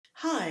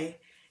Hi,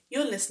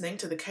 you're listening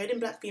to the Coding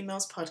Black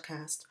Females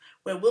podcast,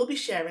 where we'll be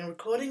sharing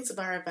recordings of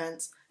our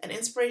events and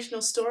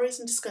inspirational stories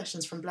and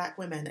discussions from Black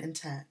women in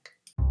tech.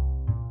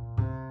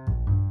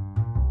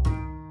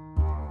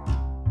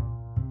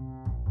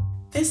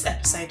 This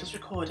episode was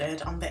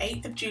recorded on the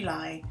 8th of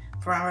July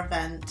for our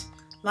event,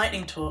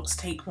 Lightning Talks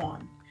Take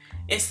 1.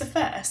 It's the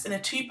first in a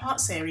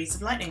two-part series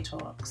of Lightning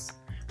Talks.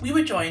 We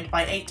were joined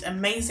by 8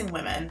 amazing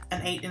women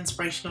and 8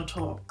 inspirational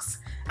talks,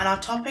 and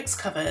our topics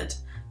covered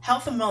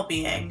health and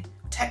well-being,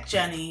 tech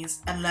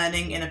journeys, and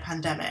learning in a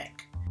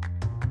pandemic.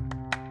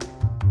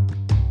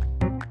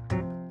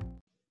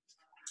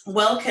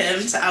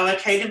 Welcome to our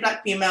Coding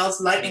Black Females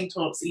Lightning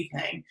Talks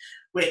evening,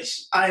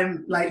 which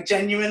I'm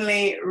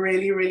genuinely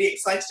really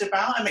excited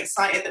about. I'm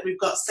excited that we've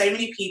got so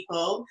many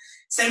people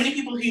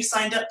who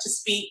signed up to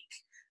speak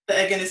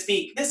that are going to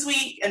speak this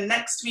week and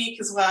next week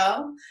as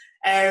well.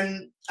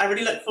 I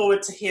really look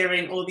forward to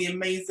hearing all the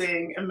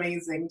amazing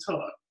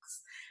talks.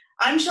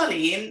 I'm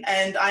Charlene,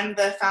 and I'm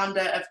the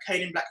founder of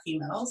Coding Black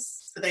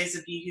Females. For those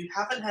of you who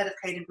haven't heard of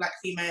Coding Black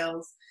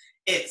Females,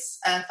 it's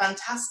a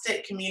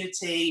fantastic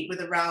community with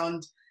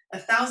around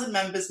 1,000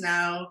 members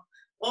now,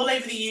 all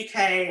over the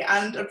UK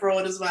and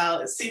abroad as well.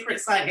 It's super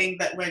exciting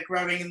that we're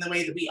growing in the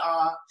way that we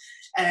are.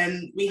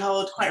 We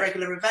hold quite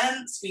regular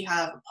events. We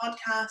have a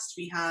podcast.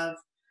 We have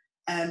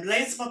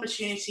loads of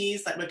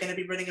opportunities, like we're going to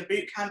be running a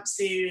boot camp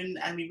soon,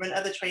 and we run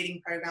other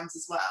training programs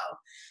as well.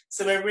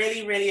 So we're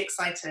really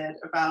excited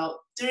about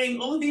doing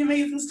all the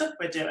amazing stuff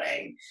we're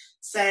doing.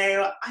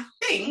 So I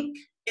think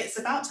it's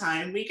about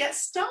time we get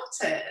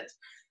started.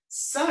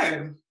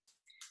 So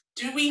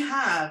do we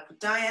have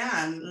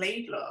Diane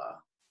Laidlaw?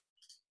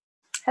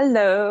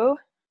 Hello.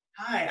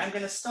 Hi, I'm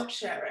going to stop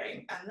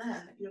sharing and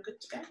then you're good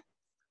to go.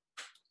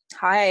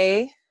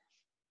 Hi.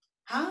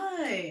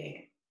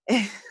 Hi.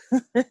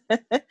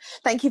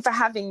 Thank you for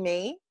having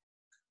me.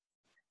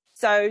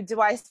 So do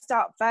I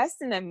start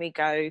first and then we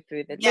go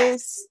through the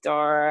list,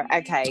 or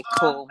okay,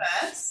 cool.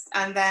 First,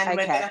 and then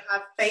we're going to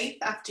have Faith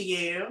after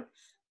you.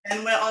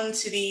 Then we're on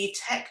to the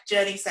tech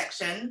journey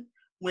section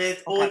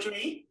with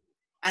Audrey,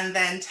 and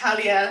then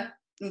Talia,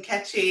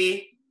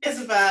 Nkechi,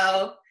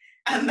 Isabel,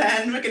 and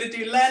then we're going to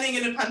do learning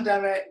in a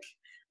pandemic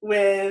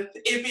with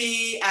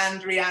Ibby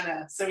and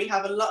Rihanna. So we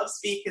have a lot of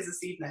speakers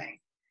this evening.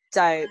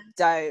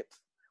 Dope.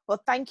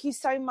 Well, thank you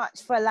so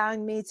much for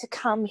allowing me to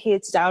come here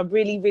today. I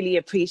really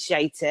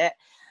appreciate it.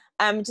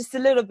 Just a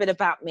little bit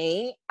about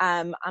me.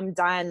 I'm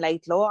Diane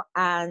Laidlaw,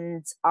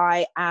 and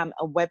I am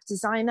a web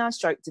designer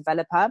 /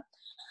 developer.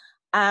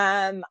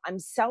 I'm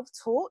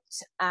self-taught,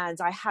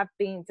 and I have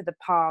been for the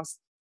past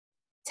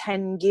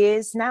 10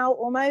 years now,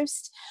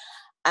 almost.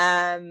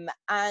 And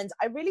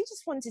I really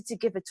just wanted to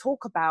give a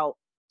talk about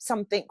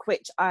something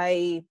which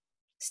I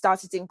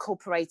started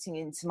incorporating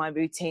into my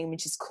routine,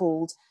 which is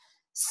called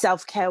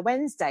Self-Care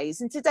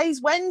Wednesdays. And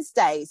today's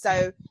Wednesday,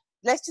 so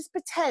let's just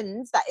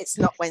pretend that it's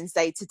not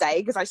Wednesday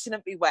today, because I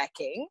shouldn't be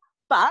working.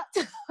 But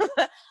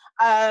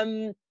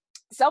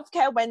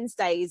Self-Care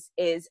Wednesdays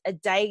is a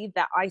day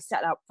that I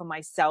set up for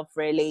myself,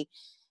 really,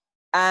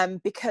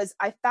 because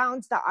I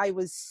found that I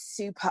was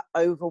super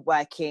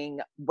overworking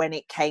when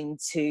it came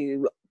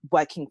to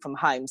working from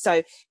home. So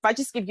if I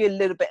just give you a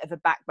little bit of a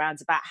background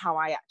about how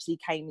I actually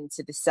came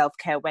into the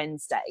Self-Care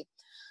Wednesday.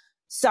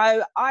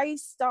 So I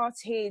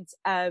started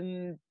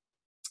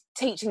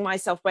teaching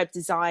myself web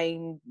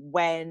design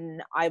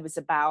when I was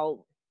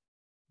about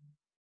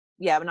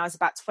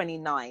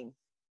 29.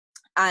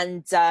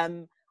 And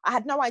I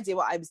had no idea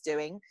what I was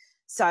doing.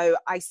 So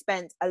I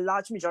spent a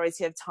large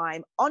majority of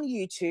time on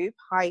YouTube,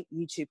 hi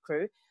YouTube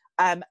crew,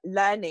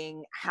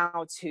 learning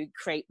how to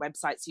create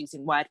websites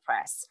using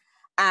WordPress.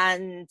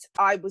 And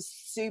I was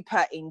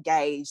super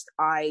engaged.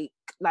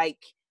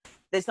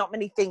 There's not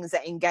many things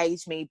that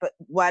engage me, but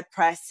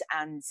WordPress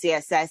and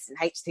CSS and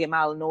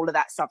HTML and all of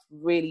that stuff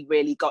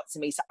really got to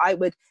me. So I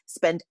would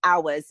spend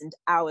hours and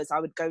hours. I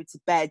would go to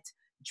bed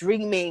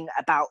dreaming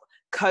about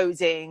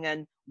coding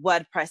and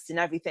WordPress and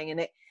everything.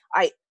 And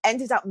I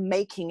ended up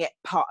making it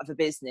part of a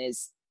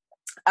business.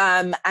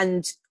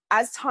 And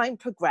as time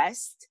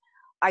progressed,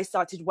 I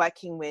started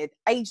working with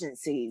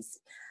agencies.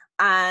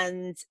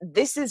 And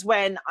this is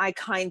when I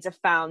kind of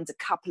found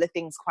a couple of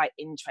things quite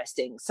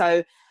interesting.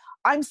 So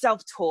I'm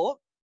self-taught,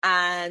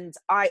 and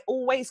I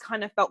always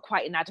kind of felt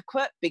quite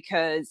inadequate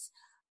because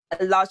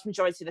a large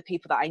majority of the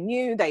people that I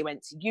knew, they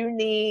went to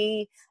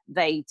uni,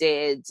 they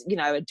did,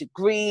 a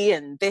degree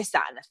and this,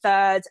 that, and a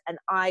third. And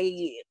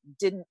I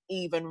didn't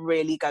even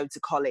really go to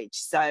college.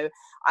 So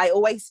I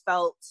always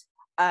felt,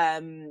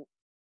 a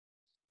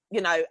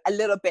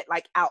little bit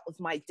out of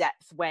my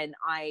depth when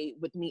I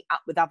would meet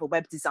up with other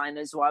web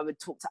designers, or I would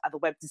talk to other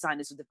web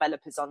designers or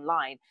developers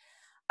online.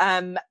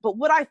 But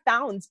what I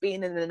found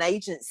being in an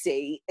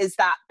agency is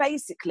that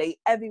basically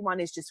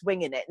everyone is just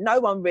winging it. No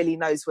one really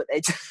knows what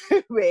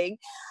they're doing.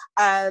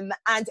 And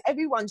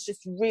everyone's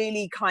just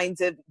really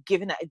kind of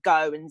giving it a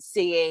go and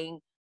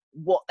seeing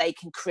what they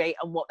can create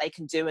and what they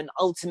can do, and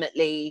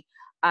ultimately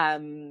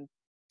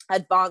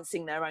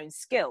advancing their own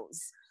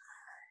skills.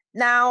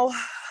 Now,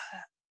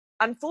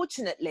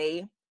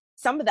 unfortunately,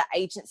 some of the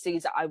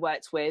agencies that I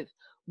worked with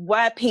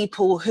were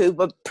people who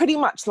were pretty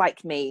much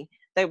like me.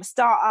 They were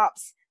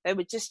startups. They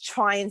were just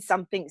trying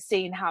something,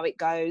 seeing how it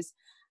goes.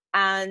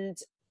 And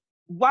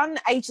one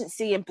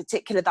agency in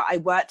particular that I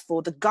worked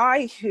for, the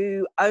guy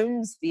who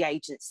owns the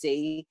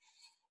agency,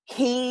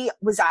 he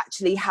was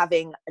actually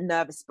having a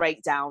nervous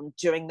breakdown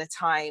during the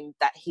time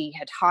that he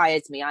had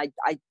hired me. I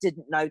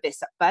didn't know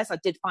this at first. I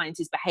did find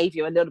his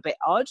behavior a little bit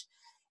odd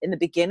in the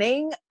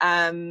beginning.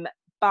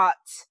 But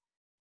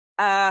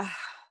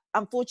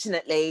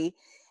unfortunately,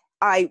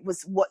 I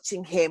was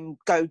watching him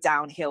go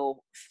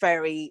downhill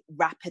very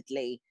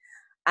rapidly.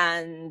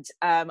 And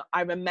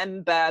I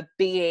remember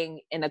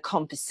being in a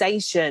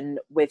conversation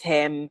with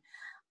him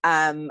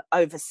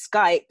over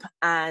Skype,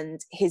 and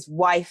his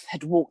wife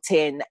had walked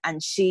in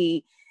and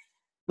she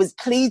was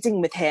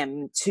pleading with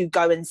him to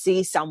go and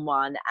see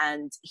someone,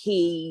 and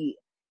he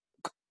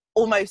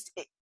almost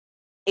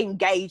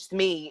engaged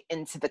me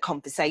into the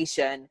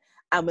conversation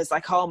and was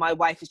like, oh, my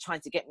wife is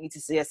trying to get me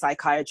to see a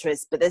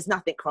psychiatrist, but there's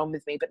nothing wrong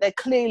with me. But there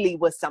clearly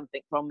was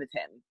something wrong with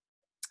him.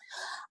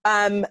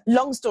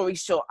 Long story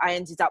short, I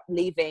ended up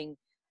leaving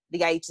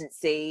the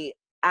agency,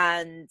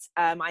 and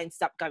I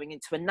ended up going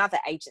into another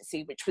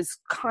agency, which was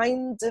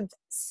kind of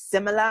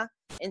similar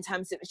in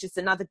terms of, it was just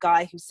another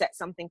guy who set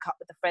something up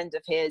with a friend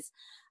of his.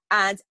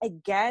 And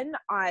again,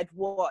 I'd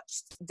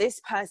watched this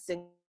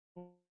person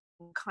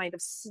kind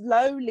of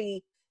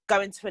slowly go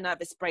into a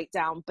nervous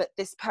breakdown, but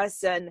this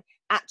person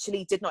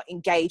actually did not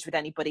engage with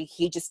anybody.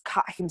 He just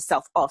cut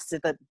himself off. So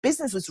the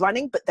business was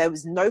running, but there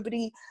was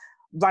nobody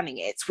running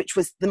it, which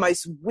was the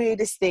most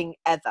weirdest thing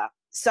ever.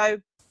 So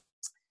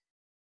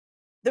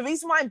the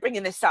reason why I'm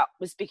bringing this up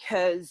was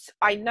because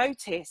I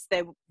noticed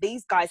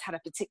these guys had a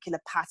particular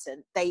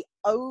pattern. They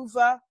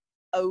overworked.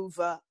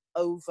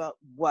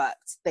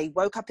 They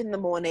woke up in the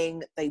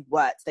morning, they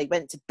worked. They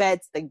went to bed,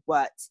 they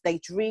worked. They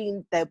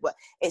dreamed, they worked.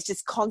 It's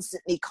just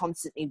constantly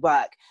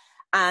work.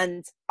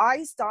 And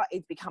I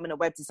started becoming a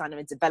web designer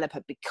and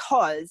developer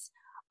because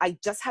I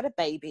just had a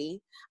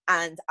baby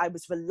and I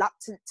was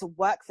reluctant to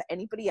work for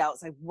anybody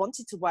else. I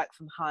wanted to work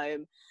from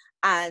home,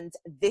 and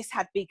this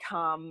had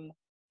become,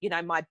 you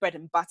know, my bread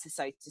and butter,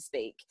 so to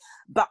speak.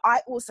 But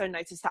I also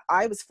noticed that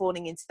I was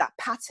falling into that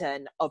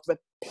pattern of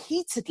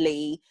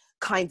repeatedly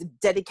kind of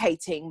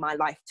dedicating my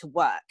life to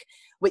work,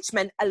 which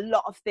meant a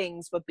lot of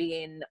things were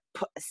being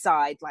put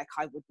aside. Like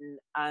I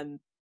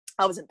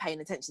wasn't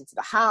paying attention to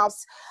the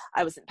house.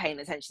 I wasn't paying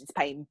attention to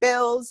paying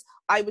bills.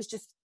 I was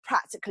just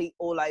practically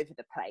all over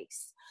the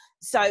place.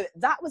 So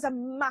that was a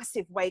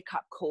massive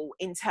wake-up call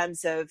in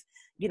terms of,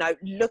 you know,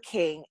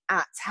 looking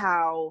at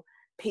how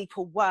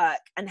people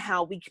work and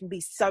how we can be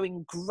so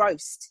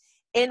engrossed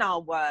in our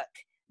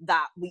work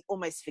that we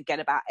almost forget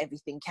about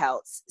everything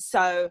else.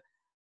 So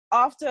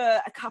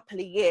after a couple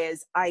of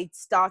years, I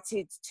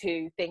started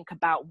to think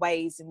about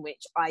ways in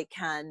which I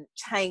can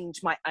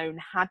change my own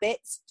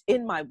habits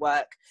in my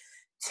work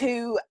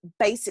to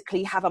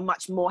basically have a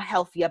much more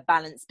healthier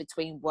balance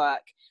between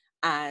work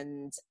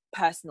and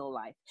personal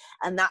life.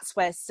 And that's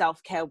where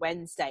Self-Care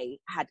Wednesday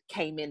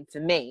came in for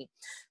me.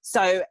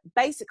 So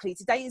basically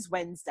today is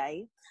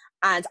Wednesday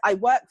and I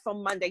work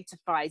from Monday to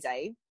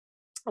Friday.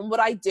 And what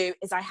I do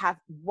is I have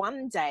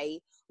one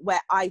day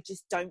where I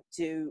just don't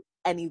do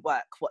any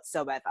work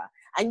whatsoever.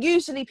 And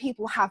usually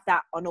people have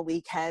that on a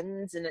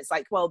weekend and it's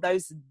like, well,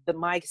 those are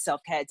my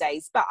self-care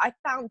days. But I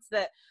found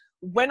that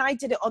when I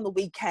did it on the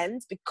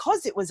weekend,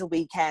 because it was a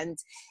weekend,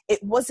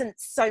 it wasn't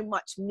so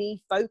much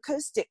me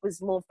focused, it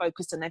was more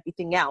focused on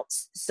everything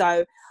else.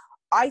 So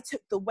I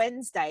took the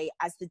Wednesday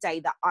as the day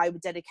that I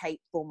would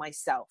dedicate for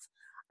myself.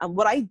 And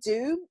what I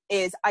do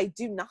is I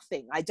do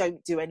nothing. I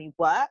don't do any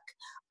work.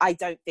 I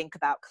don't think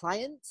about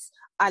clients.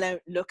 I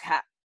don't look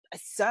at a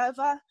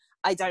server.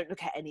 I don't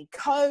look at any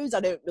codes. I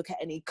don't look at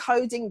any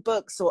coding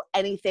books or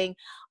anything.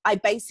 I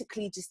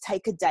basically just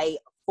take a day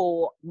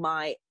for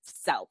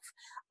myself.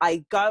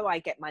 I go, I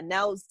get my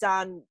nails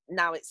done.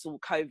 Now it's all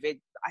COVID.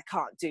 I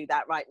can't do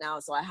that right now,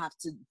 so I have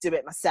to do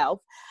it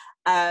myself.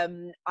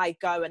 I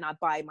go and I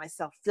buy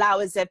myself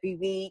flowers every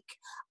week.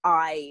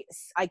 I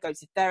go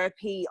to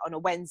therapy on a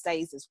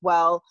Wednesdays as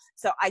well.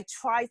 So I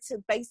try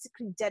to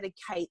basically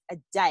dedicate a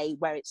day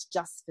where it's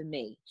just for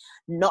me,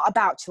 not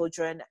about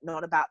children,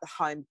 not about the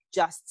home,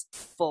 just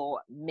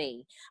for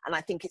me. And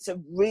I think it's a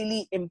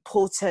really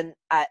important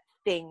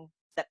thing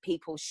that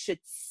people should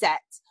set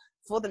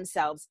for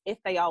themselves if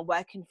they are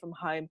working from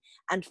home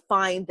and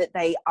find that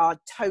they are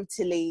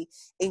totally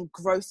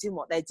engrossed in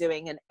what they're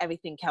doing and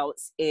everything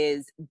else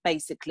is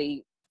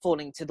basically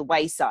falling to the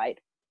wayside.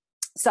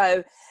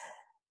 So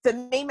for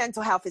me,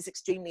 mental health is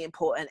extremely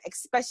important,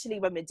 especially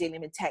when we're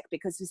dealing with tech,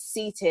 because we're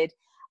seated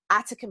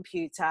at a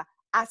computer,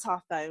 at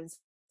our phones,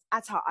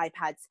 at our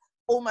iPads,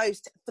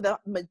 almost for the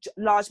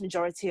large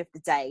majority of the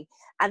day.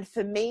 And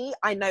for me,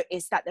 I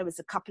noticed that there was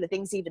a couple of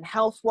things, even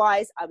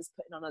health-wise. I was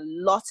putting on a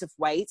lot of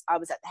weight. I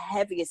was at the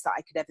heaviest that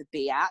I could ever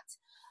be at.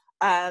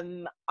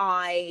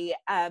 My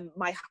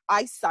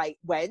eyesight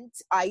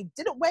went. I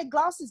didn't wear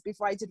glasses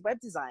before I did web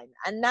design,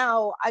 and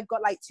now I've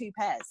got like 2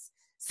 pairs.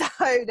 So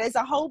there's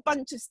a whole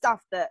bunch of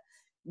stuff that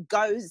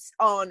goes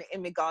on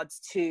in regards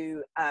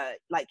to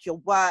like your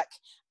work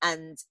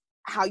and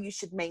how you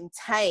should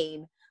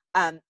maintain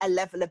a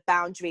level of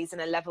boundaries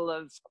and a level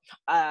of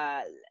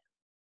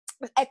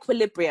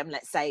equilibrium,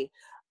 let's say,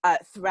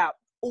 throughout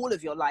all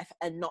of your life,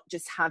 and not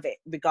just have it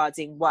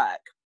regarding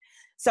work.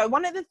 So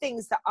one of the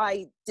things that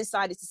I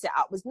decided to set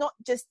up was not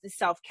just the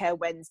Self-Care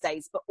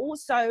Wednesdays, but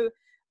also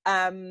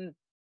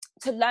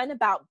to learn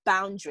about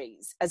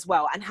boundaries as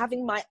well, and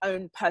having my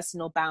own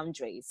personal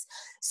boundaries.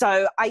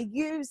 So I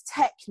use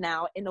tech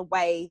now in a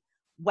way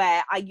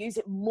where I use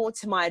it more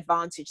to my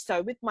advantage.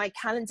 So with my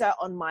calendar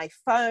on my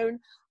phone,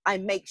 I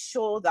make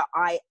sure that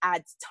I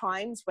add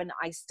times when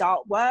I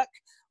start work,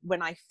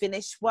 when I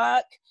finish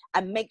work,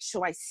 and make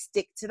sure I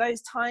stick to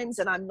those times,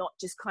 and I'm not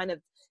just kind of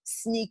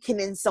sneaking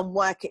in some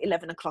work at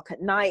 11 o'clock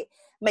at night,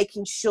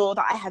 making sure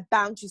that I have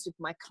boundaries with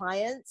my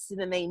clients, so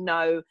then they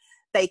know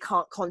they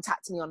can't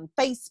contact me on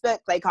Facebook,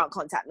 they can't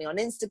contact me on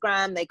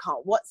Instagram, they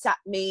can't WhatsApp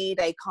me,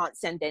 they can't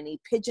send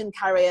any pigeon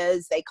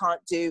carriers, they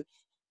can't do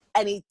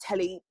any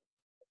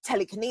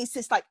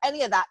telekinesis, like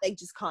any of that, they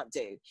just can't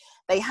do.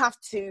 They have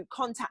to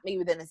contact me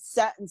within a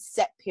certain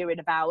set period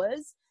of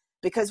hours,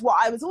 because what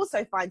I was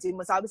also finding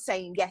was I was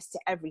saying yes to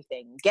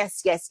everything.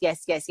 Yes, yes,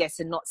 yes, yes, yes,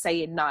 and not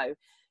saying no.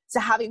 So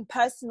having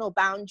personal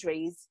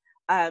boundaries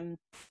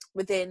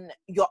within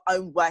your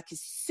own work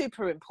is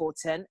super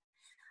important.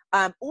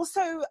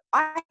 Also,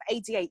 I have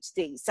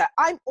ADHD, so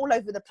I'm all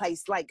over the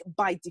place, like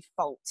by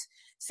default.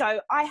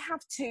 So I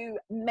have to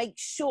make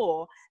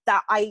sure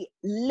that I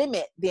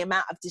limit the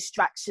amount of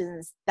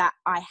distractions that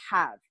I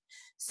have.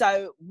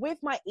 So with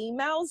my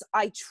emails,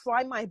 I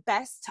try my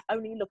best to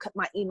only look at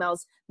my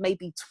emails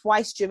maybe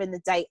twice during the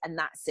day, and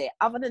that's it.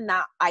 Other than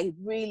that, I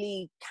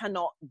really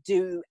cannot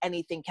do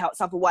anything else.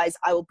 Otherwise,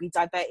 I will be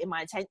diverting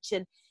my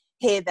attention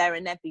here, there,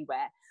 and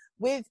everywhere.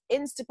 With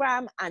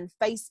Instagram and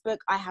Facebook,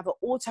 I have an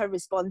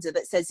autoresponder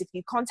that says, if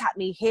you contact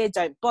me here,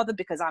 don't bother,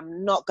 because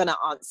I'm not going to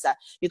answer.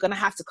 You're going to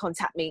have to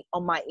contact me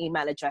on my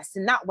email address.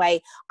 And that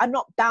way, I'm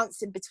not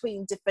bouncing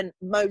between different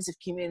modes of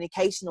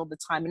communication all the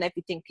time, and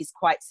everything is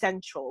quite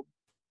central.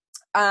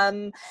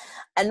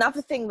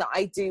 Another thing that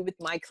I do with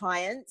my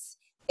clients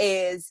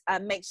is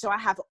make sure I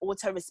have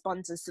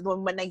autoresponders, so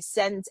when they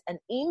send an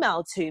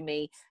email to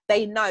me,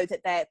 they know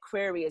that their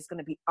query is going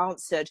to be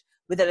answered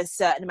within a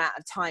certain amount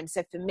of time.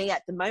 So for me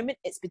at the moment,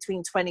 it's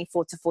between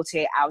 24 to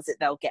 48 hours that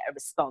they'll get a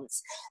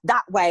response.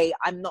 That way,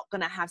 I'm not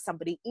going to have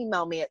somebody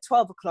email me at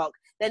 12 o'clock,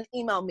 then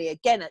email me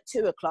again at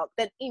 2 o'clock,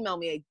 then email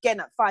me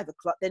again at 5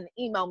 o'clock, then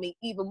email me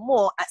even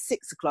more at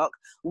 6 o'clock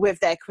with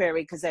their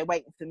query because they're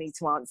waiting for me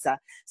to answer.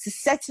 So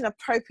setting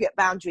appropriate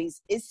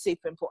boundaries is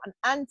super important,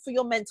 and for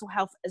your mental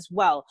health as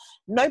well.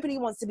 Nobody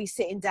wants to be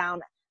sitting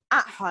down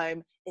at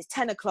home, it's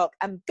 10 o'clock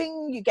and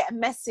bing, you get a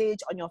message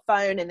on your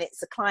phone and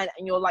it's a client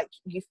and you're like,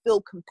 you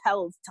feel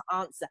compelled to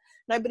answer.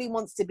 Nobody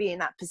wants to be in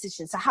that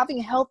position. So having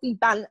healthy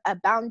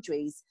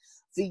boundaries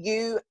for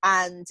you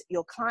and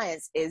your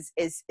clients is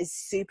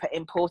super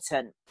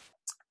important.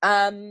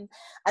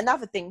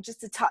 Another thing,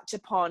 just to touch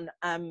upon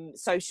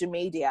social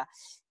media,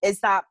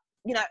 is that,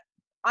 you know,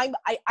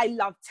 I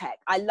love tech.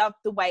 I love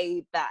the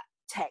way that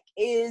tech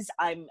is.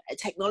 I'm a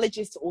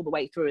technologist all the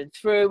way through and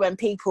through. When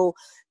people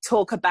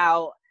talk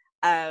about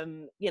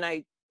you know,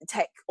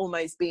 tech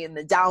almost being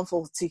the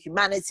downfall to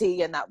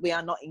humanity and that we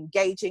are not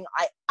engaging,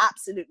 I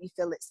absolutely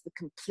feel it's the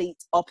complete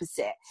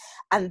opposite,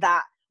 and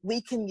that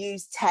we can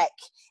use tech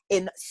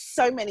in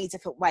so many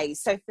different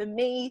ways. So for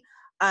me,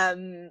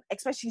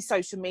 especially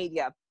social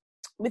media,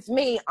 with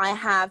me, I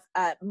have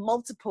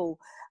multiple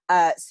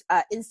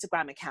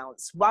Instagram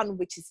accounts, one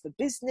which is for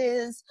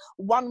business,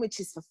 one which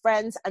is for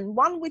friends, and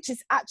one which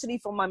is actually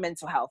for my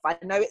mental health. I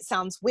know it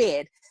sounds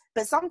weird,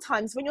 but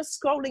sometimes when you're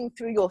scrolling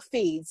through your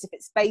feeds, if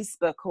it's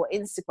Facebook or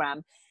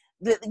Instagram,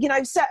 you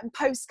know, certain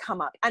posts come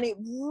up and it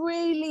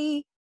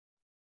really,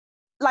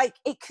 like,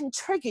 it can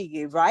trigger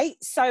you, right?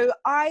 So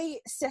I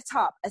set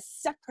up a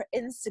separate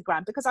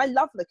Instagram because I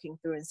love looking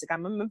through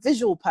Instagram. I'm a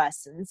visual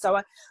person. So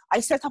I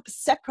set up a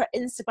separate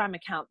Instagram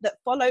account that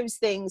follows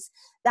things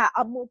that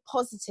are more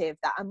positive,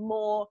 that are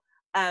more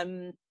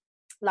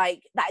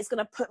like, that is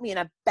going to put me in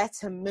a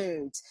better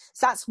mood.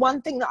 So that's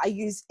one thing that I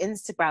use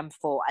Instagram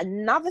for.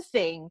 Another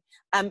thing,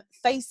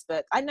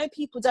 Facebook. I know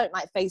people don't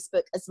like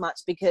Facebook as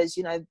much because,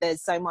 you know,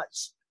 there's so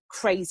much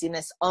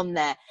craziness on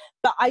there,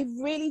 but I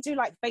really do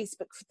like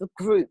Facebook for the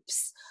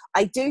groups.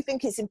 I do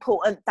think it's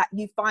important that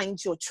you find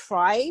your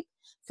tribe.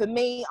 For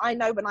me, I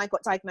know when I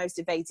got diagnosed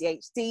with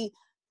ADHD,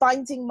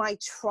 finding my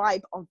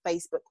tribe on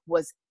Facebook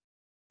was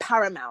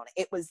paramount.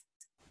 It was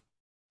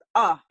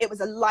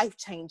a life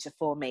changer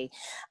for me.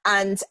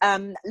 And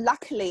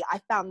luckily I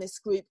found this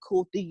group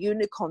called the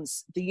Unicorn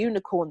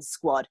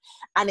Squad,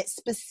 and it's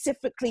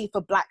specifically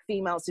for Black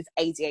females with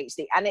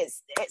ADHD, and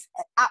it's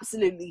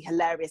absolutely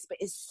hilarious, but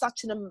it's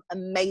such an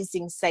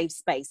amazing safe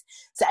space.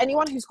 So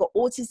anyone who's got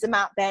autism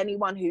out there,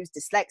 anyone who's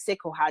dyslexic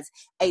or has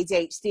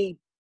ADHD,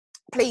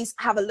 please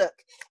have a look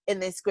in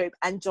this group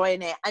and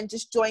join it, and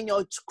just join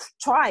your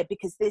tribe,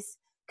 because this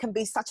can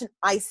be such an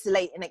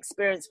isolating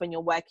experience when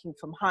you're working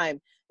from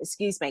home.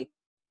 Excuse me.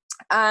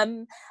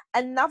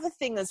 Another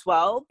thing as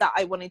well that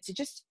I wanted to,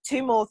 just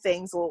two more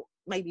things, or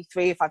maybe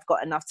three if I've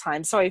got enough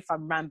time. Sorry if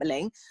I'm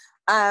rambling.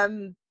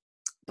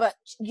 But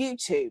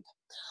YouTube.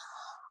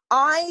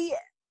 I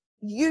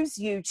use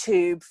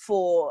YouTube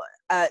for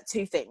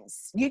two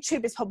things.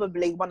 YouTube is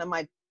probably one of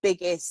my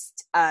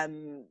biggest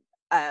things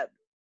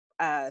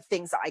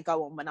that I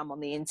go on when I'm on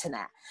the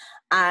internet.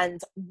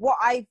 And what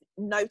I've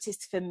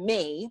noticed for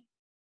me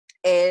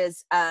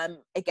is,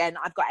 again,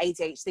 I've got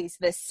ADHD, so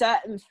there's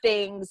certain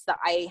things that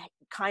I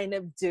kind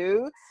of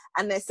do,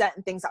 and there's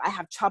certain things that I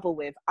have trouble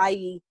with,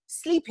 i.e.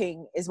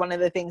 sleeping is one of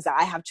the things that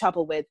I have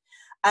trouble with.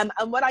 And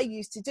what I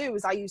used to do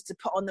is I used to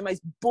put on the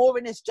most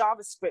boringest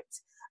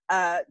JavaScript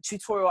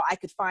tutorial I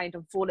could find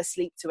and fall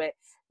asleep to it.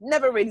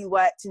 Never really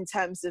worked in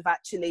terms of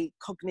actually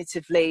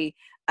cognitively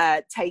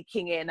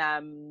taking in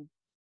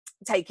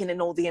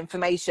all the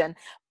information.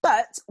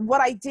 But what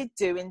I did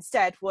do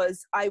instead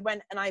was I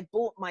went and I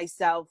bought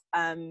myself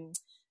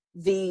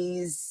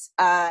these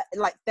they're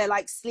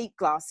like sleep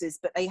glasses,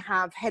 but they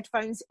have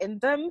headphones in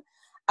them.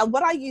 And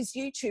what I use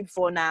YouTube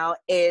for now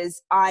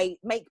is I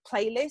make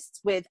playlists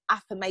with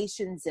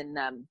affirmations in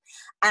them,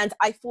 and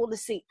I fall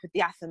asleep with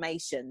the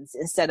affirmations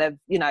instead of,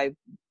 you know,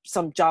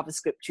 some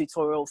JavaScript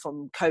tutorial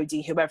from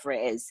Cody, whoever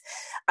it is.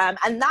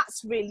 And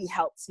that's really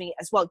helped me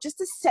as well. Just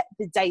to set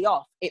the day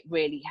off, it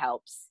really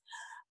helps.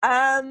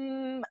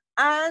 And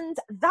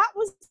that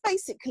was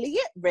basically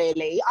it,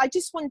 really. I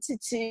just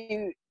wanted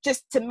to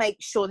make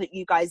sure that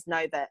you guys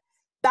know that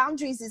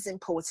boundaries is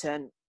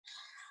important.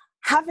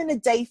 Having a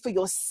day for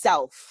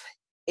yourself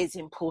is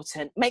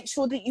important. Make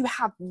sure that you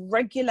have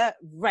regular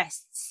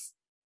rests.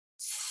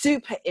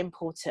 Super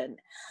important.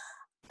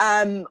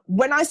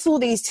 When I saw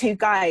these two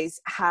guys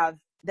have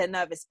their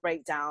nervous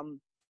breakdown,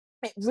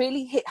 it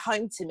really hit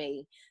home to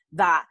me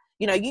that,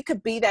 you know, you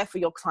could be there for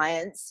your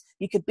clients.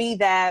 You could be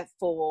there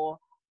for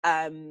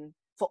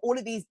all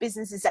of these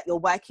businesses that you're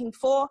working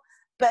for.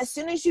 But as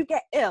soon as you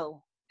get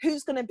ill,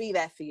 who's going to be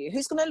there for you?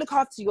 Who's going to look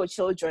after your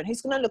children?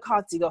 Who's going to look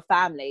after your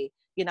family?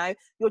 You know,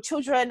 your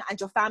children and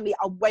your family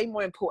are way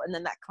more important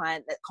than that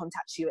client that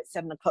contacts you at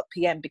 7 o'clock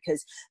PM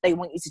because they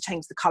want you to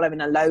change the color in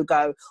a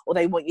logo, or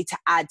they want you to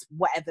add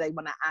whatever they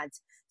want to add.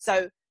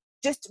 So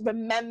just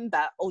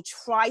remember, or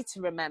try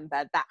to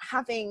remember, that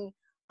having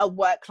a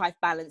work-life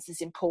balance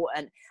is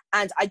important.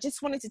 And I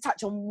just wanted to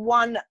touch on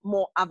one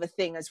more other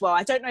thing as well.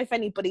 I don't know if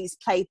anybody's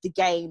played the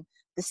game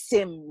The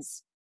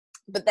Sims,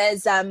 but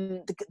there's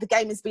the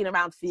game has been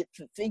around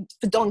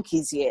for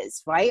donkey's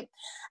years, right?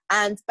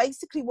 And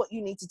basically what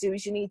you need to do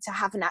is you need to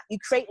have you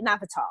create an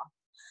avatar,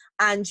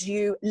 and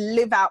you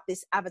live out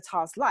this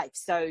avatar's life.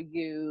 So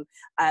you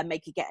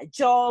make it get a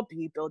job,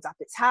 you build up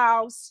its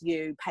house,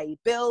 you pay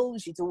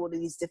bills, you do all of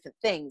these different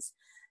things.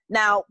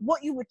 Now,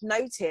 what you would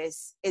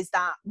notice is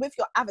that with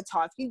your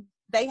avatar,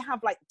 they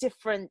have like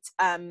different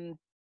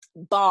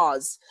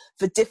bars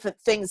for different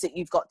things that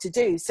you've got to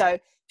do. So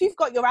if you've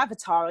got your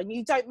avatar and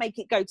you don't make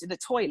it go to the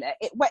toilet,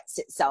 it wets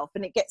itself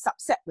and it gets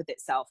upset with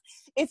itself.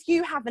 If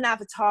you have an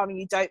avatar and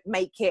you don't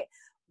make it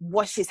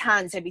wash his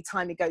hands every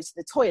time he goes to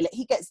the toilet,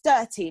 he gets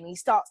dirty and he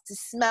starts to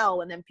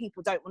smell, and then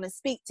people don't want to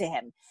speak to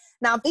him.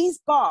 Now,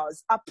 these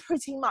bars are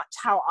pretty much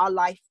how our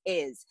life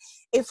is.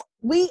 If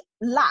we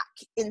lack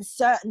in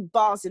certain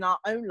bars in our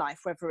own life,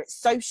 whether it's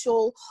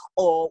social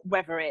or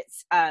whether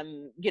it's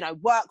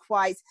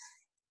work-wise,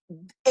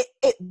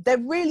 there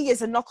really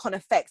is a knock-on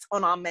effect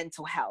on our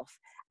mental health.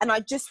 And I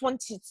just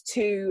wanted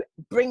to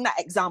bring that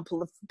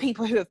example of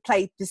people who have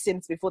played The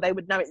Sims before. They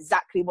would know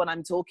exactly what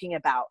I'm talking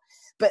about.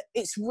 But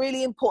it's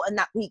really important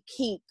that we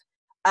keep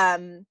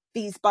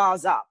these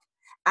bars up.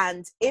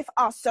 And if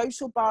our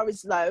social bar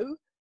is low,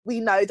 we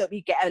know that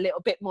we get a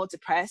little bit more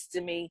depressed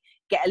and we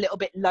get a little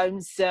bit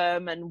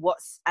lonesome, and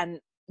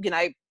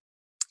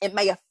it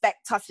may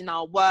affect us in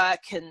our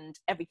work and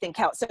everything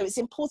else. So it's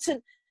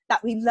important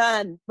that we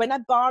learn when a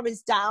bar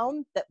is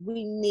down that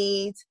we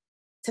need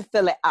to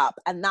fill it up.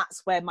 And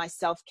that's where my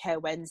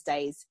Self-Care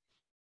Wednesdays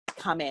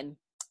come in.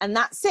 And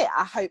that's it.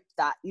 I hope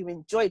that you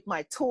enjoyed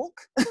my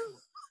talk.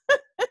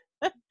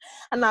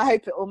 And I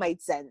hope it all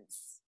made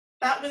sense.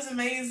 That was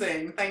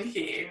amazing. Thank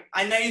you.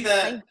 I know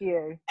that Thank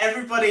you.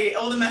 Everybody,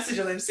 all the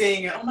messages I'm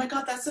seeing are, oh my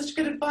God, that's such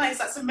good advice.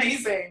 That's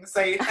amazing.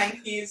 So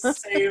thank you so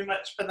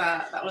much for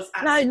that. That was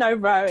no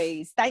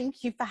worries.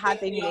 Thank you for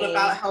having me. All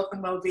about health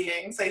and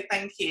well-being. So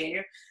thank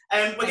you.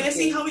 We're going to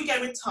see how we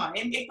go with time.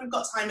 If we've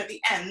got time at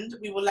the end,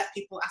 we will let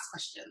people ask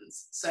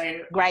questions. So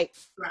great.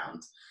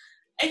 Round.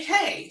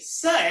 Okay,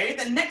 so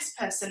the next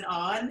person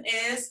on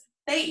is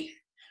Faith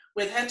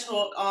with her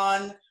talk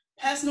on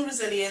personal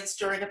resilience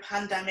during a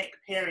pandemic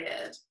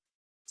period.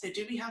 So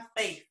do we have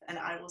Faith? And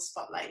I will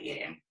spotlight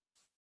you.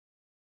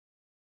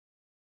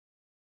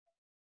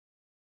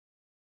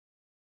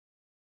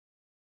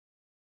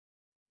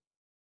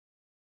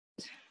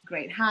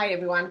 Great. Hi,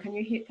 everyone. Can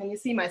you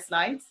see my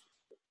slides?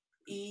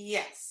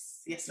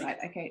 Yes. Yes. Right.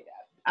 Okay.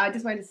 I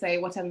just wanted to say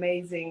what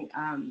amazing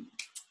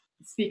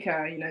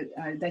speaker,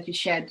 that you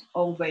shared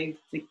all the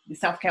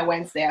Self-Care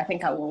Wednesday. I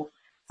think I will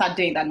start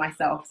doing that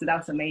myself. So that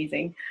was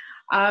amazing.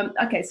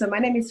 Okay, so my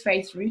name is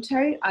Faith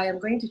Ruto. I am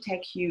going to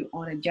take you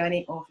on a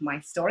journey of my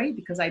story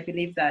because I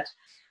believe that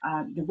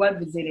the word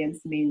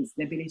resilience means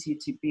the ability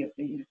to be,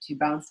 to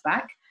bounce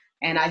back.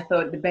 And I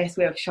thought the best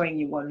way of showing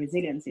you what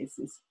resilience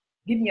is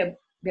giving you a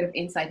bit of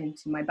insight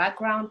into my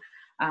background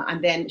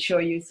and then show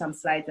you some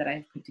slides that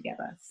I've put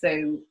together.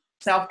 So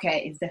self-care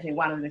is definitely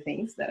one of the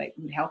things that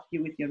would help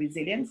you with your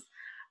resilience.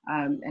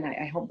 And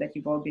I hope that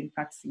you've all been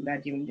practicing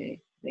that during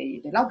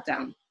the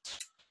lockdown.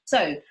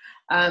 So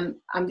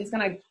I'm just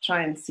going to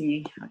try and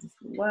see how this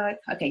will work.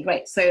 Okay,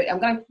 great. So I'm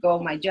going to go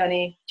on my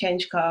journey,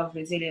 change curve,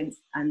 resilience,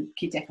 and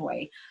key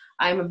takeaway.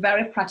 I'm a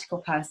very practical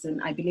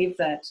person. I believe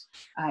that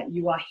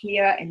you are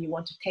here and you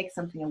want to take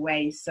something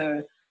away.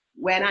 So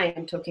when I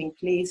am talking,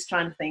 please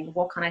try and think,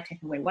 what can I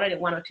take away? What are the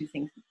one or two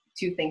things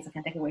I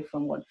can take away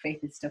from what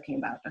Faith is talking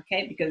about,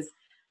 okay? Because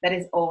that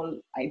is all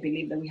I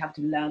believe that we have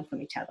to learn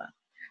from each other.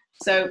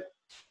 So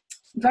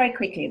very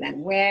quickly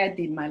then, where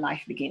did my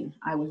life begin?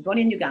 I was born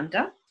in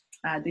Uganda.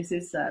 This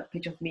is a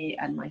picture of me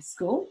at my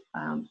school,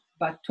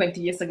 about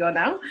 20 years ago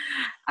now.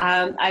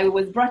 I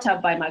was brought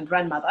up by my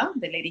grandmother,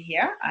 the lady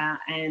here,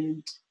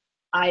 and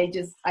I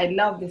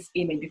love this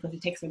image because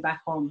it takes me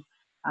back home.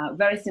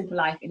 Very simple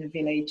life in a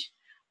village.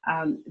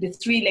 The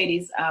three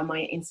ladies are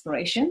my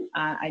inspiration.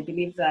 I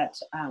believe that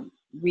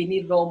we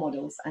need role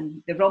models,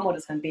 and the role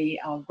models can be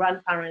our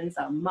grandparents,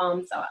 our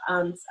moms, our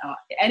aunts,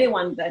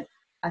 anyone that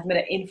has made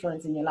an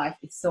influence in your life.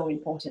 It's so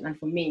important. And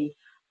for me,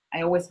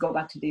 I always go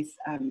back to these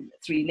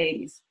three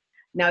ladies.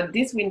 Now,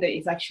 this window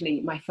is actually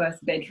my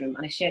first bedroom,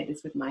 and I shared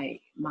this with my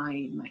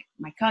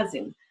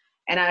cousin.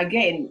 And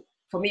again,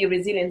 for me,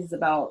 resilience is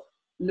about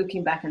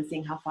looking back and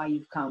seeing how far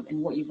you've come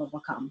and what you've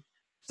overcome.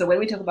 So when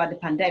we talk about the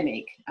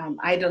pandemic,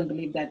 I don't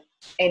believe that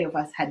any of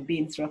us had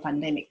been through a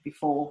pandemic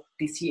before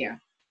this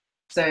year.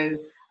 So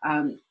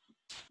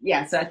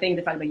so I think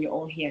the fact that you're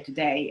all here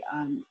today,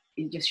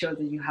 it just shows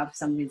that you have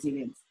some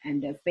resilience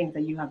and the things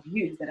that you have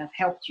used that have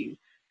helped you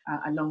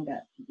along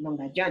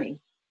that journey.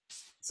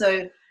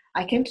 So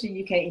I came to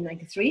the UK in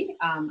 '93.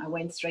 I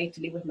went straight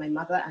to live with my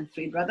mother and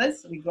three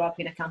brothers. We grew up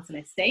in a council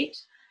estate.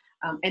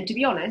 And to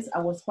be honest, I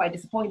was quite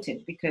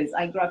disappointed because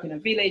I grew up in a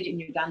village in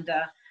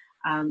Uganda.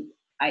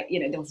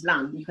 There was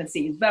land. You can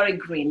see it's very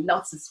green,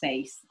 lots of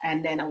space.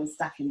 And then I was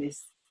stuck in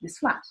this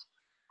flat.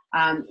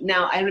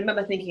 Now, I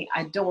remember thinking,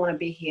 I don't want to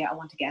be here. I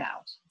want to get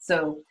out.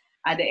 So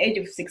at the age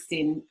of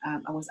 16,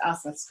 I was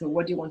asked at school,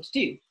 what do you want to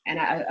do? And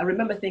I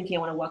remember thinking I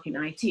want to work in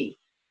IT.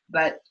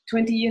 But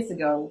 20 years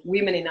ago,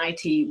 women in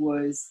IT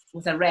was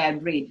a rare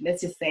breed.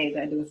 Let's just say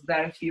that there was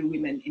very few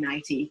women in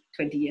IT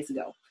 20 years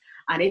ago.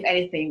 And if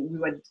anything, we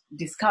were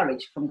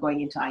discouraged from going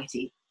into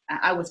IT.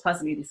 I was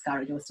personally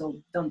discouraged. I was told,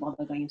 don't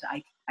bother going into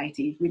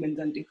IT. Women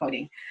don't do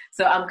coding.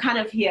 So I'm kind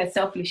of here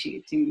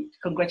selfishly to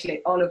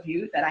congratulate all of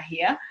you that are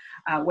here,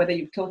 whether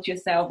you've taught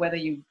yourself, whether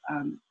you've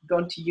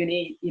gone to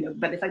uni,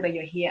 but the fact that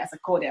you're here as a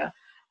coder,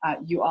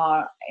 you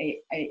are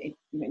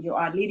you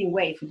are leading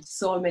way for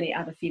so many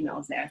other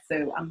females there.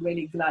 So I'm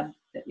really glad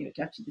that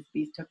to actually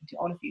be talking to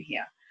all of you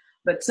here.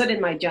 But so did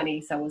my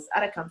journey. So I was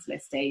at a council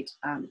estate.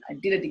 I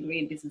did a degree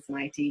in business and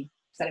IT.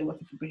 Started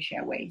working for British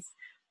Airways.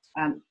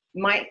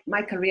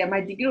 My career,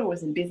 my degree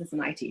was in business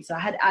and IT. So I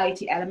had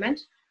IT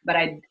element, but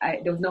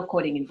there was no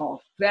coding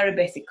involved. Very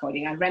basic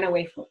coding. I ran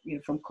away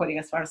from coding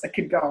as far as I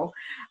could go.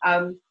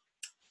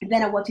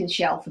 Then I worked in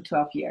Shell for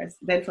 12 years.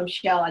 Then from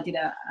Shell, I did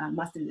a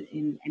master's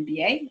in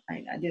MBA.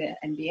 I did an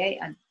MBA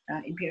at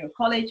Imperial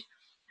College.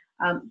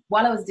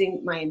 While I was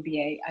doing my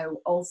MBA, I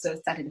also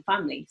started a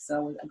family.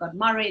 So I got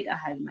married, I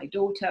had my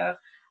daughter,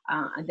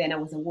 and then I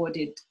was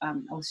awarded, I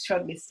was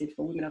shortlisted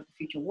for Women of the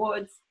Future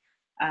Awards.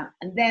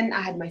 And then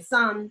I had my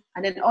son,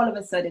 and then all of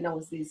a sudden I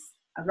was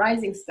a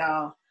rising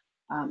star,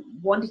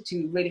 wanted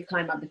to really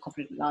climb up the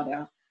corporate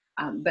ladder.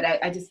 But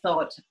I just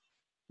thought,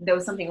 there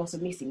was something also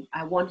missing.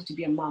 I wanted to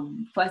be a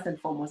mom. First and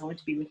foremost, I wanted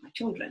to be with my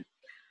children.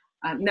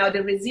 Now,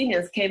 the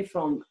resilience came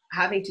from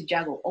having to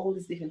juggle all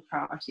these different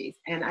priorities.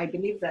 And I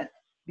believe that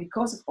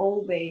because of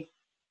all the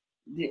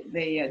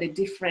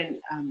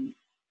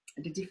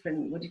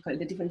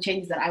different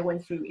changes that I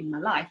went through in my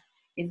life,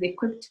 it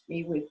equipped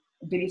me with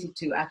ability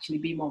to actually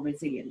be more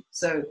resilient.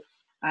 So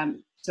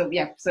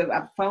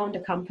I've found a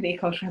company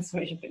called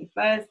Transformation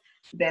 21st.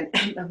 Then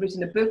I've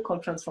written a book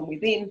called Transform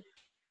Within.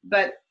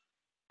 But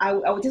I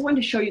just want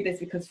to show you this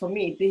because for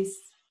me,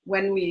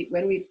 when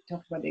we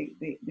talk about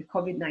the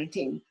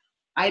COVID-19,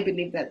 I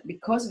believe that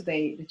because of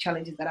the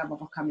challenges that I've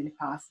overcome in the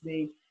past,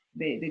 the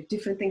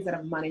different things that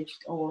I've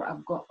managed or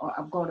I've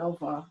gone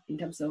over in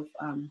terms of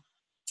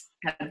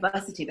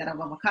adversity that I've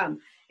overcome,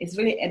 it's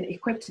really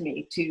equipped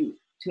me to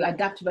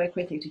adapt very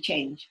quickly to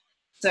change.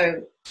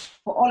 So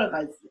for all of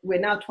us, we're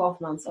now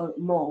 12 months or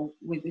more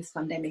with this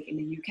pandemic in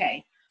the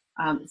UK.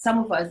 Some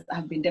of us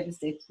have been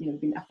devastated,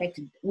 been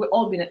affected. We've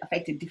all been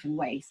affected different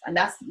ways. And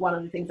that's one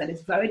of the things that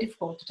is very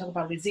difficult to talk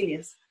about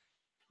resilience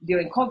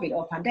during COVID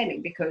or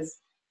pandemic, because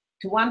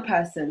to one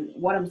person,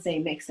 what I'm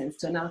saying makes sense.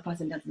 To another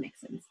person, doesn't make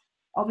sense.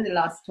 Over the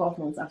last 12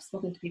 months, I've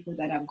spoken to people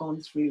that have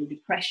gone through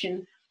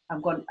depression.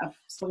 I've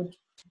spoken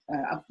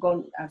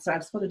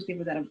to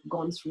people that have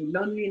gone through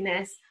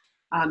loneliness.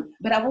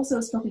 But I've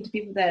also spoken to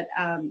people that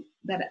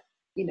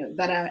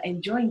that are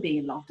enjoying being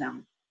in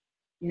lockdown.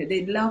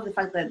 They love the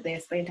fact that they're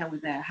spending time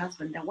with their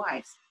husband, their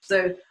wives.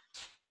 So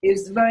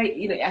it's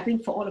very, I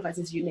think for all of us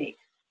it's unique.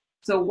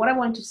 So what I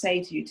want to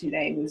say to you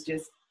today was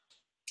just,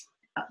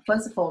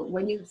 first of all,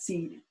 when you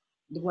see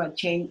the word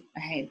change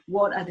ahead,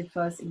 what are the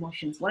first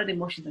emotions? What are the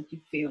emotions that you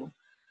feel?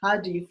 How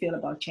do you feel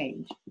about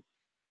change?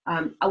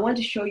 I want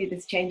to show you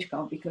this change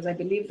curve because I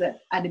believe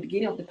that at the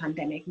beginning of the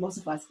pandemic, most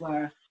of us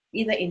were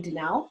either in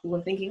denial. We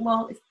were thinking,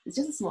 well, it's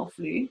just a small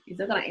flu. It's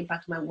not going to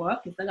impact my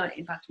work. It's not going to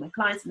impact my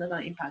clients. It's not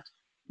going to impact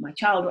my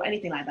child or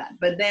anything like that.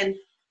 But then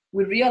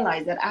we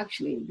realized that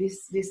actually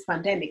this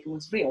pandemic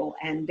was real,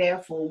 and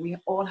therefore we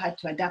all had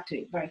to adapt to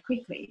it very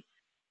quickly.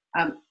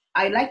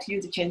 I like to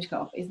use the change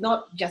curve. It's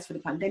not just for the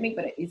pandemic,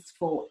 but it's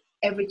for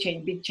every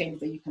change, big change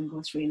that you can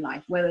go through in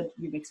life, whether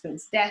you've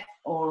experienced death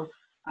or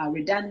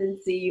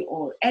redundancy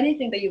or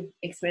anything that you've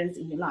experienced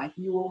in your life.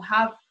 You'd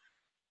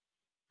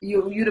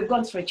have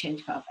gone through a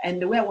change curve.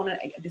 And the way I want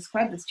to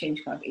describe this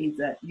change curve is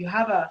that you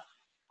have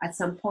at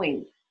some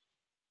point,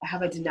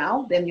 have a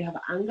denial, then you have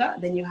anger,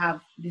 then you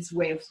have this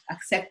way of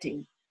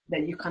accepting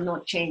that you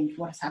cannot change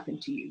what has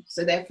happened to you.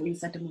 So therefore you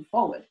start to move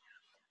forward.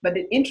 But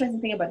the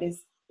interesting thing about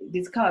this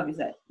curve is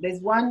that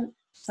there's one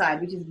side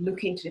which is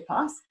looking to the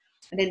past,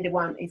 and then the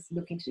one is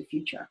looking to the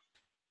future.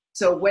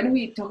 So when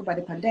we talk about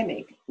the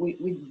pandemic, we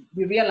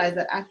realize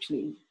that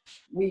actually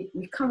we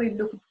can't really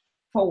look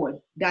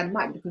forward that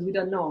much because we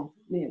don't know.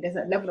 There's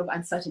a level of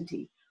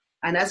uncertainty.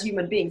 And as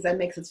human beings, that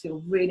makes us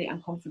feel really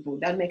uncomfortable.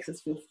 That makes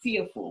us feel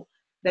fearful.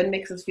 That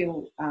makes us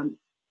feel,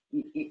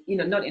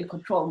 not in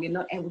control. We're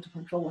not able to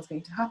control what's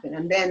going to happen.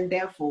 And then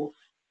therefore,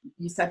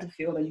 you start to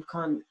feel that you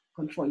can't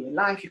control your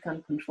life. You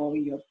can't control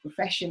your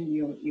profession,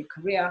 your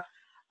career.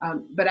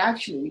 But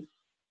actually,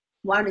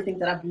 one of the things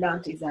that I've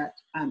learned is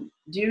that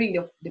during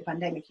the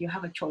pandemic, you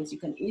have a choice. You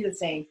can either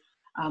say,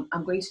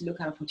 I'm going to look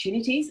at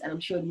opportunities, and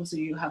I'm sure most of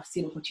you have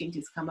seen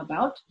opportunities come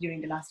about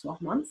during the last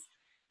 12 months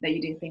that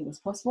you didn't think was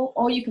possible,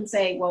 or you can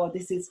say, well,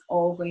 this is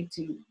all going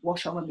to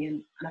wash over me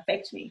and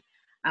affect me.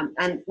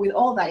 And with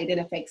all that, it then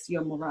affects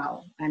your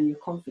morale and your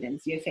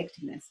confidence, your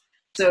effectiveness.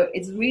 So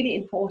it's really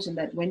important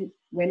that when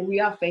we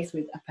are faced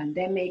with a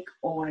pandemic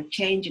or a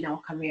change in our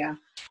career,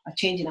 a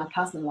change in our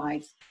personal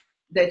lives,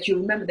 that you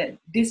remember that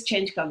this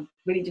change curve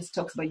really just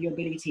talks about your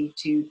ability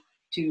to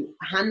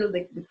handle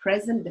the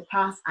present, the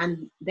past,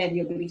 and then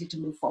your ability to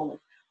move forward.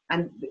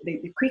 And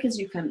the quickest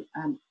you can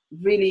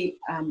really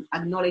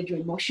acknowledge your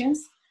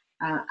emotions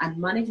and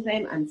manage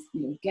them, and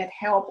get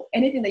help,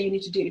 anything that you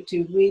need to do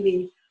to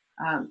really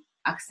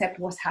accept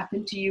what's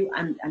happened to you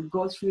and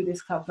go through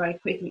this curve very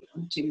quickly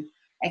onto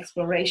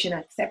exploration,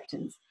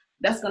 acceptance,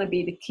 that's going to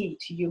be the key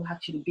to you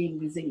actually being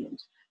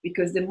resilient.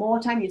 Because the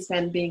more time you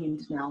spend being in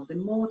denial, the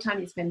more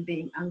time you spend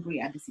being angry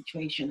at the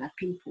situation, at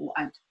people,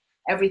 at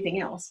everything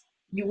else,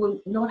 you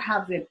will not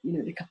have the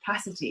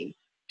capacity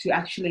to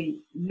actually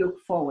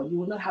look forward. You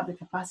will not have the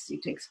capacity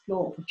to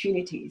explore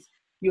opportunities.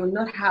 You will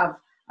not have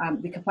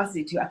the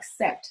capacity to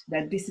accept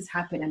that this has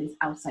happened and it's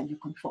outside your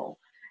control.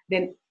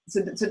 Then,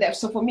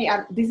 so for me,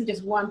 this is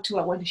just one tool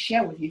I want to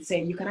share with you,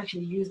 saying you can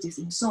actually use this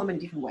in so many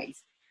different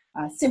ways.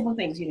 Simple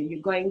things,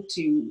 you're going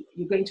to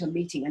a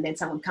meeting and then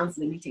someone cancels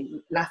the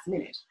meeting last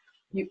minute.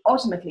 You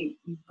ultimately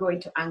go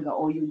into anger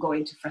or you go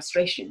into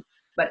frustration.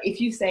 But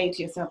if you say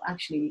to yourself,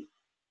 actually,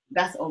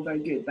 that's all very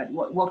good, but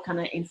what can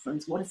I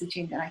influence? What is the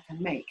change that I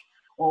can make?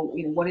 Or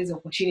what is the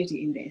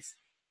opportunity in this?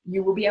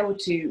 You will be able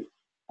to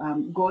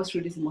go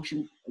through this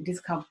emotion, this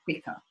curve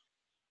quicker.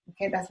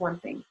 Okay, that's one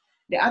thing.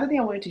 The other thing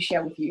I wanted to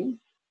share with you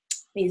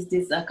is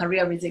this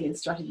career resilience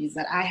strategies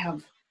that I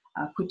have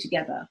put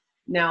together.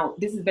 Now,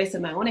 this is based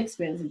on my own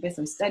experience, it's based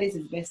on studies,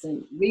 it's based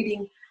on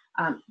reading.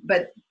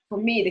 But for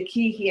me, the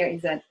key here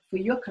is that for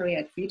your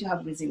career, for you to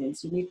have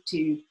resilience, you need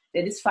to,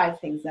 there is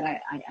 5 things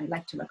that I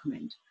like to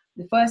recommend.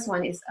 The first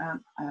one is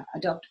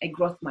adopt a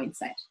growth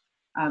mindset.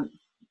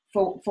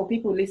 For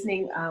people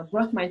listening,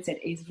 growth mindset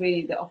is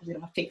really the opposite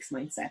of a fixed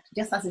mindset.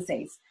 Just as it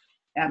says,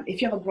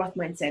 if you have a growth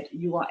mindset,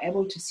 you are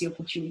able to see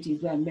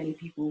opportunities where many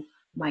people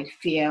might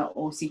fear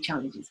or see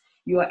challenges.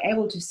 You are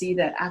able to see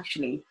that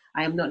actually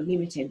I am not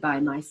limited by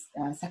my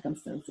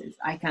circumstances.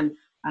 I can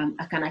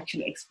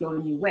actually explore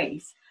new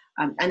ways.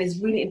 And it's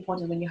really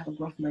important when you have a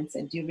growth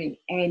mindset during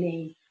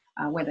any,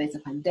 whether it's a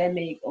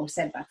pandemic or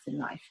setbacks in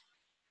life.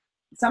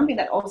 Something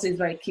that also is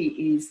very key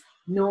is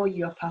know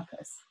your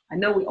purpose. I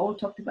know we all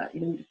talked about,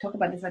 we talk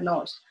about this a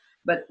lot,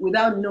 but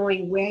without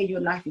knowing where your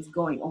life is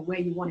going or where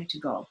you want it to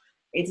go,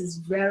 it is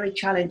very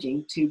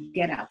challenging to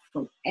get up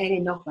from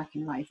any knockback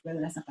in life, whether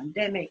that's a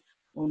pandemic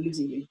or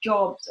losing your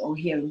jobs or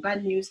hearing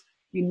bad news.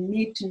 You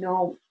need to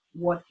know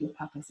what your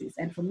purpose is.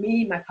 And for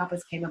me, my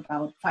purpose came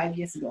about 5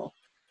 years ago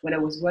when I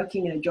was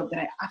working in a job that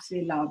I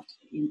absolutely loved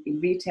in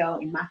retail,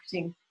 in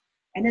marketing.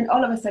 And then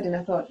all of a sudden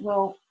I thought,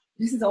 well,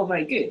 this is all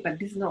very good, but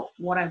this is not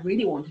what I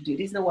really want to do.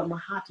 This is not what my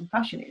heart and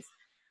passion is.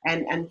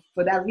 And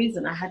for that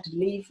reason, I had to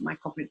leave my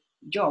corporate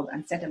job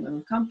and set up my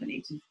own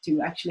company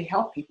to actually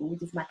help people,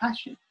 which is my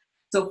passion.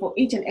 So for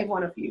each and every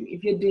one of you,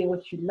 if you're doing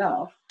what you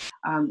love,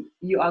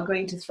 you are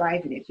going to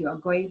thrive in it. You are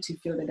going to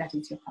feel that that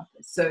is your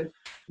purpose. So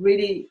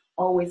really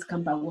always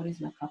come back, what is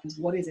my purpose?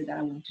 What is it that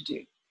I want to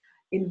do?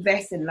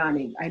 Invest in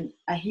learning.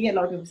 I hear a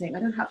lot of people saying, I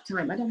don't have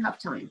time. I don't have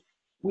time.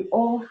 We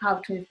all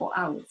have 24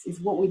 hours. Is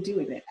what we do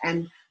with it.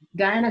 And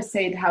Diana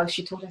said how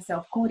she taught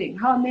herself coding.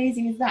 How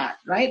amazing is that,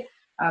 right?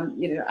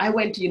 I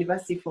went to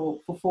university for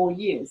 4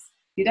 years.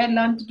 Did I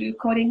learn to do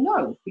coding?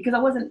 No, because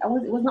it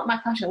was not my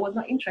passion. I was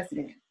not interested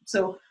in it.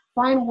 So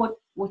find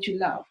what you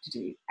love to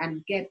do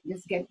and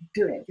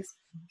do it. Just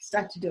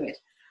start to do it.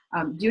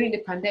 During the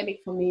pandemic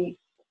for me,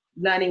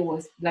 learning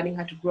was learning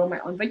how to grow my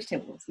own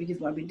vegetables, which is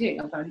what I've been doing.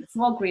 I've got a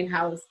small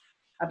greenhouse.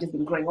 I've just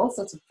been growing all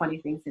sorts of funny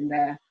things in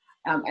there.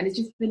 And it's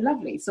just been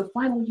lovely. So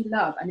find what you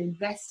love and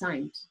invest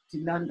time to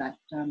learn that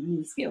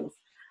new skills.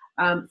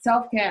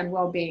 Self-care and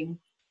well-being,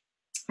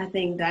 I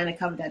think Diana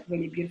covered that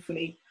really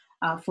beautifully.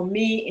 For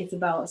me, it's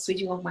about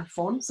switching off my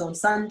phone. So on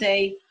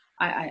Sunday,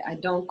 I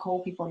don't call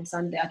people on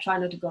Sunday. I try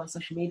not to go on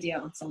social media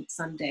on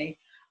Sunday.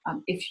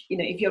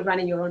 If you're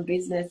running your own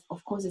business,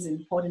 of course, it's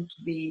important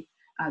to be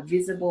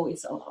visible.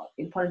 It's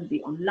important to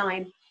be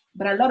online.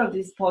 But a lot of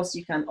these posts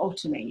you can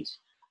automate.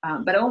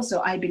 But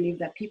also, I believe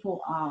that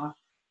people are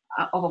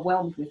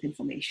overwhelmed with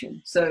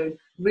information. So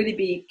really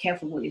be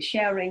careful what you're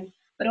sharing,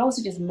 but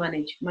also just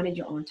manage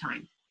your own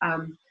time.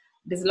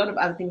 There's a lot of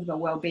other things about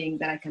well-being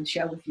that I can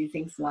share with you,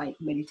 things like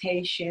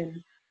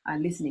meditation,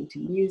 listening to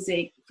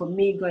music. For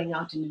me, going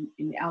out in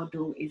the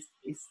outdoor is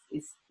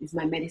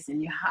my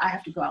medicine. I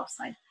have to go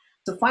outside.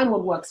 So find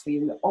what works for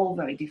you. We're all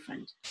very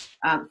different.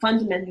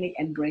 Fundamentally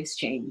embrace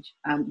change.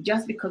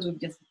 Just because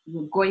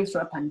we're going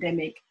through a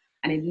pandemic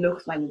and it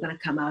looks like we're going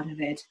to come out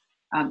of it,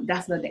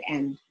 that's not the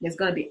end. There's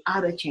going to be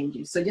other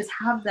changes. So just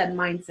have that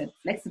mindset,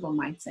 flexible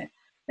mindset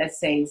that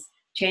says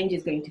change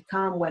is going to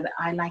come, whether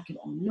I like it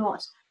or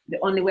not. The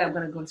only way I'm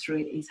going to go through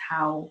it is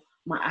how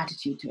my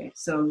attitude to it.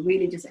 So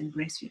really just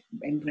embrace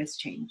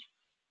change.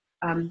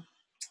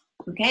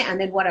 Okay, and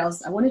then what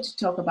else? I wanted to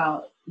talk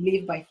about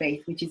live by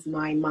faith, which is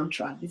my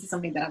mantra. This is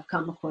something that I've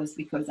come across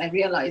because I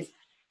realize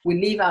we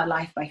live our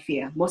life by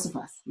fear. Most of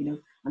us,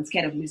 I'm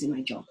scared of losing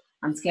my job.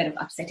 I'm scared of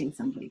upsetting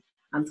somebody.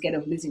 I'm scared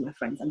of losing my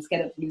friends. I'm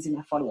scared of losing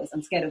my followers.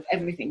 I'm scared of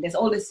everything. There's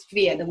all this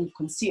fear that we've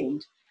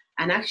consumed.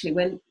 And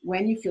actually,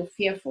 when you feel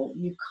fearful,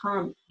 you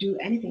can't do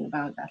anything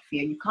about that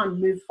fear. You can't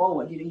move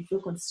forward. You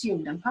feel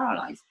consumed and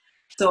paralyzed.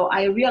 So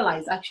I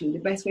realized actually the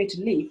best way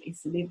to live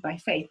is to live by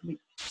faith, which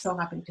so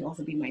happened to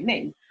also be my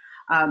name.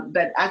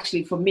 But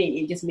actually for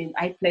me, it just means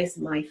I place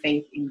my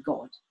faith in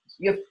God.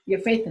 Your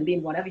faith can be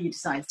in whatever you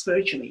decide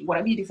spiritually,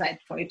 whatever you decide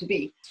for it to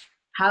be.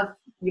 Have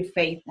your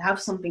faith, have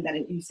something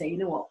that you say,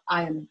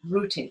 I am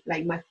rooted,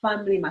 like my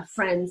family, my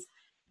friends,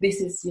 this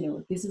is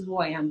who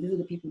I am. These are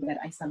the people that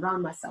I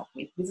surround myself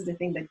with. This is the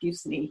thing that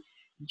gives me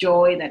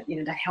joy, that,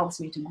 that helps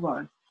me to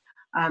grow.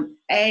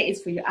 A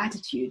is for your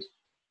attitude.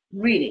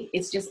 Really,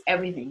 it's just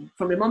everything.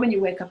 From the moment you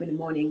wake up in the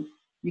morning,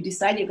 you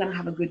decide you're going to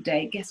have a good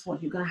day. Guess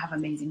what? You're going to have an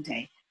amazing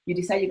day. You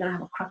decide you're going to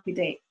have a crappy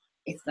day.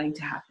 It's going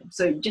to happen.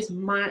 So just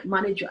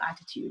manage your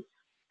attitude.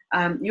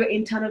 Your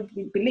internal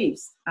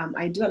beliefs.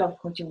 I do a lot of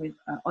coaching with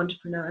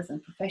entrepreneurs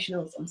and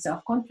professionals on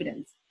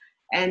self-confidence.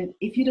 And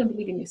if you don't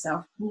believe in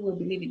yourself, who will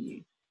believe in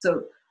you?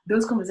 So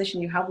those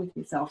conversations you have with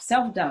yourself,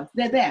 self-doubt,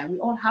 they're there. We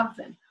all have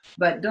them.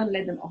 But don't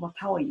let them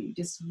overpower you.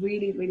 Just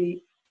really,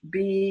 really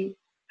be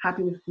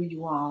happy with who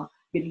you are.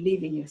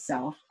 Believe in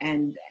yourself,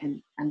 and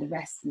the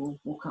rest will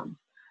come.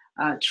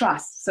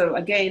 Trust. So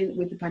again,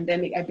 with the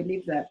pandemic, I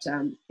believe that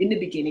in the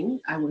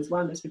beginning, I was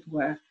one of those people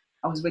where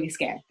I was really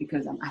scared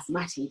because I'm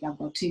asthmatic. I've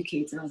got 2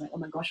 kids, and I was like, oh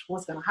my gosh,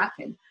 what's going to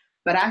happen?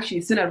 But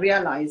actually, soon I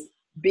realized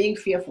being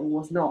fearful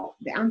was not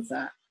the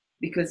answer,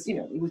 because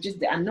it was just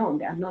the unknown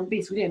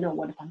beast. We didn't know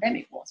what the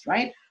pandemic was,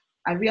 right?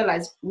 I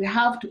realized we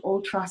have to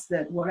all trust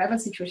that whatever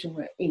situation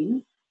we're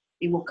in,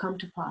 it will come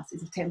to pass.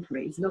 It's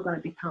temporary. It's not going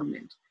to be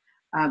permanent.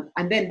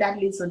 And then that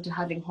leads on to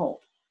having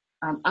hope.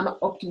 I'm an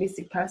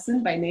optimistic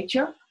person by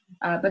nature,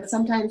 but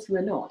sometimes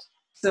we're not.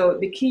 So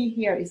the key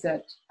here is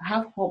that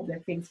have hope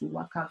that things will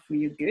work out for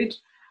your good.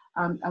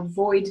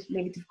 Avoid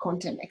negative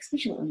content,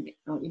 especially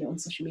on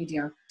social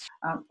media,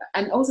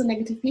 and also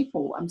negative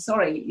people. I'm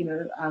sorry,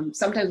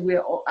 sometimes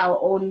we're our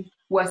own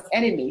worst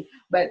enemy,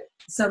 but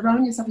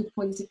surround yourself with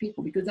positive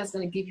people, because that's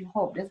going to give you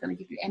hope. That's going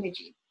to give you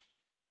energy.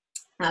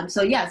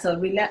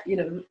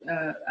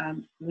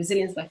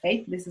 Resilience by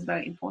faith. This is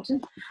very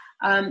important.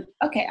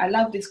 Okay, I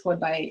love this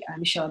quote by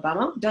Michelle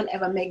Obama. Don't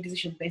ever make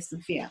decisions based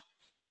on fear.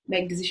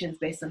 Make decisions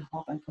based on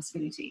hope and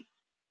possibility.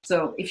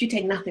 So if you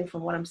take nothing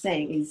from what I'm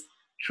saying, is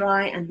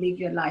try and live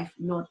your life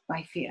not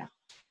by fear.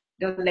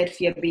 Don't let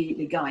fear be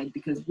the guide,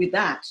 because with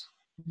that,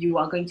 you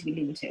are going to be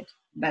limited.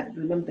 But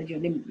remember that you're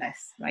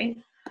limitless, right?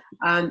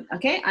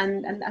 Okay,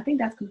 and I think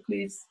that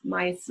concludes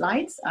my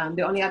slides.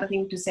 The only other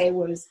thing to say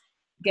was,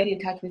 get in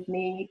touch with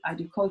me. I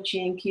do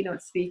coaching,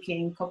 keynote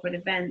speaking, corporate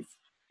events.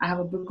 I have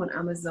a book on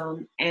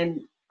Amazon,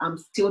 and I'm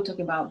still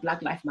talking about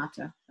Black Lives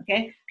Matter,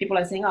 okay? People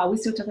are saying, oh, are we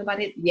still talking about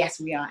it? Yes,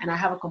 we are. And I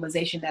have a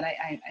conversation that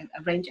I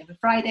arrange every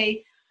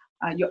Friday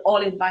you're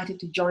all invited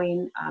to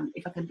join.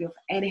 If I can be of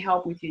any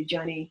help with your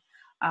journey,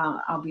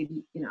 I'll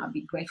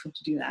be grateful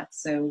to do that.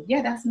 So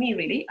yeah, that's me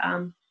really.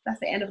 That's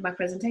the end of my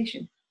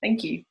presentation.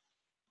 Thank you.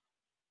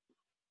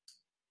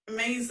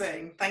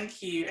 Amazing.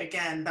 Thank you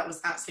again. That was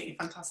absolutely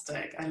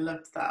fantastic. I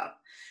loved that.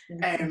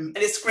 And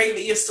it's great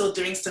that you're still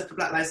doing stuff for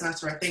Black Lives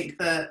Matter. I think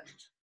that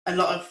a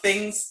lot of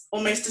things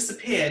almost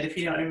disappeared, if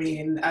you know what I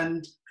mean.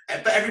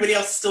 But everybody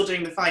else is still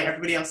doing the fight.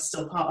 Everybody else is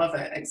still part of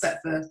it,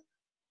 except for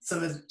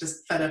some are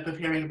just fed up of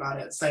hearing about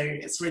it. So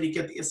it's really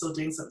good that you're still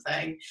doing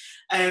something.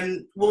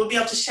 We'll be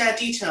able to share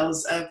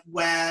details of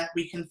where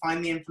we can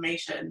find the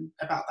information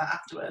about that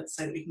afterwards,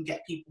 so that we can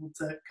get people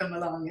to come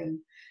along and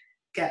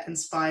get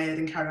inspired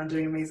and carry on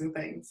doing amazing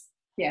things.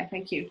 Yeah,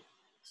 thank you.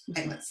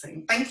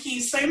 Amazing. Thank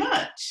you so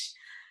much.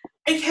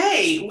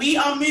 Okay, we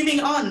are moving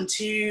on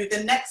to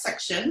the next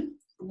section,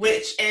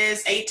 which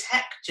is a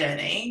tech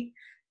journey.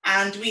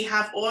 And we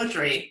have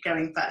Audrey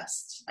going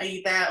first. Are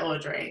you there,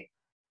 Audrey?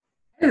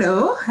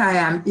 Hello, I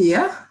am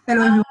here.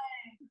 Hello, everyone.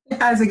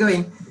 How's it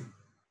going?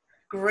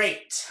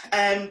 Great.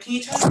 Can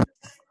you turn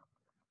the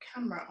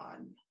camera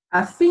on?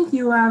 I think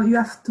you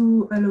have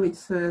to allow it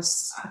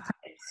first.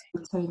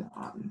 To turn it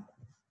on.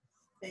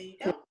 There you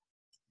go.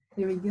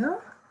 Here we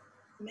go.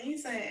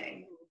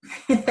 Amazing.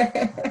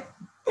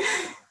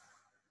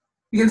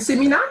 You can see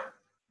me now?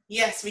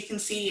 Yes, we can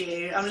see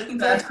you. I'm looking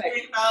forward to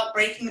hearing about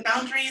breaking the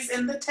boundaries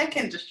in the tech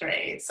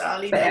industry. So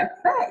I'll leave it.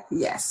 Perfect.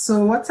 Yes.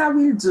 So what I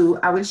will do,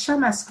 I will share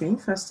my screen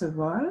first of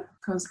all,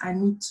 because I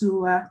need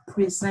to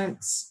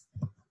present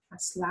my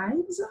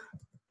slides.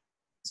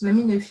 So let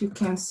me know if you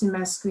can see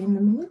my screen in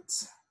a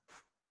minute.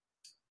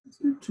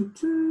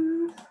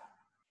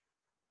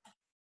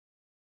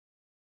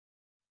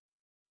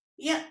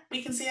 Yeah,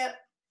 we can see it.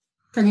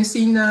 Can you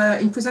see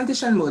in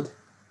presentation mode?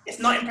 It's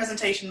not in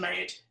presentation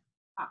mode.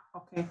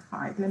 Okay, all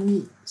right, let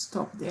me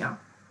stop there.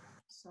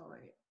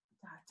 Sorry,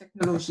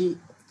 technology.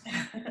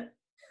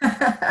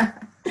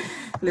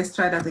 Let's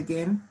try that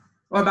again.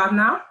 What about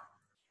now?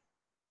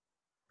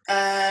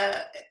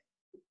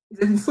 Is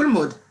it in full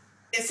mode?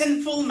 It's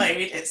in full mode.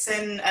 It's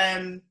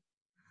in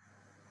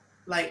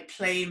like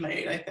play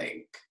mode, I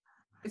think.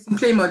 It's in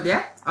play mode,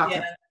 yeah? Okay.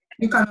 Yeah.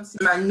 You cannot see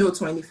my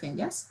notes or anything,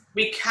 yes?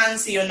 We can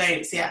see your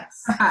notes,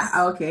 yes.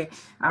 Okay.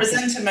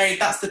 Presenter mode,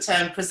 that's the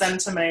term,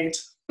 presenter mode.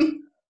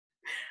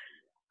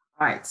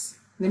 All right,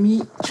 let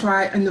me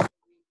try another.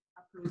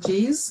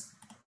 Apologies.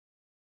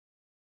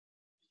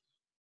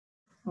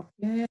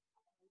 Okay.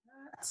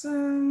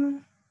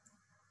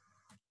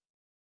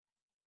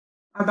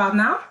 About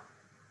now?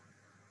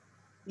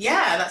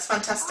 Yeah, that's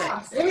fantastic.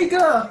 There we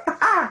go.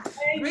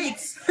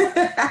 Great.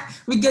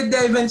 We get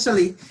there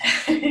eventually.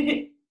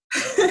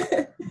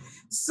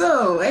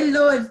 So,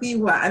 hello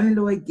everyone.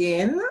 Hello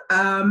again.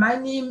 My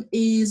name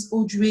is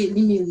Audrey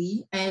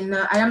Limery, and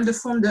I am the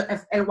founder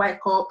of LY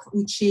Corp,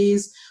 which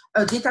is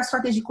a data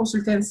strategy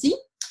consultancy.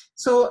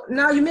 So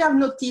now you may have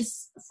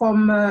noticed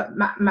from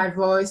my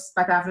voice,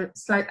 but I have a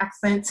slight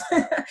accent.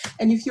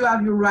 And if you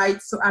have, you're right.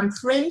 So I'm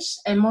French,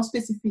 and more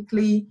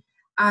specifically,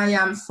 I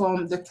am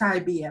from the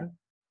Caribbean.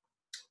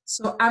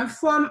 So I'm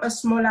from a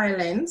small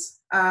island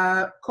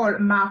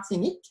called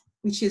Martinique,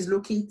 which is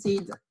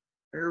located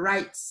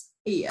right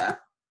here.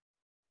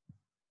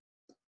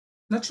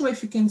 Not sure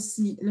if you can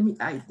see. Let me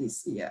hide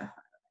this here.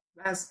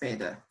 That's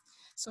better.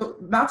 So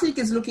Martinique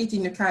is located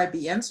in the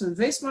Caribbean, so a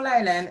very small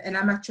island, and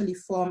I'm actually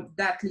from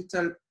that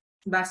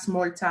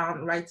small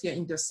town right here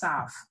in the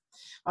south.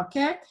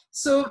 Okay,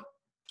 so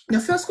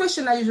the first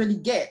question I usually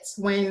get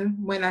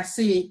when I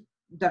say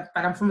that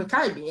I'm from the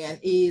Caribbean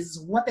is,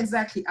 what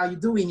exactly are you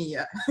doing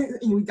here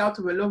in regard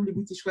to the lovely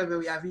British weather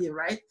we have here,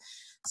 right?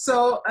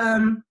 So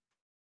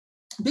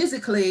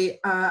basically,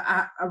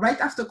 right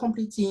after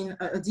completing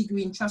a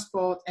degree in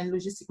transport and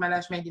logistic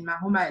management in my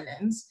home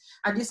islands,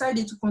 I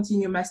decided to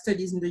continue my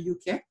studies in the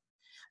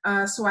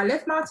UK. So I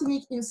left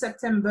Martinique in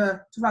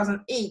September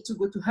 2008 to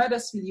go to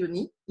Huddersfield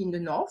Uni in the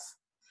north.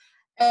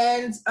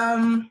 And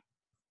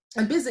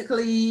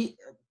basically,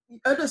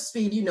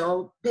 Huddersfield, you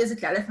know,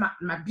 basically I left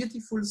my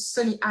beautiful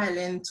sunny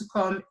island to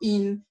come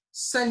in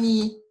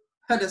sunny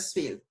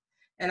Huddersfield.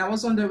 And I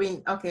was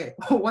wondering, okay,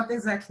 what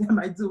exactly am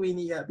I doing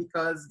here?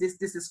 Because this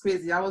is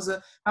crazy. I was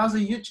a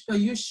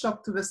huge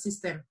shock to the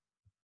system.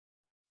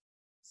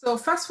 So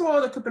fast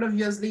forward a couple of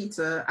years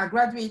later, I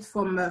graduated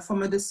from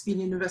Huddersfield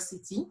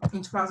University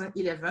in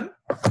 2011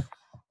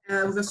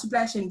 with a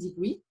supply chain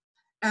degree.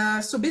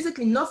 So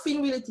basically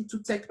nothing related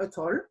to tech at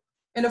all.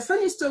 And the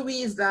funny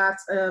story is that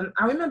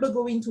I remember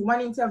going to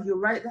one interview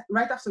right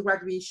after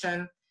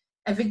graduation,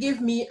 and they gave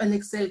me an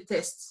Excel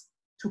test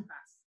to pass.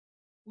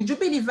 Would you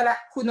believe that I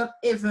could not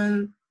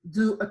even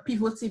do a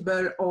pivot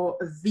table or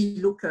a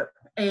VLOOKUP?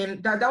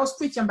 And that was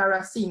pretty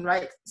embarrassing,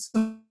 right?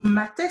 So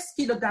my test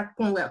skills at that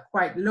point were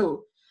quite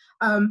low,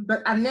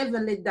 but I never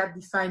let that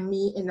define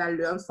me, and I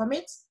learned from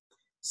it.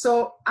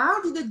 So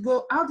how did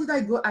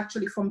I go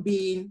actually from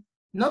being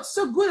not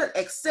so good at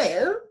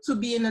Excel to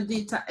being a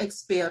data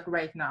expert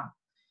right now?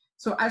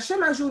 So I'll share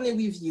my journey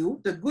with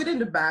you, the good and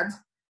the bad,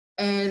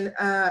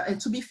 And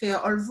to be fair,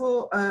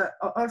 although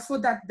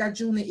that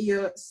journey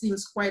here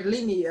seems quite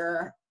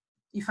linear,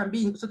 if I'm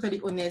being totally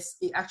honest,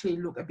 it actually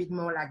look a bit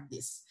more like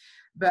this.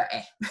 But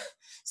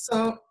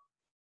so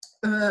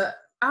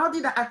how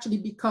did I actually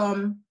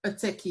become a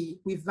techie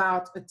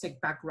without a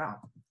tech background?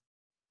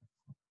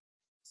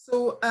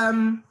 So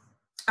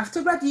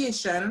after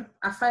graduation,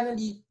 I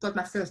finally got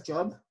my first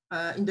job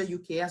in the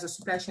UK as a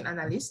supply chain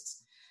analyst.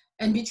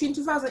 And between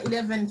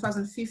 2011 and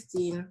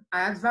 2015,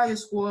 I had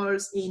various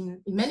roles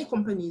in many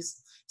companies.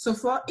 So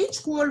for each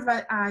role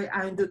that I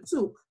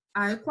undertook,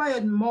 I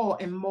acquired more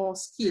and more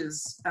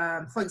skills.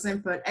 For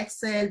example,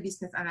 Excel,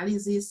 business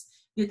analysis,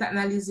 data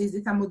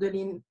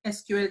modeling,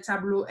 SQL,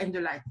 Tableau, and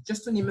the like,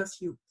 just to name a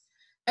few.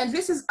 And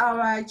this is how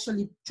I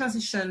actually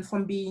transitioned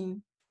from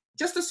being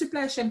just a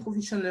supply chain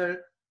professional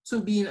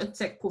to being a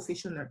tech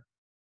professional.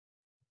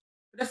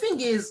 The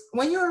thing is,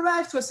 when you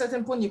arrive to a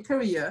certain point in your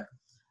career,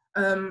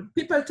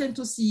 people tend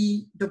to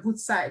see the good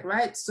side,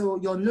 right? So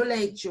your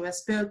knowledge, your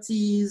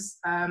expertise,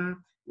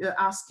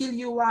 how skilled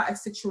you are,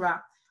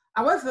 etc.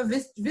 However,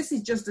 this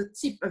is just the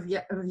tip of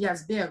the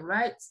iceberg,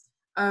 right?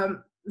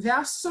 There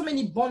are so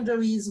many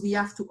boundaries we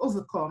have to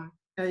overcome.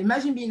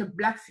 Imagine being a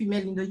Black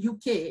female in the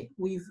UK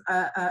with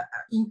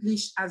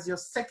English as your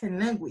second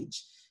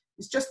language.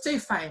 It's just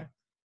terrifying.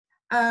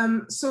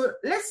 So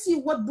let's see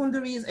what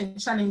boundaries and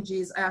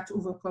challenges I had to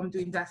overcome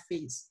during that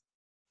phase.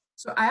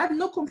 So I had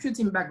no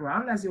computing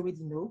background, as you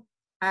already know.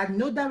 I had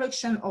no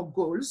direction or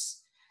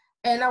goals,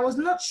 and I was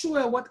not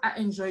sure what I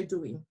enjoy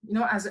doing. You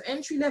know, as an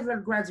entry-level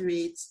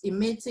graduate, it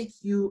may take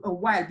you a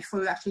while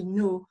before you actually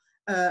know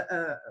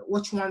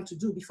what you want to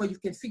do, before you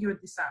can figure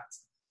this out.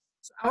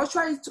 So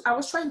I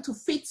was trying to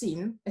fit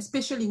in,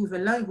 especially with a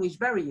language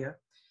barrier.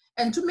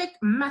 And to make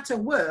matter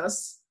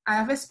worse, I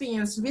have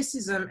experienced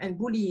racism and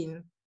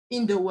bullying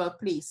in the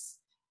workplace.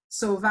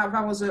 So that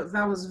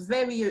was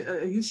very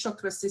a huge shock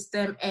to the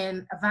system,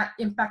 and that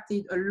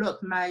impacted a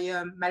lot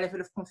my level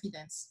of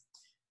confidence.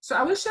 So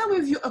I will share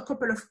with you a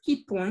couple of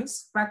key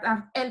points that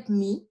have helped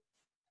me,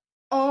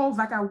 or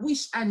that I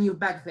wish I knew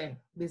back then,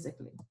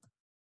 basically.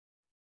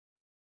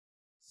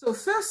 So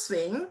first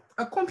thing,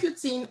 a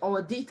computing or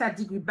a data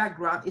degree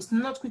background is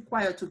not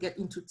required to get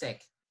into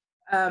tech.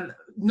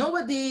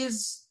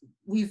 Nowadays,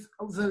 with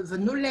the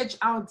knowledge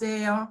out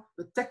there,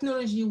 the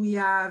technology we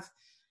have,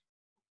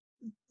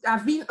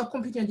 having a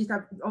computer and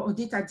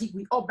data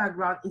degree or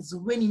background is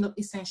really not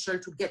essential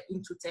to get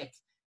into tech.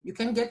 You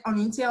can get on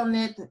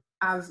internet,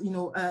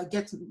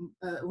 get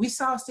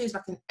resources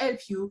that can help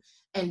you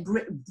and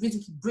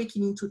basically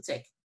breaking into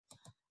tech.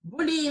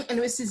 Bullying and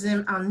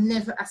racism are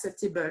never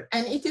acceptable,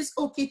 and it is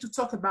okay to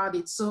talk about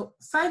it. So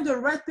find the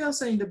right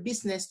person in the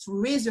business to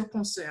raise your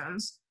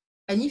concerns.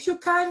 And if you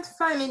can't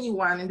find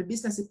anyone in the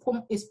business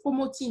is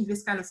promoting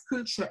this kind of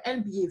culture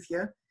and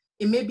behavior,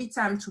 it may be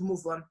time to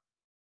move on.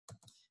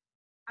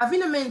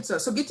 Having a mentor,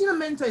 so getting a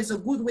mentor is a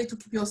good way to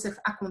keep yourself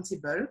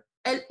accountable,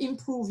 help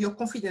improve your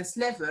confidence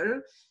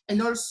level,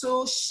 and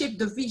also shape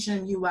the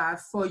vision you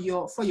have for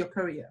your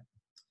career.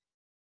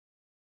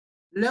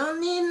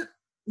 Learning,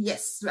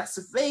 yes, that's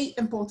a very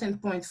important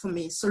point for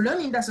me. So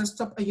learning doesn't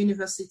stop at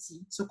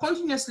university. So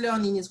continuous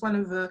learning is one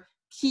of the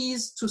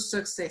keys to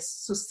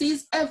success. So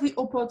seize every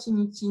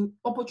opportunity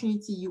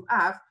you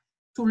have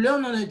to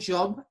learn on a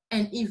job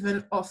and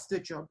even off the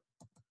job.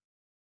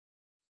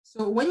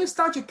 So when you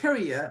start your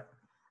career,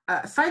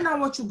 find out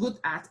what you're good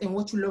at and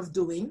what you love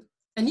doing.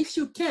 And if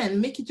you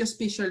can, make it your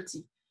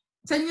specialty.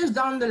 10 years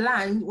down the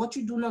line, what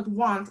you do not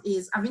want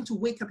is having to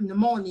wake up in the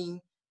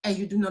morning and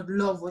you do not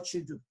love what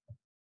you do.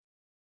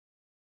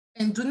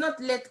 And do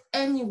not let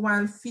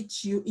anyone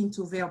fit you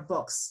into their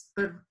box,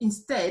 but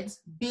instead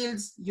build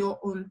your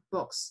own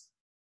box.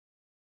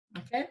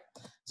 Okay?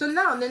 So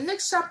now the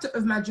next chapter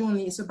of my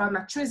journey is about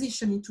my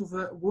transition into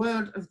the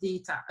world of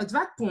data. At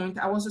that point,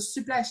 I was a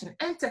supply chain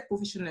and tech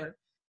professional,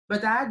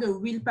 but I had a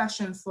real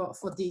passion for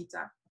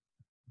data.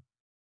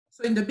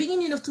 So in the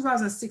beginning of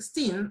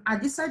 2016, I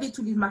decided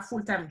to leave my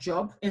full-time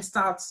job and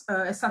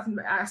I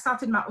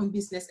started my own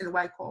business,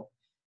 LY Corp.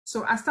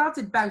 So I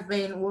started back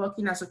then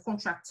working as a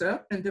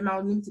contractor under my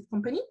own limited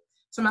company.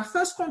 So my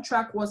first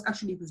contract was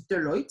actually with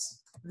Deloitte,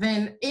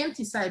 then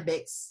AMT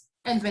Cybex,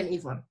 and then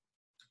Avon.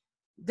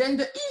 Then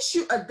the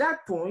issue at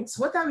that point,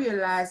 what I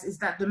realized is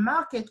that the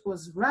market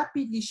was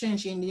rapidly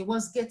changing. It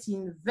was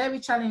getting very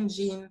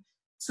challenging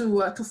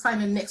to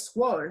find the next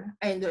role.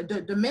 And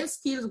the main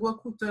skills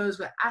recruiters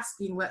were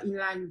asking were in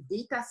line with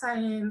data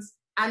science,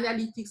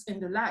 analytics,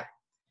 and the like.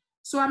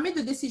 So I made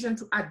the decision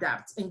to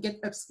adapt and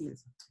get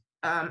upskilled.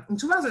 In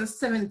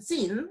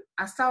 2017,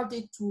 I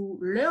started to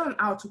learn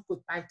how to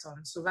code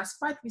Python. So that's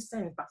quite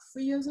recent, about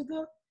 3 years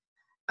ago.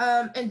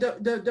 And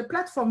the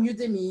platform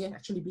Udemy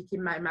actually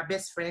became my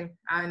best friend.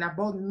 And I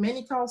bought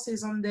many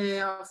courses on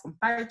there, from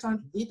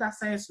Python to data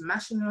science,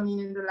 machine learning,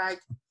 and the like.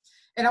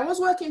 And I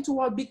was working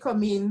toward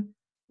becoming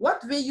what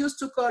they used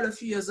to call a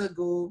few years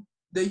ago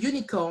the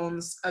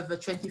unicorns of the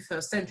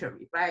 21st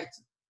century, right?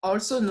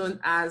 Also known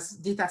as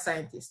data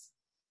scientists.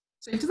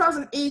 So in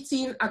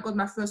 2018, I got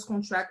my first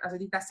contract as a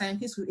data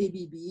scientist with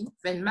ABB.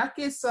 Then Mark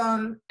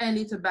Casson and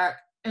later back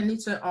and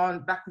later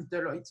on back with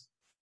Deloitte.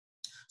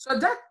 So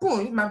at that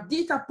point, my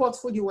data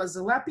portfolio was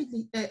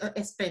rapidly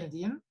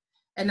expanding,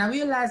 and I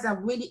realized I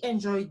really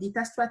enjoyed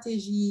data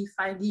strategy,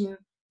 finding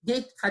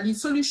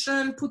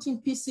solution,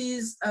 putting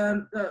pieces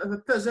of a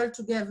puzzle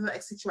together,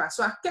 etc.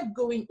 So I kept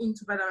going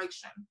into that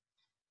direction.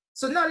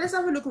 So now let's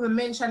have a look at the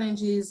main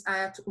challenges I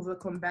had to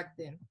overcome back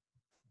then.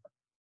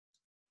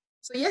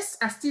 So yes,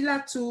 I still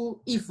had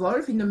to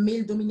evolve in a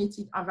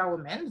male-dominated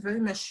environment, very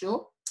much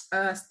so.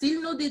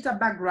 Still no data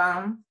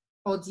background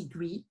or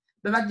degree,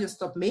 but that didn't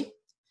stop me.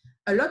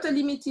 A lot of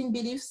limiting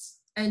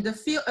beliefs, and the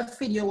fear of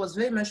failure was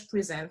very much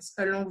present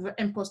along with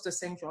imposter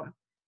syndrome.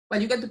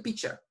 Well, you get the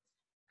picture.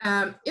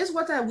 Here's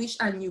what I wish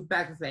I knew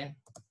back then.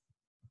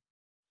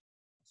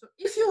 So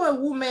if you're a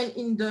woman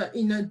in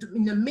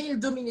a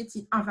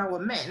male-dominated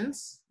environment,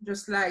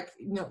 just like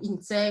in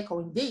tech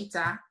or in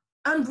data,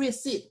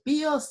 embrace it,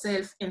 be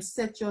yourself, and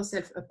set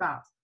yourself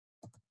apart.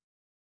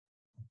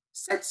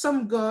 Set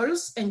some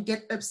goals and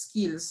get up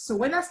skills. So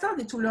when I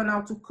started to learn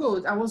how to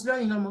code, I was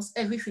learning almost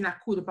everything I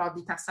could about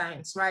data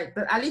science, right?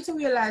 But I later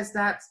realized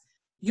that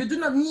you do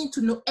not need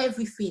to know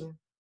everything.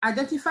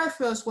 Identify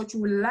first what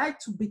you would like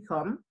to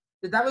become,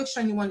 the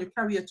direction you want your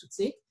career to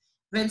take,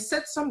 then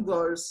set some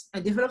goals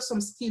and develop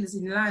some skills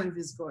in line with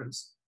these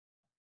goals.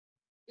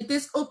 It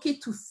is okay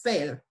to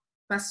fail.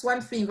 That's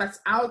one thing that's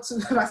out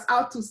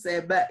to say,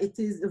 but it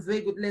is a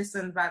very good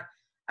lesson that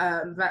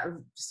I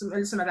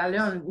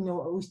learned,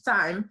 with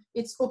time.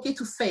 It's okay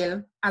to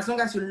fail as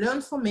long as you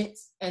learn from it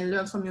and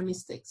learn from your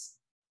mistakes.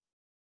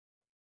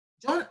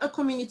 Join a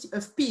community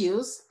of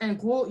peers and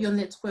grow your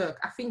network.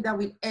 I think that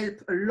will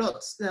help a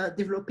lot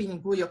developing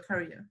and grow your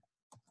career.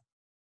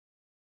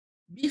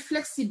 Be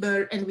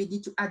flexible and ready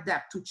to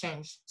adapt to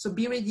change. So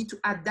be ready to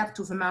adapt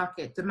to the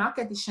market. The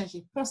market is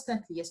changing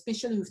constantly,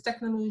 especially with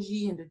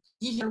technology and the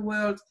digital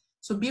world.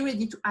 So be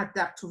ready to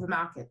adapt to the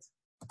market.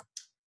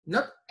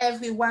 Not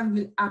everyone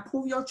will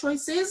approve your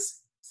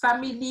choices.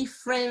 Family,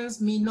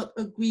 friends may not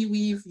agree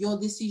with your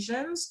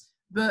decisions,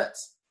 but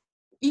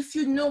if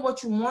you know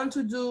what you want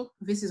to do,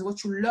 this is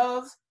what you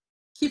love,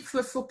 keep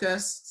the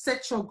focus,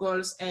 set your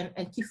goals, and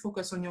keep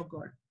focus on your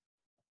goal.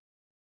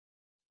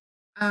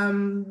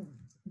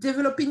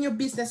 Developing your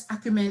business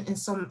acumen and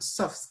some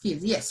soft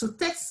skills. Yes, so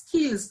tech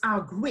skills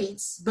are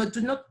great, but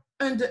do not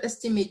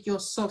underestimate your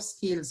soft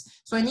skills.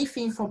 So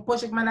anything from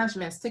project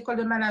management,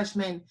 stakeholder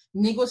management,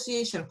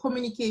 negotiation,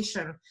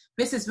 communication,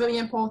 this is very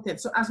important.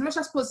 So as much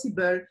as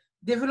possible,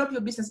 develop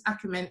your business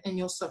acumen and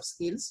your soft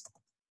skills.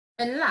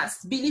 And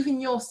last, believe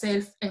in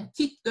yourself and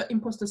keep the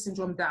imposter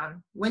syndrome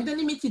down. When the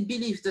limited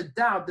beliefs, the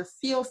doubt, the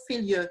fear of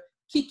failure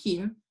kick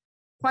in,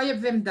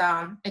 quiet them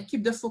down and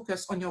keep the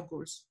focus on your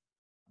goals.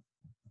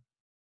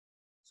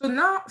 So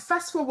now,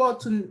 fast forward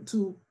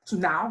to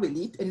now,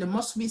 really, in the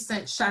most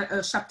recent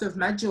chapter of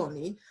my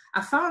journey,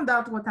 I found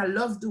out what I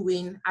love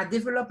doing. I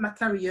developed my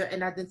career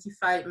and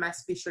identified my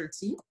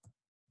specialty.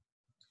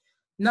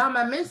 Now,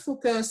 my main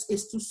focus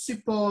is to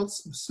support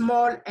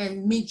small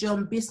and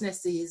medium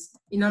businesses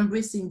in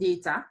embracing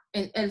data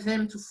and help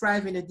them to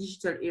thrive in a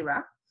digital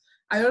era.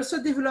 I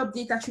also develop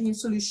data training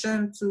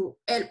solutions to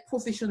help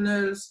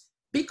professionals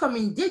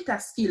becoming data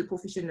skill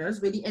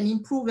professionals, really, and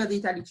improve their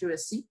data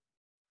literacy.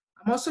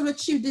 I'm also the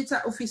Chief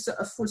Data Officer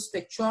of Full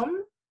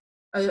Spectrum,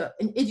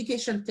 an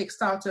education tech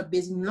startup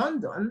based in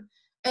London.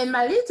 And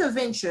my later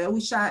venture,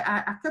 which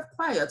I kept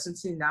quiet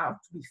until now,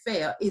 to be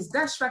fair, is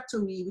Dash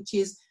Factory, which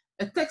is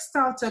a tech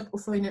startup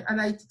offering an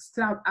analytics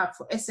cloud app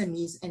for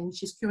SMEs and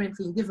which is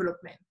currently in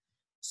development.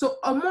 So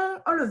among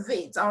all of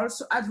it, I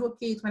also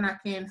advocate when I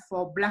can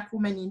for Black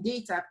women in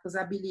data, because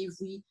I believe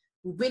we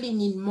really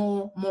need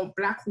more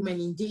Black women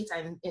in data,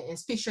 and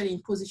especially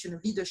in position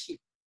of leadership.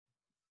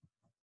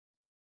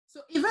 So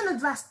even at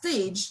that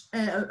stage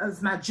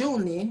of my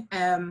journey,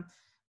 I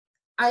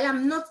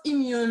am not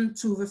immune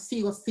to the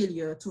fear of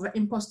failure, to the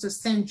imposter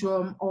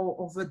syndrome,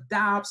 or the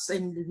doubts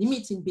and the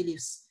limiting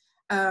beliefs.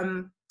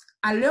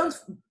 I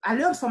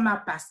learned from my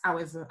past,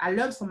 however. I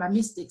learned from my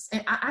mistakes,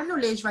 and I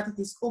acknowledge that it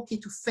is okay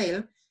to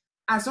fail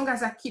as long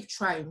as I keep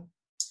trying.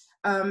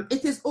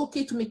 It is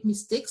okay to make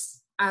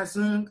mistakes as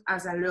long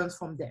as I learn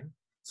from them.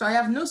 So I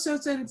have no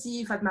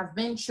certainty that my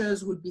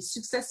ventures will be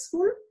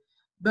successful,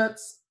 but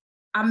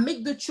I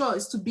make the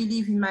choice to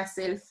believe in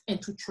myself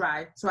and to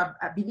try. So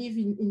I believe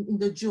in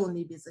the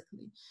journey,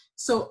 basically.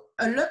 So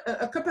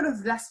a couple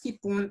of last key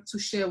points to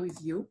share with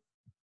you.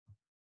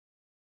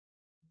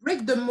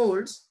 Break the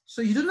mold,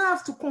 so you do not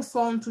have to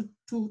conform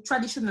to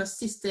traditional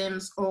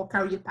systems or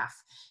career path.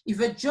 If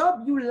a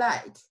job you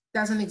like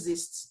doesn't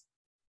exist,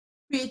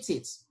 create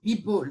it, be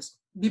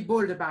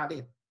bold about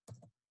it.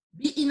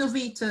 Be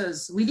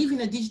innovators. We live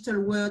in a digital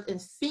world and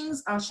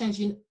things are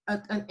changing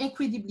at an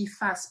incredibly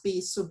fast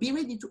pace, so be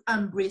ready to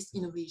embrace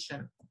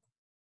innovation.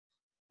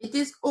 It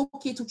is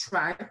okay to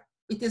try,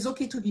 it is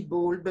okay to be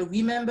bold, but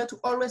remember to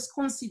always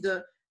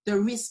consider the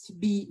risk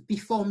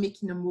before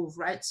making a move,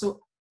 right?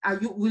 So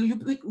would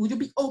you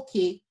be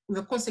okay with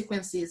the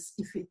consequences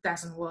if it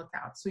doesn't work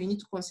out? So you need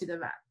to consider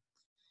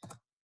that.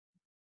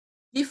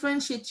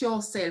 Differentiate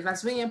yourself.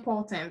 That's very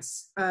important.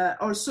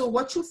 Also,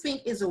 what you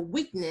think is a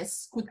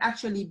weakness could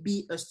actually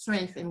be a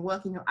strength and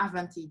work in your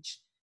advantage.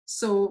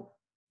 So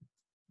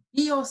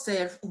be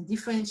yourself and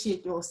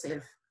differentiate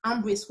yourself.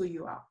 Embrace who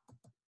you are.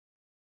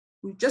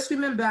 Just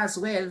remember as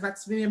well,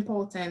 that's very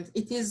important.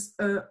 It is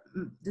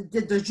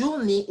the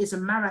journey is a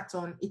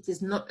marathon. It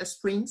is not a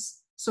sprint.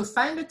 So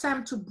find the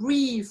time to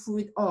breathe through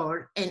it all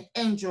and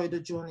enjoy the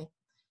journey.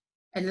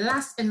 And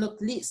last and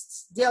not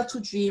least, dare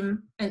to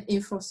dream and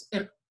aim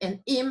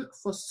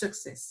for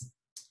success.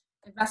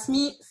 And that's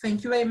me.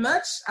 Thank you very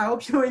much. I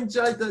hope you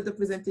enjoyed the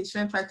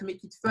presentation. Try to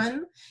make it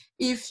fun.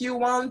 If you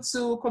want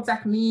to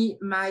contact me,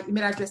 my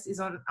email address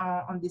is on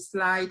this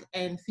slide,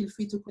 and feel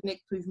free to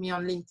connect with me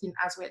on LinkedIn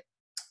as well.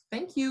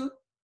 Thank you.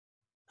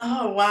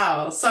 Oh,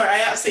 wow. Sorry,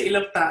 I absolutely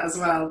loved that as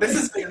well. This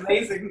has been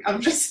amazing.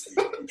 I'm just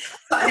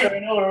sat here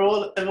in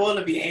awe of all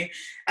of you,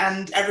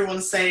 and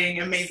everyone's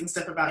saying amazing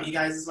stuff about you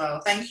guys as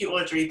well. Thank you,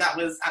 Audrey. That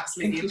was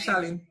absolutely amazing.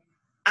 Thank you, Charlene.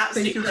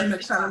 Absolutely. Thank you very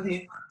much,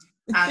 Charlene.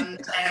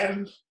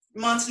 And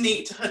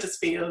Martinique to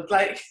Huddersfield,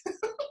 like.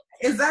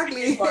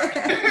 Exactly.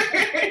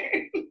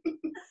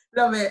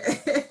 Love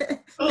it.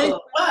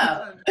 Cool.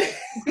 Well,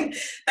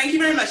 thank you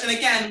very much. And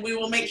again, we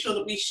will make sure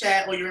that we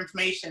share all your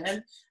information.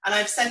 And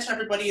I've said to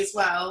everybody as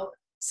well,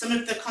 some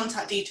of the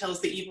contact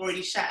details that you've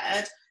already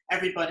shared,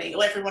 everybody,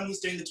 or everyone who's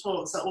doing the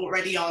talks are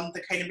already on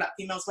the Coding Black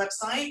Females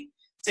website.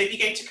 So if you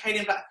go to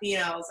Coding Black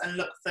Females and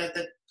look for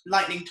the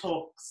Lightning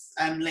Talks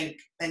link,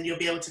 then you'll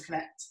be able to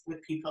connect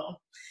with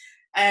people.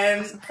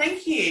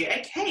 Thank you.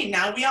 Okay,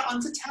 now we are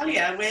on to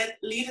Talia with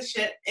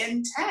Leadership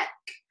in Tech.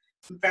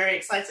 I'm very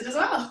excited as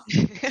well.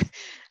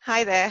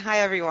 Hi there. Hi,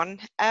 everyone.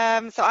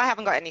 So I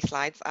haven't got any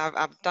slides.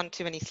 I've done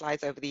too many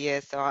slides over the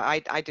years, so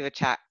I do a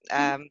chat.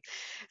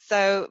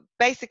 So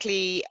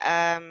basically,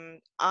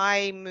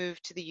 I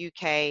moved to the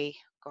UK,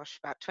 gosh,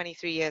 about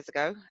 23 years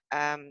ago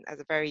as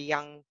a very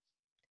young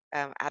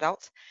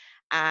adult.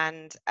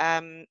 And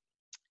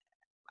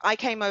I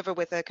came over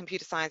with a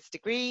computer science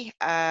degree.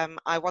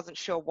 I wasn't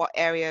sure what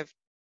area of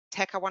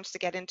tech I wanted to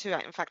get into.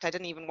 In fact, I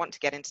didn't even want to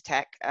get into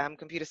tech.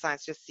 Computer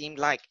science just seemed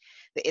like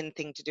the in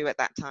thing to do at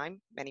that time,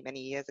 many, many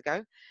years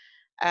ago.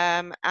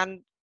 And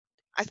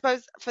I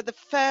suppose for the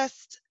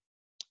first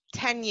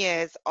 10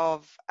 years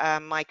of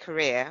my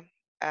career,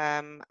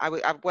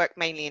 I've worked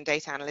mainly in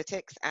data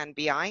analytics and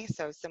BI,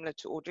 so similar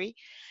to Audrey.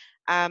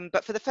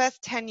 But for the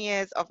first 10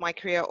 years of my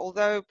career,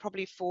 although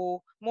probably for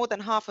more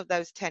than half of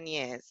those 10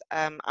 years,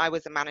 I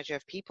was a manager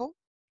of people.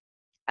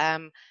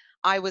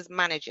 I was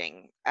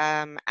managing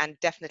and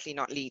definitely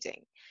not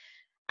leading.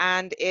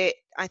 And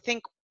I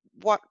think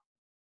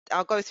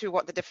I'll go through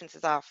what the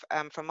differences are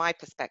from my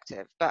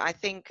perspective. But I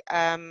think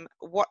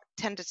what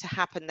tended to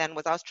happen then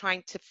was I was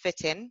trying to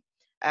fit in,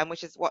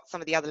 which is what some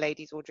of the other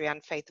ladies, Audrey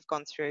and Faith, have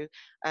gone through,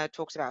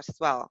 talked about as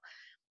well.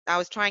 I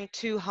was trying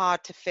too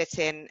hard to fit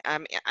in,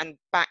 and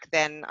back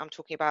then, I'm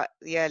talking about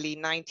the early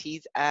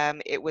 90s,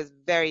 it was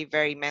very,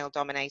 very male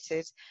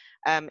dominated,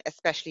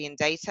 especially in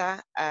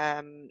data.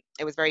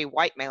 It was very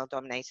white male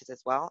dominated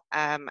as well.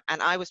 And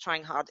I was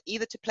trying hard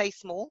either to play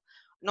small,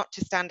 not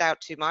to stand out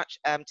too much,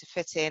 to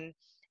fit in,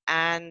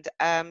 and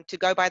to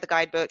go by the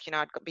guidebook. You know,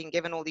 I'd been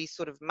given all these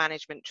sort of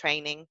management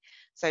training,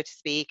 so to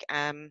speak,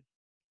 and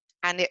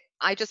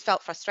I just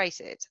felt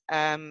frustrated.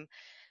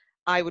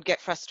 I would get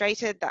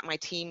frustrated that my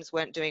teams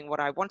weren't doing what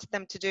I wanted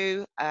them to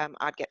do.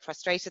 I'd get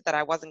frustrated that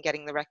I wasn't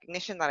getting the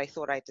recognition that I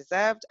thought I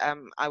deserved.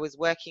 I was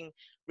working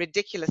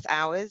ridiculous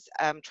hours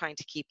trying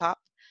to keep up,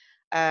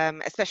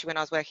 especially when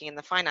I was working in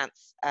the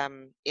finance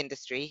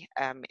industry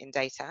in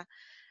data.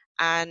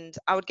 And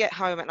I would get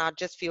home and I'd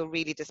just feel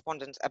really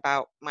despondent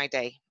about my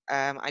day.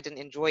 I didn't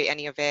enjoy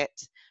any of it.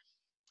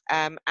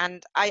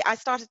 And I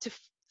started to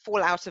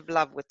fall out of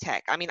love with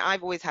tech. I mean,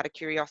 I've always had a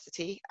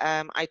curiosity.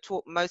 I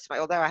taught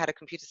although I had a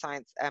computer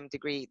science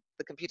degree,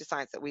 the computer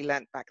science that we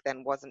learned back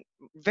then wasn't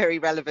very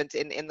relevant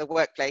in the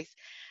workplace.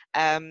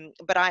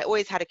 But I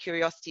always had a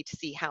curiosity to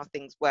see how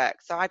things work.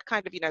 So I'd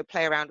kind of,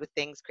 play around with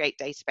things, create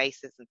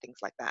databases and things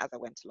like that as I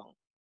went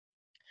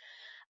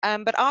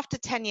along. But after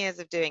 10 years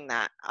of doing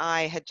that,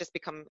 I had just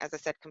become, as I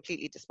said,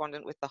 completely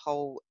despondent with the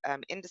whole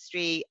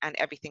industry and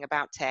everything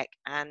about tech.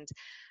 And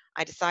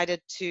I decided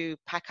to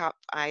pack up.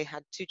 I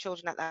had 2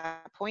 children at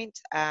that point.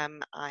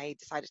 I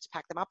decided to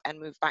pack them up and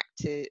move back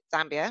to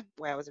Zambia,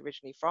 where I was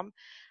originally from,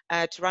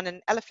 to run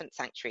an elephant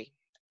sanctuary.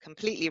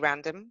 Completely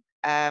random,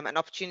 an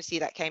opportunity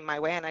that came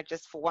my way, and I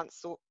just for once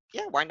thought,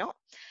 yeah, why not?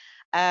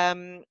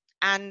 And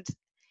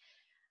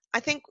I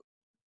think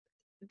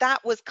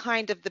that was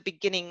kind of the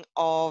beginning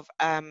of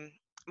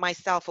my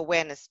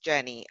self-awareness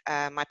journey,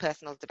 my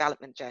personal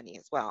development journey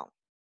as well.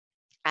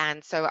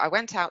 And so I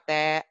went out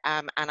there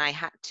and I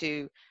had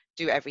to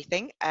do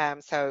everything.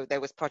 So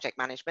there was project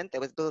management, there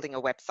was building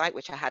a website,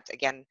 which I had,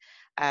 again,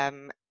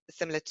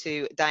 similar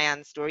to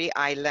Diane's story,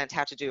 I learned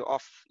how to do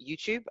off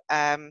YouTube.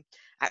 I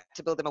had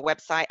to build them a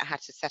website. I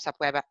had to set up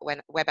web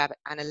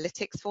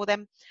analytics for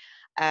them.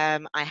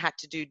 I had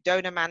to do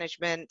donor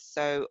management,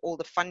 so all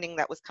the funding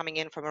that was coming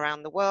in from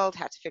around the world,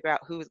 had to figure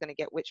out who was going to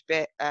get which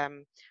bit.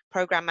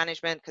 Program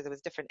management, because there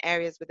was different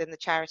areas within the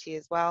charity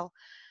as well.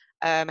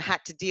 Had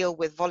to deal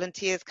with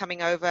volunteers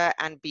coming over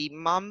and be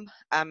mum,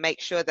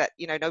 make sure that,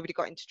 you know, nobody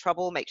got into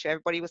trouble, make sure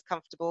everybody was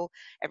comfortable,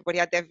 everybody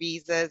had their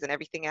visas and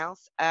everything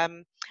else.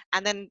 And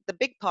then the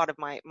big part of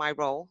my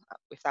role,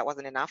 if that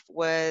wasn't enough,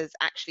 was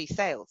actually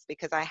sales,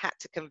 because I had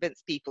to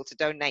convince people to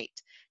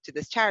donate to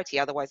this charity,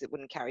 otherwise it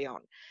wouldn't carry on.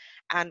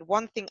 And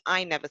one thing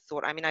I never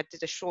thought, I mean, I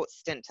did a short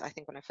stint, I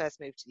think when I first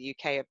moved to the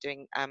UK, of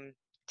doing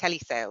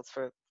telesales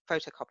for a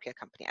photocopier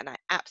company, and I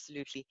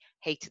absolutely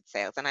hated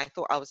sales, and I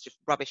thought I was just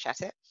rubbish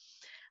at it.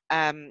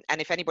 And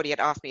if anybody had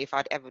asked me if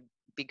I'd ever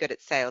be good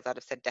at sales, I'd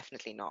have said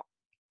definitely not.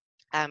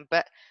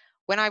 But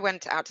when I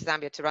went out to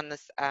Zambia to run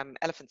this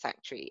elephant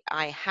sanctuary,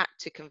 I had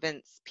to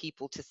convince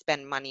people to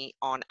spend money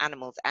on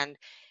animals. And,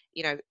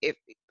 you know, if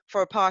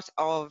for a part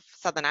of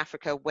Southern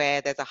Africa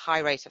where there's a high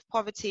rate of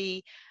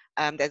poverty,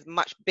 there's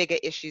much bigger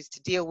issues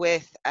to deal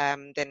with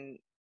than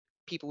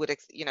people would,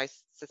 you know,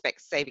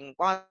 suspect saving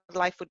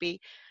wildlife would be.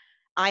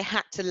 I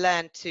had to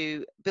learn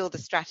to build a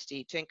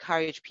strategy to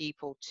encourage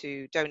people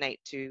to donate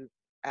to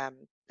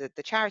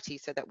the charity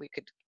so that we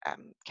could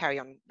carry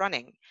on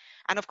running.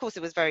 And of course,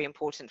 it was very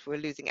important. We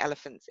were losing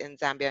elephants in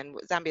Zambia, and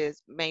Zambia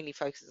mainly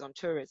focuses on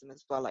tourism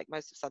as well, like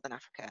most of Southern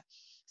Africa.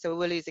 So we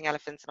were losing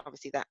elephants, and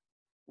obviously that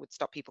would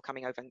stop people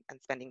coming over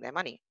and spending their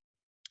money.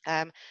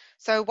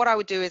 So what I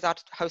would do is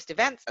I'd host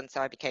events, and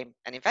so I became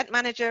an event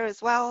manager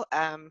as well.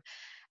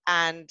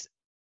 And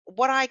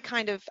what I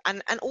kind of,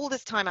 and all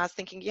this time I was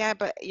thinking, yeah,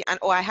 but,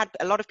 or I had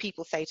a lot of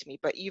people say to me,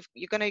 but you're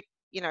going to,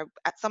 you know,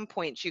 at some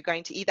point you're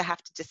going to either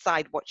have to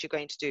decide what you're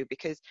going to do,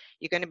 because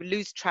you're going to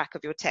lose track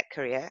of your tech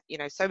career. You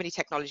know, so many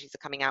technologies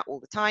are coming out all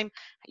the time.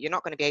 You're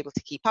not going to be able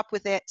to keep up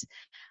with it.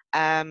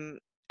 And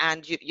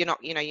you're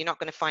not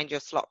going to find your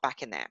slot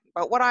back in there.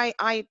 But what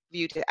I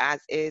viewed it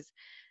as is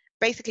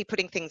basically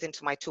putting things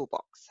into my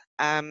toolbox.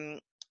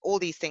 All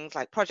these things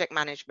like project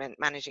management,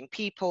 managing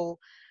people,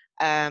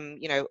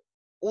 you know,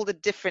 all the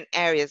different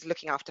areas,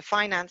 looking after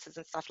finances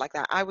and stuff like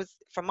that. I was,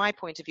 from my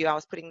point of view, I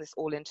was putting this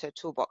all into a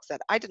toolbox that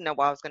I didn't know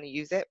why I was going to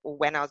use it or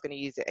when I was going to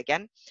use it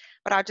again,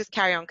 but I'll just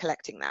carry on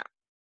collecting that.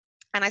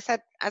 And as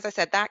I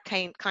said, that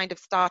kind of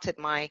started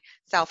my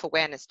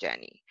self-awareness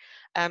journey.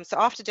 So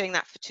after doing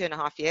that for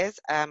 2.5 years,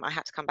 I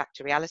had to come back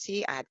to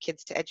reality. I had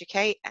kids to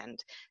educate,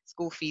 and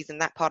school fees in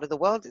that part of the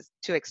world is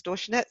too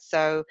extortionate.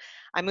 So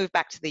I moved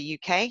back to the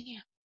UK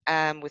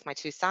with my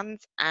 2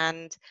 sons,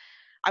 and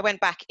I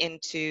went back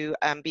into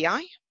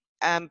BI,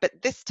 but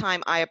this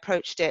time I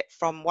approached it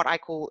from what I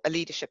call a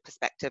leadership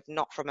perspective,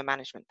 not from a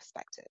management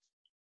perspective.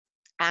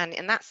 And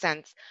in that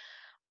sense,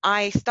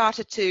 I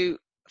started to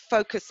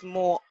focus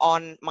more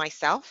on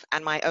myself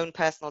and my own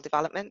personal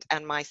development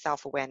and my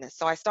self-awareness.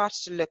 So I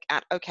started to look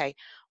at, okay,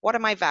 what are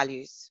my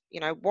values? You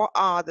know, what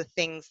are the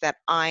things that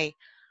I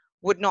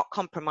would not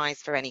compromise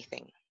for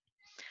anything?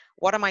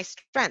 What are my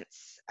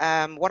strengths?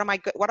 What am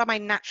I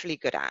naturally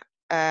good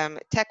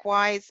at?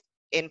 Tech-wise,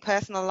 in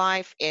personal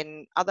life,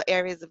 in other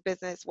areas of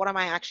business, what am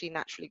I actually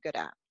naturally good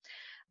at?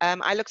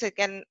 I looked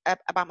again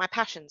about my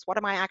passions.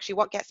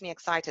 What gets me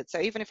excited?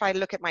 So even if I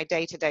look at my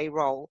day-to-day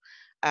role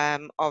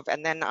and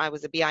then I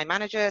was a BI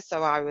manager,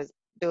 so I was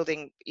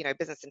building, you know,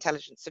 business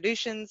intelligence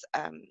solutions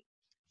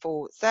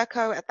for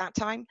Serco at that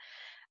time.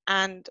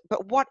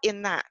 But what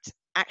in that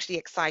actually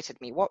excited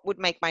me? What would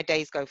make my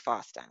days go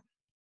faster?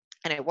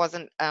 And it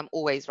wasn't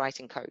always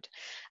writing code.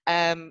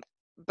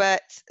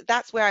 But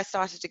that's where I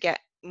started to get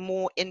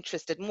more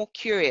interested, more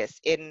curious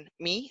in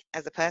me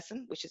as a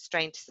person, which is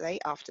strange to say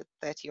after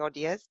 30 odd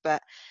years,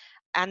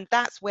 and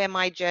that's where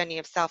my journey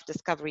of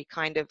self-discovery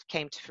kind of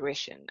came to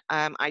fruition.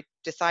 I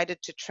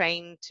decided to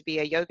train to be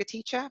a yoga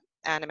teacher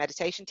and a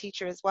meditation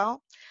teacher as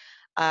well.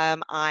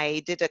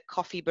 I did a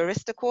coffee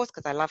barista course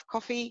because I love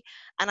coffee,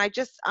 and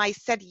I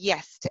said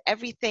yes to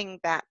everything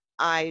that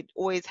I'd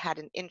always had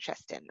an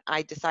interest in.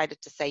 I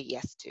decided to say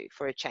yes to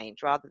for a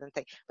change, rather than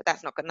think, but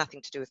that's not got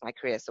nothing to do with my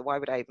career, so why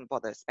would I even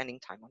bother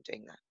spending time on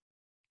doing that?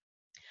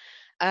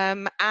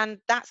 And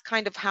that's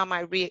kind of how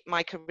my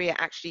career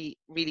actually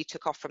really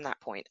took off from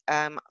that point.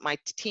 My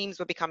teams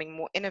were becoming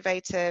more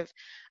innovative.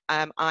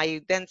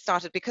 I then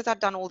started, because I'd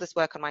done all this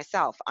work on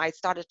myself, I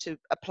started to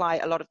apply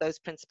a lot of those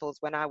principles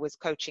when I was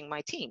coaching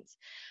my teams.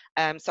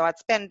 So I'd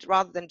spend,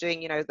 rather than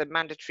doing, you know, the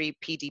mandatory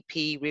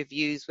PDP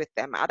reviews with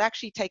them, I'd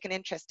actually take an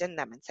interest in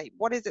them and say,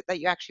 what is it that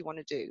you actually want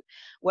to do?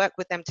 Work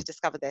with them to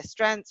discover their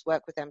strengths,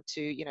 work with them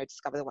to, you know,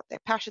 discover what their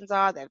passions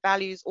are, their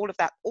values, all of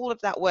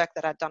that work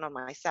that I'd done on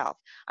myself,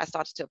 I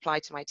started to apply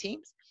to my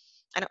teams.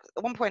 And at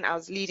one point I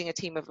was leading a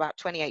team of about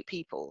 28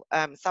 people,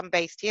 some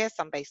based here,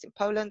 some based in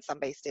Poland, some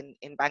based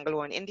in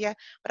Bangalore in India,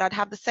 but I'd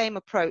have the same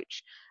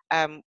approach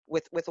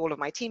with all of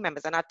my team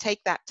members, and I'd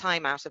take that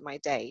time out of my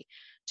day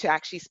to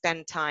actually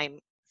spend time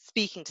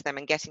speaking to them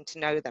and getting to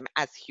know them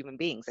as human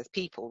beings, as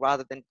people,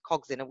 rather than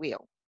cogs in a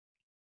wheel.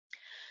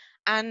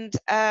 And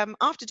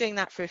after doing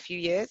that for a few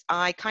years,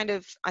 I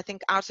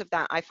think out of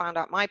that, I found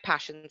out my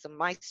passions and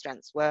my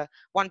strengths were,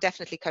 one,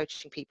 definitely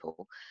coaching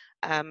people,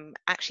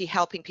 actually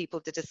helping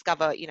people to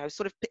discover,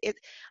 sort of,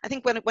 I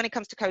think when it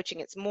comes to coaching,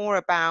 it's more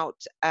about,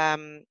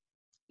 asking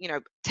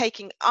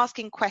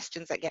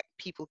questions that get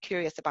people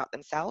curious about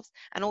themselves,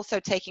 and also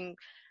taking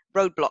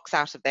roadblocks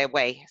out of their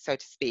way, so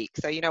to speak.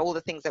 So, all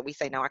the things that we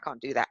say, no, I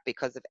can't do that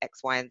because of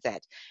X, Y, and Z.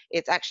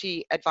 It's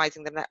actually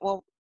advising them that,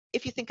 well,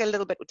 if you think a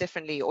little bit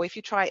differently, or if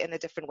you try it in a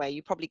different way,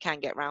 you probably can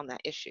get around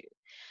that issue.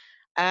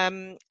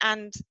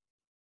 And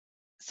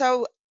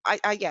so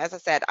as I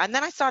said, and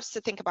then I started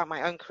to think about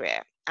my own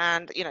career,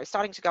 and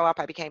starting to go up,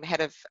 I became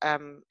head of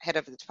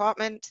the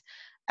department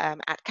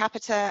at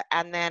Capita,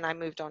 and then I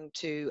moved on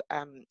to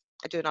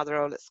do another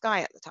role at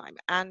Sky at the time.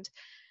 And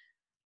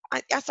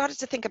I started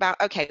to think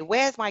about, okay,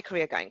 where's my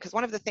career going? Because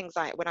one of the things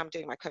when I'm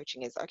doing my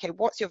coaching is, okay,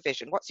 what's your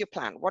vision? What's your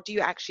plan? What's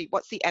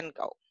the end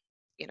goal?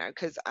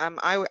 Because I'm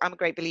a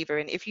great believer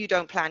in, if you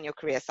don't plan your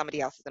career,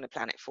 somebody else is going to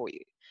plan it for you.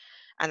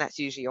 And that's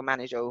usually your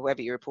manager or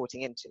whoever you're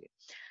reporting into.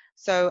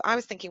 So I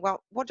was thinking,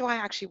 well, what do I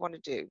actually want to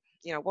do?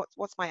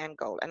 What's my end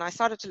goal? And I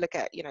started to look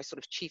at, sort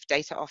of chief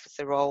data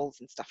officer roles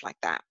and stuff like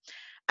that.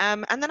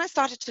 And then I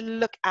started to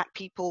look at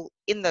people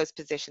in those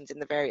positions in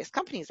the various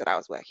companies that I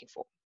was working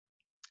for.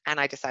 And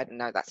I decided,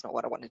 no, that's not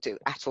what I want to do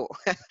at all.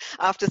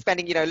 After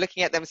spending,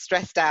 looking at them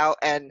stressed out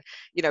and,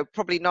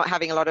 probably not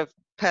having a lot of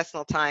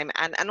personal time.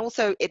 And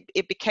also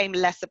it became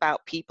less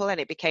about people, and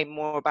it became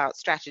more about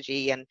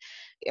strategy and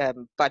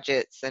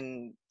budgets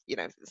and,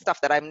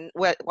 stuff that I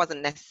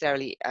wasn't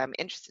necessarily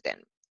interested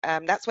in.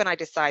 That's when I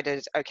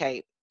decided,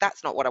 okay,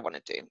 that's not what I want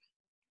to do.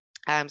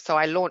 So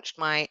I launched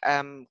my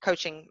own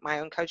coaching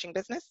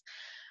business,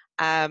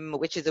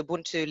 which is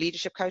Ubuntu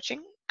Leadership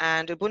Coaching.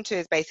 And Ubuntu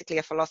is basically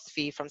a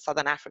philosophy from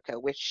Southern Africa,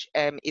 which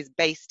is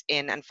based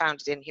in and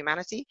founded in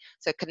humanity,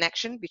 so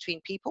connection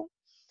between people,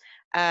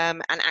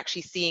 and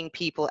actually seeing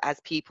people as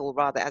people,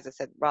 rather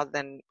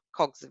than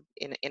cogs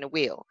in a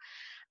wheel.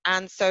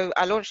 And so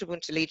I launched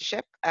Ubuntu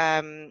Leadership,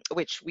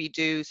 which we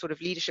do sort of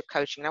leadership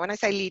coaching. Now, when I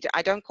say leader,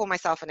 I don't call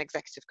myself an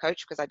executive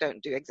coach, because I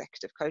don't do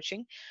executive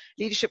coaching.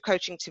 Leadership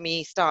coaching to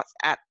me starts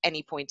at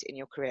any point in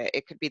your career.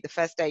 It could be the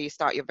first day you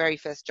start your very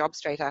first job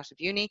straight out of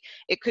uni.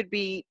 It could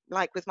be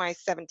like with my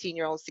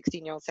 17-year-old,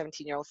 16-year-old,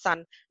 17-year-old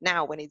son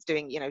now, when he's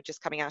doing,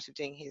 just coming out of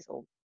doing his,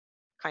 or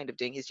kind of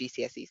doing his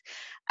GCSEs.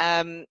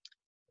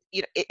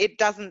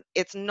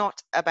 It's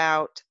not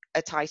about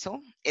a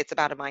title, it's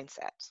about a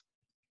mindset.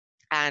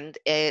 And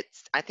I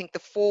think the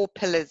 4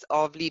 pillars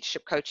of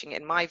leadership coaching,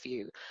 in my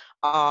view,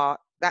 are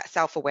that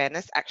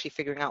self-awareness, actually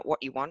figuring out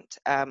what you want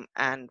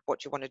and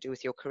what you want to do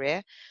with your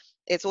career.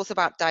 It's also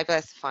about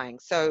diversifying.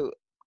 So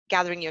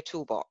gathering your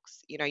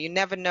toolbox. You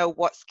never know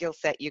what skill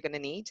set you're going to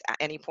need at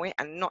any point,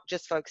 and not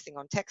just focusing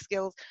on tech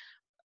skills.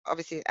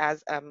 Obviously,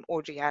 as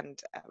Audrey and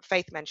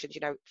Faith mentioned,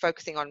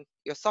 focusing on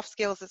your soft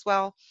skills as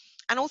well.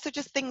 And also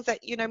just things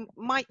that, you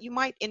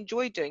might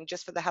enjoy doing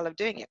just for the hell of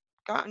doing it.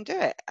 Go out and do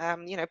it.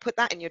 Put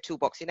that in your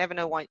toolbox. You never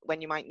know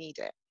when you might need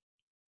it.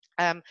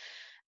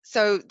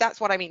 So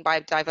that's what I mean by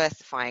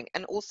diversifying.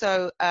 And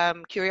also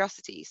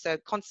curiosity. So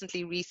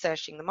constantly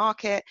researching the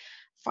market,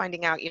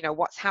 finding out,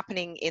 what's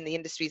happening in the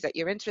industries that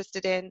you're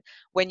interested in.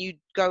 When you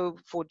go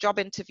for job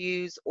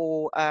interviews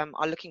or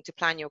are looking to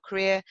plan your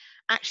career,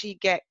 actually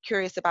get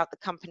curious about the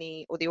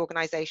company or the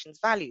organization's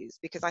values,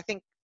 because I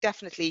think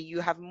definitely you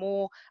have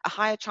a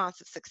higher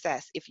chance of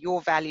success if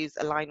your values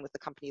align with the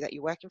company that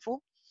you're working for.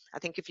 I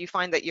think if you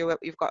find that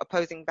you've got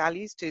opposing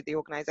values to the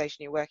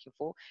organization you're working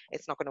for,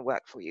 it's not going to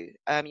work for you.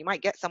 You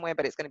might get somewhere,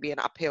 but it's going to be an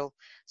uphill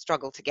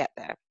struggle to get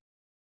there.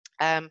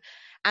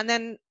 And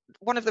then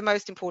one of the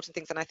most important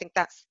things, and I think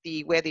that's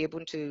where the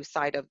Ubuntu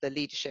side of the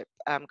leadership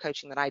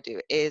coaching that I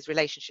do, is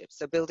relationships.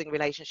 So building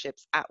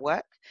relationships at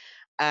work,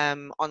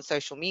 on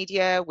social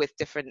media, with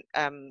different,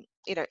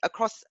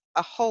 across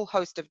a whole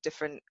host of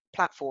different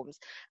platforms,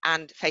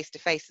 and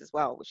face-to-face as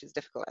well, which is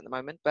difficult at the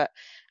moment. But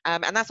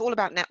and that's all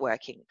about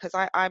networking, because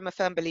I'm a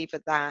firm believer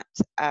that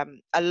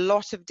a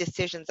lot of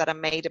decisions that are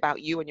made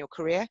about you and your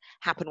career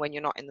happen when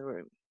you're not in the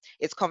room.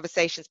 It's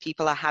conversations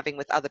people are having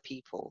with other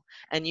people,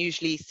 and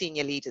usually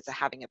senior leaders are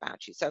having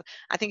about you. So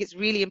I think it's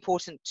really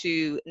important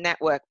to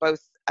network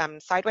both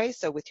sideways,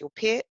 so with your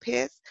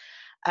peers,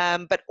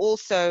 but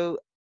also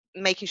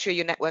making sure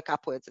you network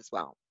upwards as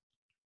well.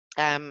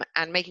 And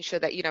making sure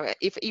that,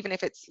 even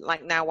if it's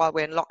like now while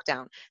we're in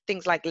lockdown,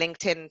 things like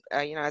LinkedIn,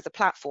 as a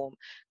platform,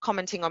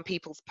 commenting on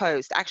people's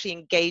posts, actually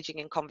engaging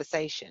in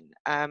conversation.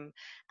 And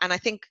I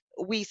think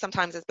we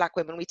sometimes as Black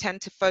women, we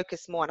tend to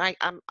focus more, and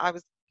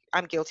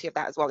I'm guilty of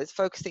that as well, is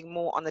focusing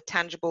more on the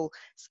tangible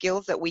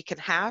skills that we can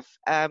have.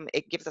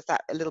 It gives us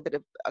that a little bit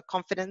of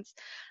confidence.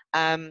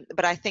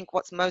 But I think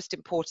what's most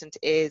important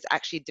is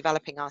actually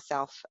developing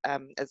ourselves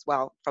as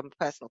well from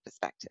a personal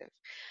perspective.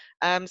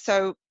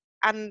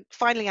 And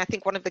finally, I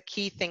think one of the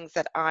key things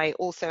that I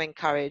also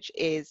encourage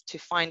is to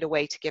find a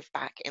way to give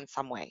back in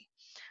some way.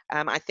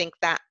 I think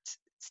that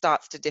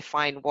starts to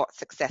define what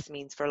success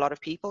means for a lot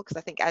of people. Because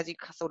I think as you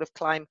sort of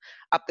climb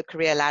up the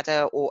career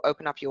ladder or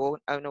open up your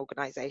own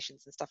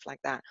organizations and stuff like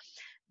that,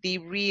 the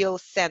real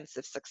sense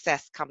of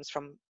success comes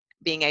from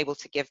being able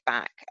to give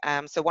back.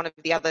 So one of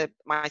the other,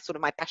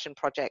 my passion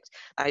project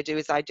I do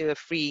is I do a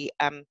free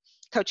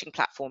coaching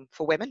platform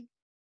for women.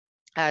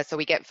 So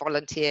we get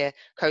volunteer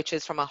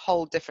coaches from a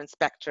whole different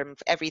spectrum,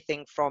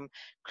 everything from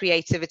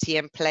creativity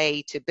and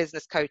play to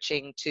business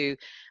coaching to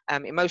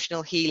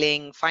emotional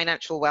healing,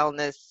 financial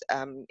wellness,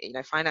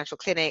 financial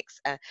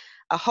clinics,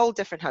 a whole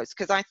different host.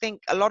 Because I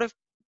think a lot of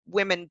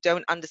women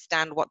don't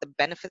understand what the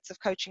benefits of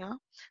coaching are.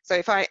 So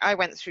if I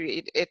went through,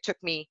 it took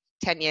me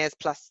 10 years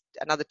plus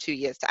another 2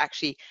 years to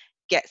actually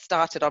get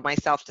started on my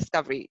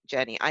self-discovery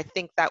journey. I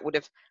think that would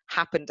have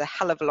happened a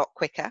hell of a lot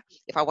quicker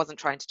if I wasn't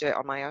trying to do it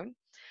on my own.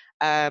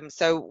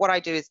 So what I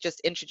do is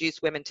just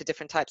introduce women to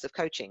different types of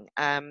coaching.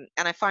 And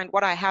I find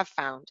what I have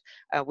found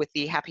with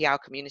the Happy Hour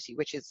community,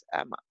 which is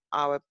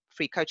our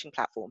free coaching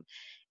platform,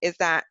 is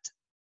that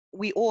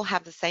we all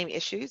have the same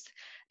issues.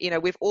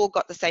 We've all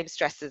got the same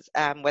stresses,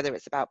 whether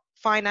it's about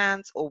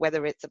finance or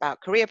whether it's about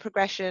career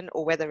progression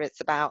or whether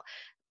it's about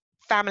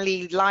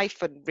family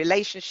life and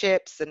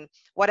relationships and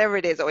whatever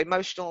it is, or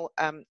emotional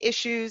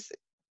issues,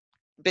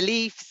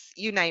 beliefs,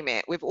 you name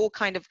it. We've all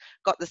kind of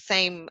got the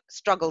same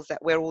struggles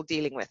that we're all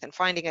dealing with, and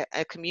finding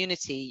a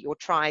community, your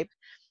tribe,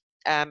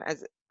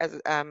 as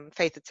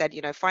Faith had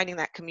said, finding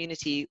that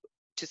community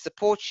to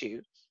support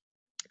you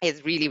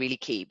is really, really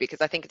key.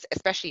 Because I think it's,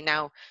 especially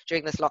now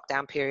during this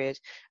lockdown period,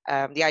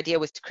 the idea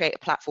was to create a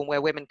platform where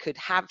women could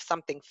have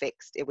something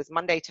fixed. It was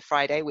Monday to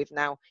Friday. We've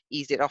now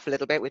eased it off a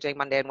little bit. We're doing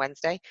Monday and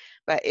Wednesday,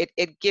 but it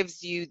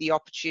gives you the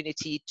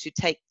opportunity to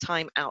take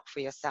time out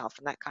for yourself,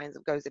 and that kind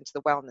of goes into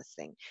the wellness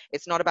thing.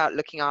 It's not about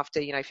looking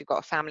after, if you've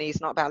got a family,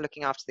 it's not about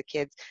looking after the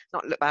kids, it's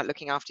not about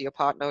looking after your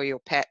partner or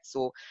your pets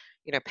or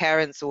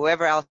parents or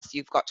whoever else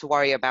you've got to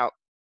worry about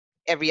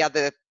every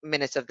other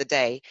minute of the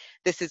day.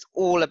 This is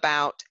all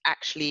about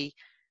actually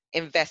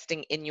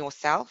investing in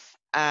yourself.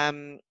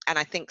 And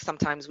I think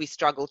sometimes we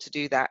struggle to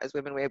do that as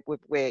women. We're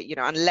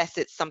unless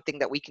it's something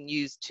that we can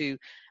use to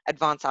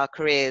advance our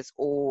careers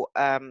or,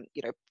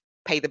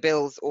 pay the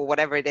bills or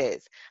whatever it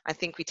is. I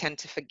think we tend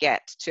to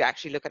forget to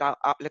actually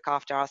look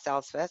after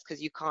ourselves first,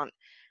 because you can't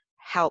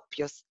help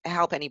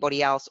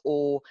anybody else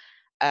or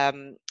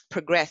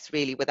progress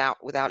really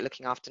without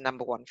looking after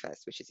number one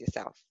first, which is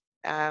yourself.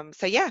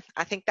 So yeah,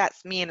 I think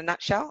that's me in a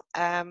nutshell.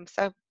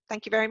 So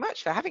thank you very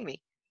much for having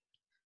me.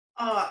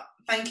 Oh,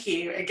 thank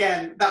you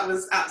again. That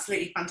was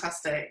absolutely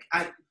fantastic.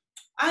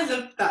 I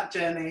loved that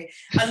journey.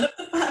 I love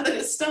the fact that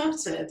it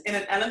started in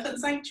an elephant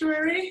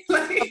sanctuary.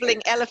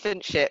 Bubbling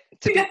elephant shit.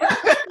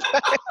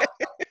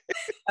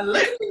 And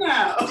look at you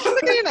now.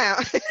 Look at you now.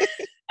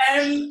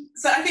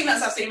 So I think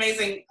that's absolutely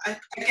amazing.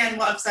 Again,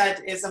 what I've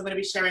said is I'm going to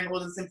be sharing all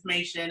this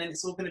information, and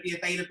it's all going to be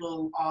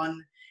available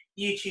on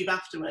YouTube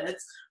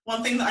afterwards.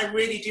 One thing that I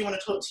really do want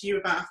to talk to you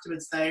about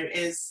afterwards, though,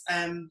 is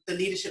the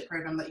leadership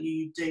program that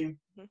you do.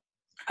 Mm-hmm.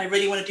 I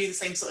really want to do the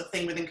same sort of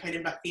thing with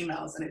Encoding Black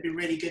Females, and it'd be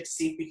really good to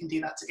see if we can do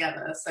that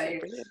together. So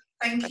brilliant.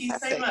 Thank you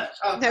so much.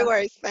 Oh, no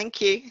worries. Thank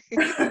you.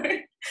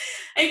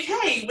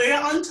 Okay, we're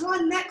on to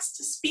our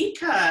next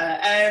speaker.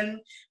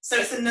 So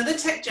it's another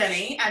tech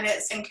journey, and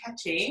it's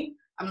Nkechi.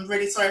 I'm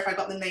really sorry if I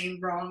got the name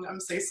wrong. I'm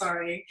so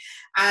sorry.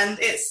 And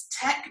it's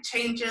Tech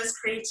Changes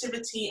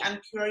Creativity and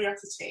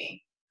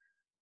Curiosity.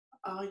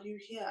 Are you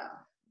here?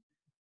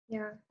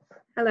 Yeah.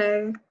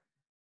 Hello.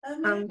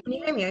 Can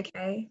you hear me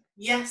okay?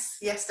 Yes,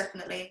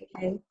 definitely.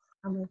 Okay.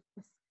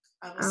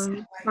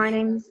 My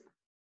name's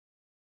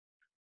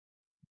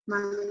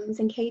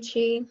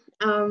Nkechi.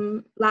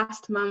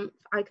 Last month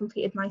I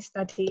completed my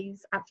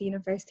studies at the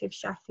University of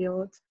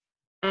Sheffield,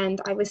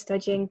 and I was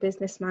studying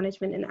business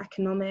management and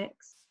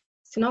economics.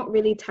 So not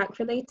really tech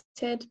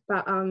related,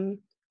 but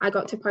I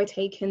got to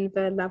partake in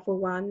the level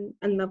 1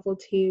 and level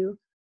 2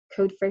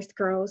 Code First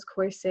Girls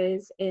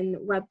courses in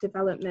web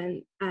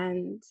development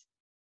and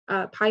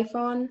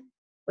Python,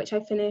 which I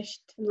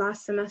finished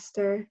last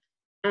semester.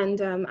 And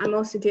I'm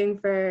also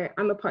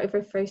I'm a part of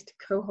the first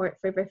cohort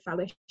for the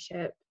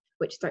fellowship,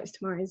 which starts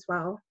tomorrow as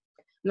well.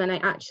 And then I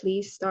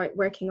actually start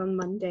working on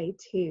Monday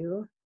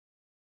too.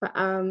 But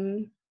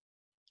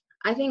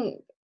I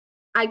think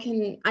I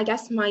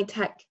guess my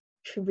tech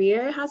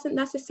career hasn't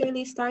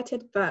necessarily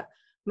started, but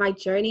my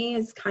journey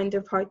is kind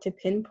of hard to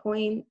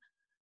pinpoint.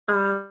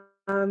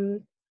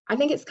 I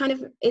think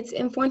it's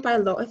informed by a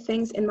lot of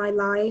things in my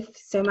life.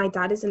 So my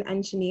dad is an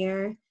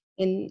engineer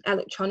in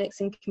electronics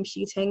and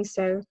computing.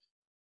 So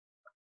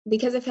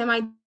because of him,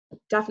 I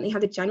definitely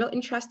had a general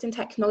interest in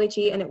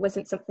technology, and it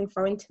wasn't something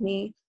foreign to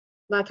me.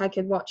 Like I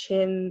could watch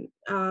him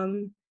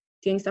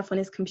doing stuff on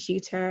his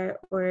computer,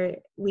 or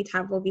we'd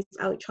have all these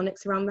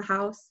electronics around the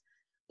house.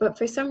 But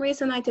for some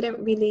reason, I didn't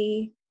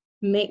really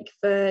make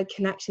the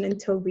connection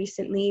until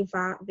recently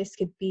that this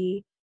could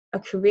be a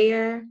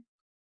career.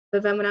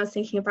 But then when I was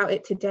thinking about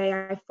it today,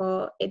 I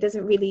thought it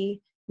doesn't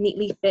really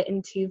neatly fit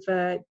into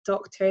the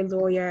doctor,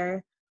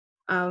 lawyer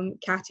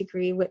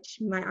category, which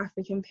my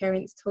African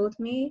parents told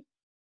me.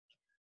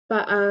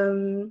 But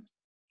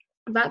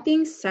That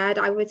being said,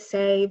 I would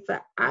say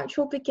the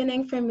actual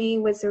beginning for me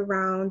was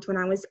around when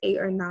I was 8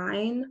 or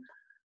 9.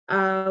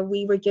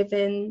 We were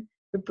given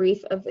the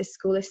brief of a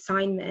school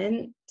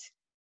assignment,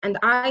 and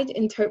I'd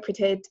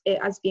interpreted it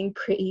as being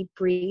pretty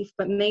brief,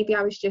 but maybe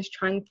I was just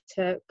trying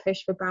to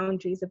push the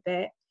boundaries a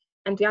bit.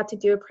 And we had to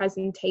do a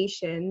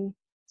presentation.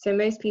 So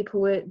most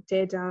people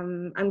did,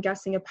 I'm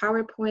guessing, a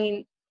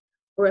PowerPoint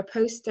or a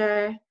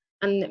poster.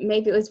 And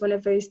maybe it was one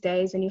of those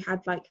days when you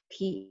had like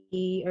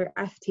PE or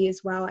FT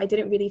as well. I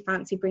didn't really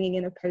fancy bringing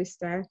in a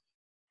poster.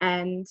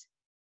 And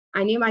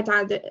I knew my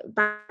dad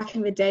back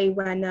in the day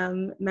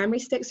when memory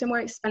sticks were more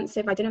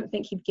expensive. I didn't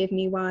think he'd give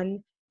me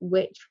one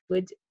which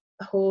would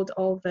hold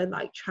all the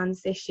like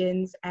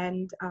transitions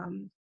and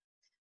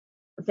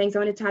things I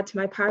wanted to add to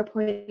my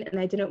PowerPoint, and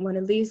I didn't want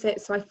to lose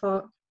it. So I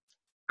thought,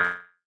 I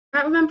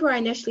can't remember where I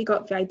initially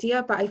got the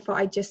idea, but I thought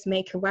I'd just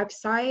make a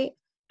website,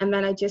 and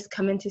then I just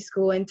come into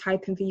school and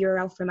type in the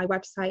URL for my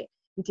website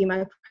and do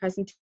my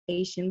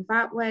presentation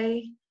that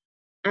way.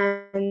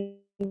 And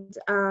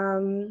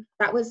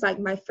that was like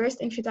my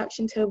first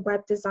introduction to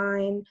web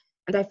design,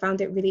 and I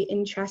found it really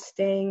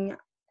interesting.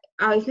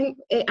 I think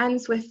it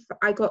ends with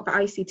I got the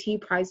ICT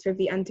prize for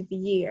the end of the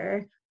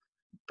year,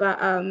 but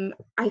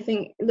I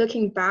think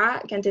looking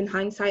back and in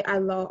hindsight, I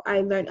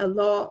learned a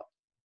lot.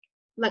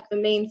 Like the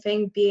main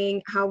thing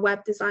being how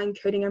web design,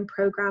 coding, and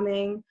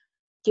programming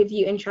give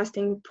you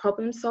interesting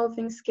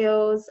problem-solving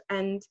skills,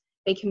 and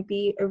they can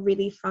be a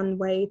really fun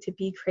way to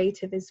be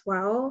creative as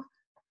well.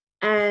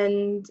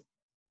 And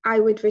I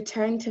would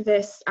return to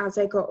this as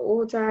I got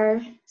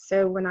older.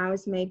 So when I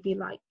was maybe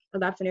like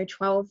 11 or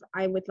 12,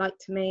 I would like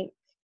to make,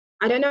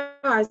 I don't know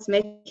what I was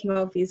making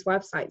all of these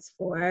websites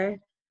for,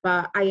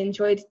 but I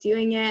enjoyed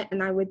doing it,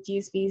 and I would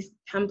use these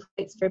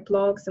templates for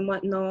blogs and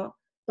whatnot,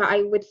 but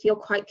I would feel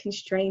quite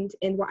constrained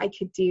in what I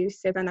could do.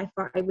 So then I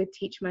thought I would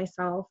teach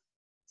myself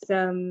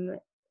some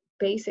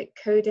basic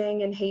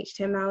coding and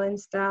HTML and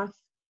stuff.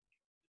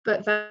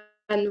 But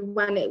then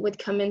when it would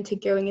come into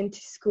going into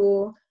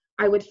school,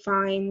 I would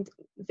find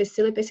the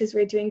syllabuses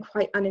were doing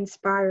quite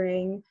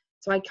uninspiring.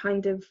 So I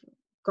kind of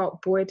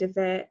got bored of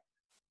it.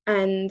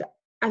 And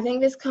I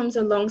think this comes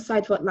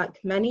alongside what like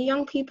many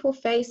young people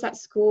face at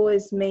school,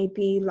 is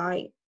maybe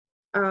like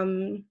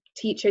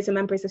teachers and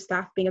members of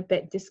staff being a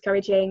bit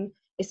discouraging,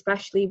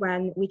 especially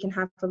when we can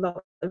have a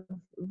lot of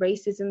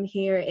racism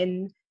here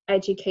in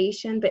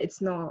education, but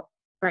it's not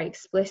very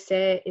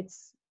explicit,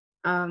 it's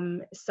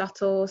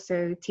subtle.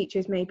 So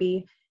teachers may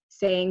be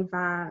saying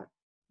that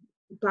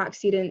Black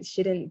students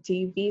shouldn't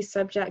do these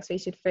subjects, they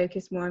should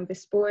focus more on the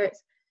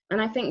sports.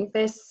 And I think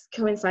this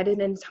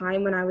coincided in a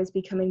time when I was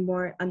becoming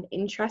more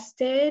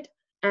uninterested,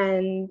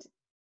 and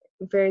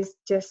it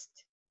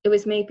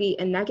was maybe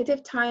a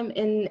negative time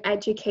in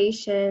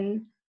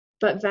education.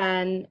 But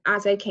then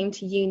as I came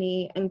to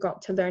uni and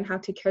got to learn how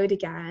to code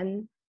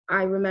again,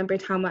 I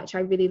remembered how much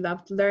I really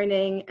loved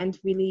learning and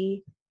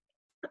really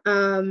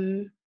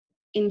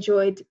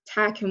enjoyed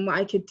tech and what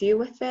I could do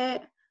with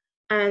it.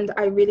 And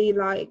I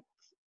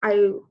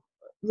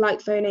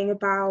like learning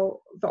about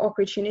the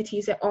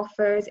opportunities it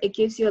offers. It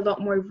gives you a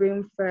lot more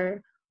room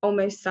for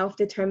almost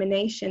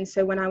self-determination.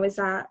 So when I was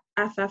at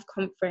FF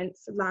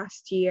conference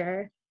last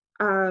year,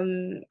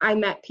 I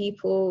met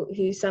people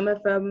who, some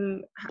of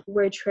them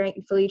were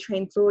fully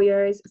trained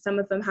lawyers, some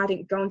of them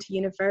hadn't gone to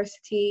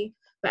university,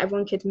 but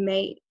everyone could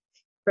make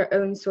their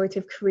own sort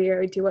of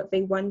career or do what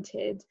they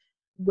wanted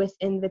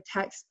within the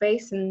tech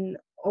space and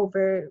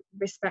over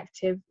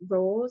respective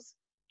roles.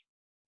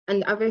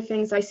 And other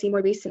things I see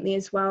more recently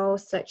as well,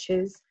 such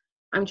as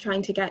I'm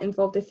trying to get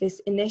involved with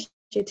this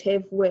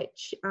initiative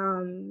which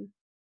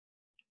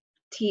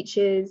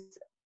teaches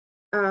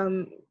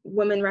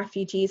women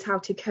refugees how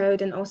to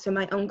code, and also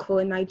my uncle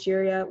in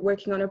Nigeria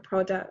working on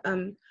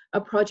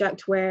a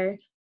project where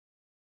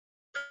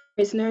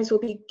prisoners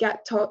will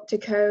get taught to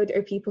code,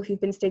 or people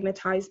who've been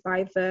stigmatized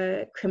by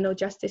the criminal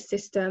justice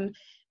system.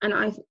 And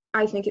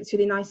I think it's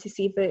really nice to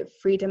see the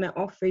freedom it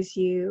offers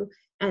you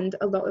and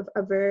a lot of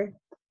other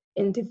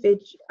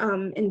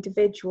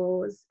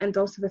individuals, and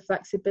also the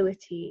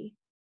flexibility.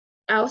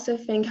 I also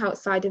think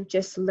outside of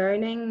just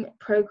learning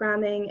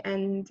programming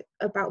and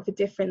about the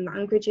different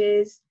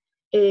languages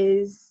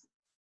is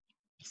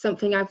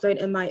something I've learned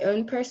in my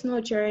own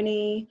personal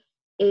journey,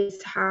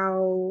 is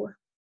how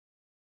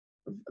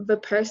the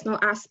personal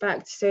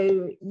aspect,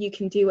 so you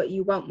can do what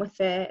you want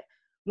with it.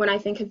 When I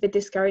think of the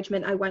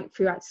discouragement I went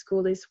through at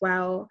school as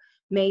well,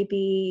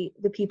 maybe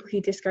the people who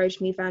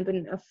discouraged me then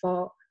wouldn't have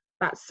thought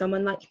that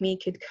someone like me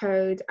could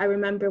code. I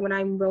remember when I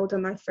enrolled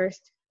on my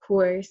first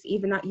course,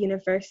 even at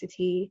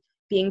university,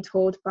 being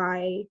told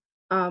by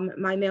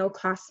my male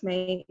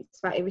classmates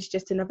that it was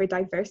just another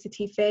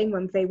diversity thing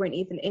when they weren't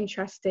even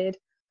interested.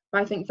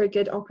 But I think for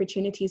good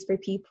opportunities for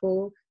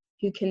people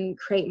who can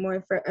create more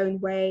of their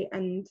own way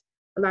and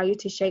allow you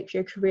to shape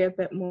your career a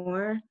bit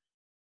more.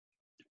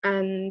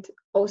 And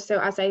also,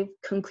 as I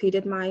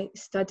concluded my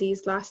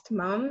studies last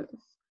month,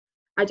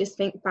 I just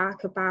think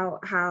back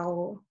about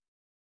how,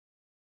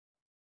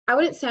 I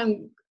wouldn't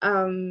say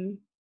I'm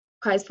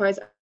quite as far as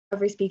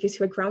discovery speakers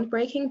who are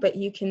groundbreaking, but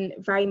you can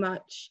very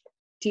much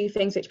do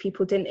things which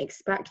people didn't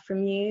expect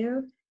from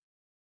you.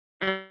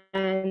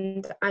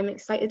 And I'm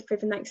excited for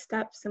the next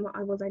steps and what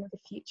I will learn in the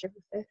future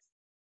with this.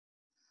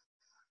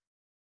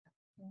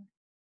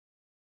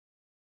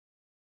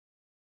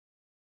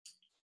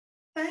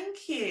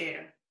 Thank you.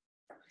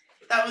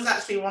 That was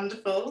actually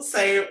wonderful.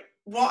 So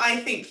what I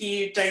think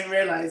you don't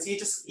realize, you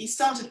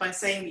started by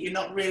saying that you're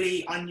not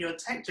really on your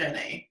tech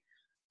journey,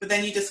 but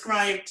then you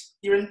described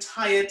your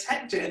entire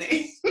tech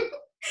journey.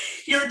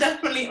 You're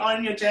definitely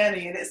on your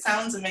journey, and it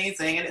sounds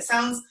amazing. And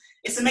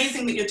it's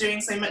amazing that you're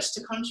doing so much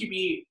to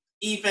contribute,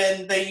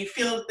 even though you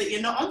feel that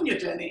you're not on your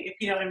journey, if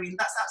you know what I mean.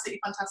 That's absolutely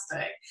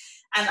fantastic.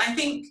 And I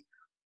think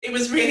it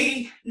was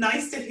really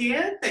nice to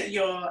hear that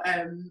your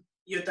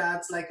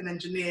dad's like an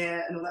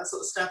engineer and all that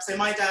sort of stuff. So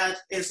my dad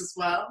is as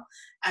well,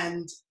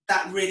 and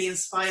that really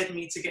inspired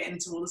me to get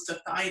into all the stuff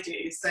that I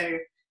do. So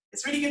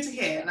it's really good to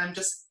hear, and I'm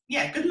just,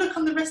 yeah, good luck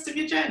on the rest of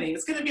your journey.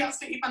 It's going to be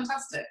absolutely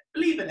fantastic.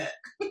 Believe in it.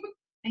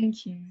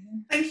 Thank you.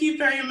 Thank you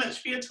very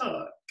much for your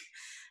talk.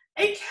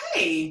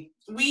 Okay,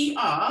 we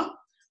are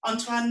on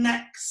to our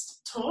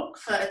next talk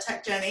for a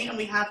tech journey, and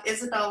we have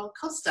Isabel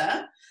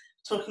Costa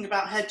talking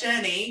about her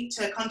journey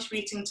to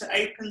contributing to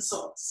open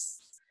source.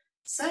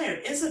 So,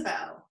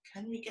 Isabel,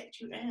 can we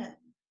get you in?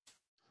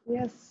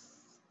 Yes.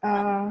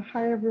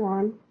 Hi,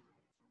 everyone.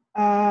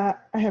 I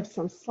have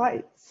some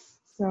slides.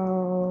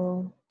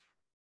 So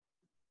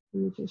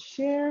let me just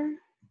share.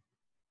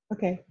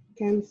 Okay,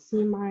 can you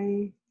see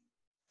my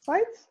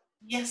slides?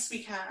 Yes, we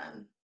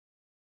can.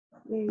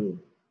 Yay.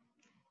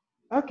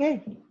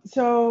 Okay,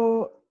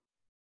 so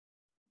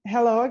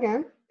hello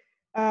again.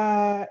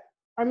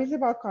 I'm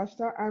Isabel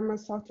Costa. I'm a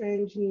software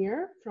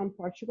engineer from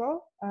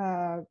Portugal,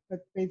 but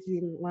based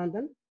in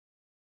London.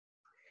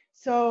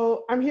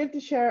 So I'm here to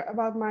share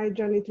about my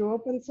journey through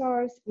open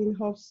source in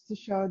hopes to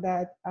show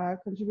that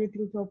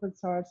contributing to open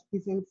source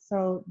isn't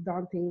so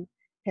daunting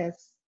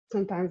as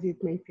sometimes it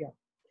may feel.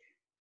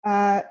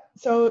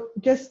 So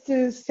just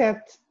to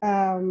set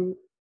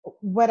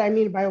what I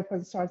mean by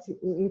open source,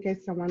 in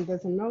case someone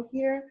doesn't know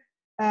here,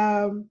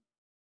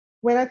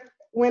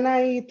 when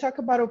I talk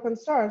about open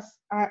source,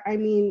 I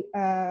mean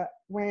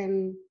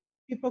when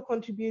people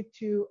contribute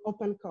to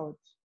open code.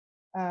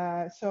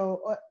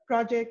 So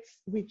projects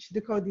which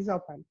the code is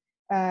open.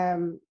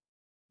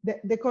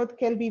 The code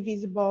can be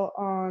visible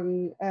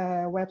on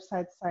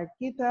websites like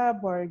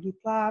GitHub or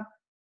GitLab.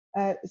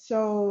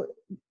 So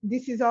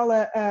this is all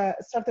a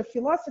sort of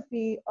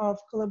philosophy of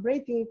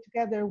collaborating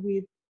together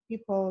with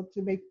people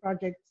to make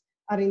projects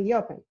out in the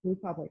open, in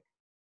public.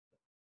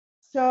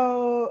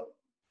 So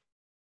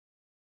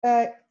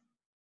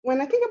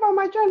when I think about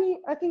my journey,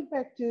 I think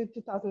back to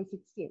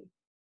 2016,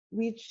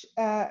 which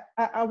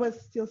I was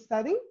still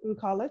studying in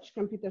college,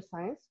 computer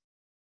science.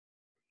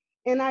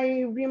 And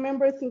I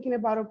remember thinking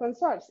about open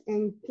source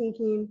and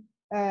thinking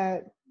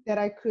that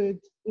I could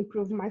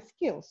improve my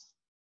skills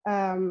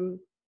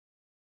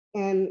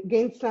and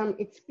gain some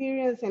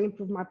experience and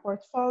improve my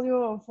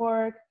portfolio of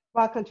work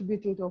while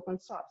contributing to open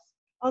source.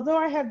 Although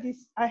I had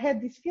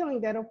this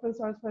feeling that open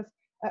source was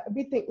a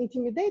bit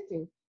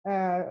intimidating,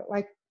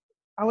 like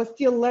I was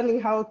still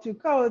learning how to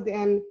code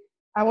and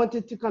I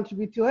wanted to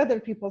contribute to other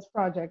people's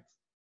projects.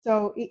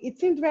 So it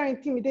seemed very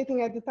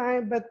intimidating at the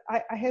time, but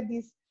I had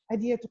this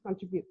idea to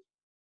contribute.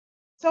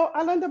 So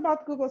I learned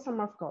about Google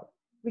Summer of Code,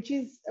 which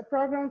is a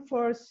program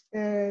for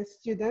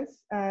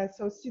students.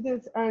 So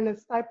students earn a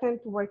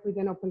stipend to work with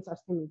an open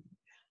source community.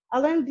 I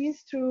learned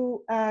this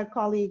through a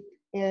colleague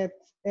at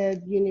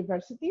the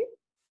university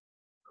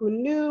who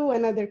knew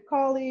another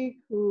colleague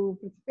who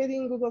participated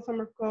in Google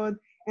Summer of Code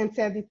and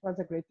said it was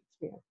a great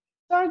experience.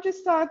 So I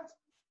just thought,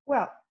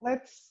 well,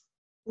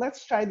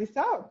 let's try this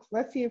out.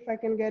 Let's see if I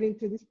can get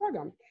into this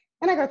program.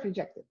 And I got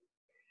rejected.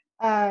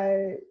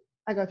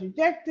 I got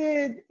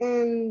rejected,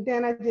 and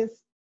then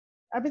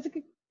I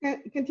basically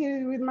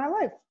continued with my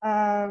life.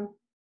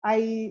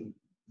 I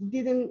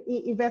didn't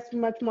invest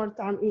much more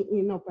time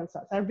in open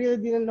source. I really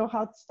didn't know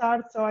how to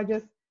start, so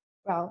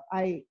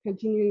I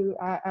continued.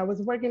 I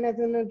was working as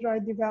an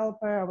Android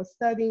developer. I was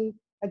studying.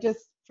 I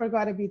just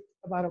forgot a bit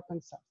about open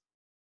source.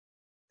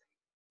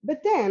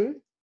 But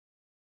then,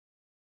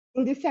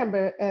 in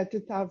December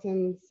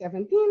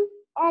 2017,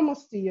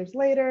 almost 2 years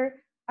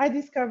later, I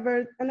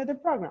discovered another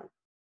program,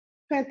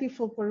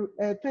 24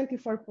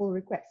 pull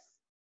requests,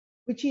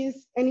 which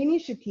is an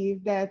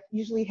initiative that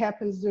usually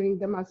happens during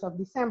the month of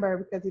December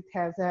because it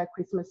has a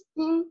Christmas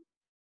theme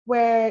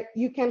where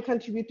you can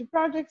contribute to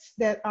projects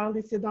that are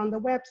listed on the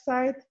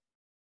website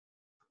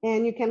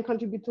and you can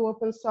contribute to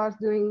open source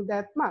during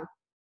that month.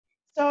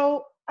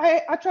 So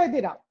I tried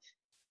it out.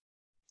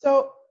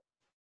 So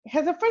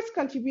as a first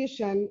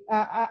contribution,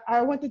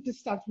 I wanted to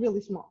start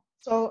really small.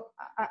 So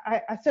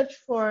I searched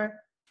for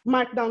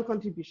Markdown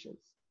contributions.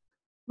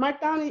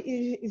 Markdown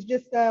is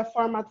just a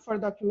format for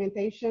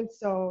documentation.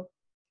 So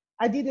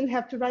I didn't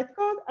have to write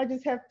code. I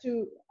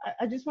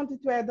just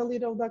wanted to add a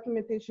little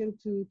documentation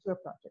to a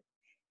project.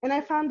 And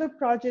I found a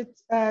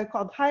project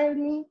called Hire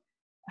Me,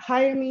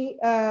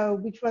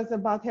 which was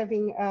about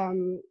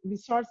having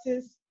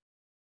resources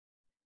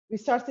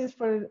resources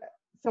for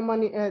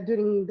someone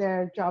during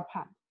their job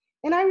hunt.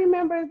 And I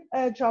remembered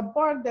a job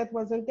board that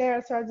wasn't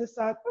there, so I just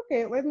thought,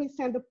 okay, let me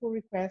send a pull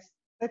request.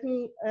 Let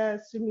me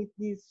submit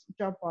this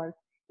job board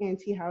and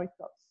see how it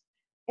goes.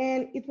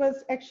 And it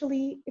was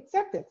actually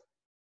accepted,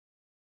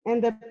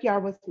 and the PR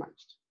was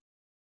merged.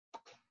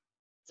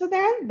 So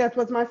then that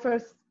was my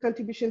first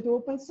contribution to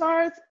open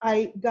source.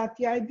 I got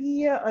the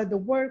idea of the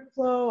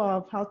workflow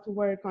of how to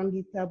work on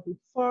GitHub with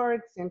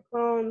forks and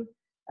clone,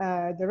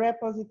 the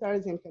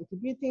repositories and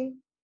contributing.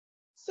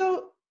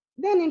 So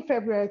then in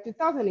February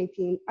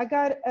 2018, I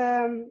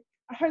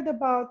heard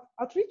about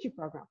Outreachy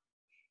program.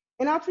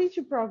 An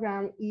Outreachy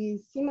program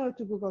is similar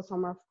to Google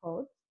Summer of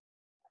Code,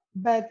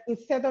 but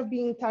instead of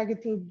being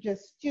targeting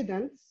just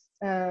students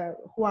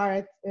who are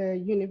at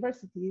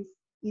universities,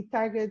 it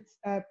targets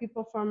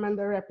people from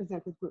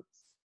underrepresented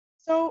groups.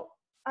 So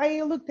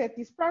I looked at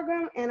this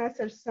program and I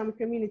searched some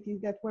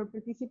communities that were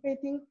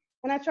participating,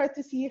 and I tried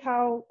to see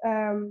how,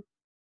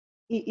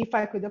 if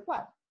I could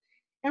apply.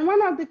 And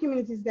one of the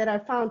communities that I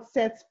found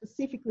said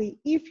specifically,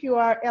 if you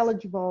are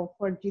eligible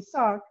for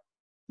GSOC,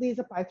 please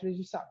apply to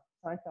GSOC.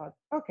 So I thought,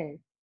 okay,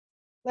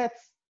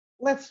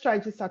 let's try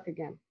GSOC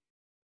again.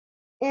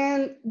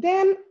 And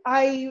then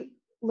I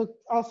looked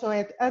also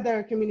at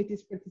other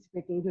communities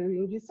participating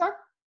during GSOC.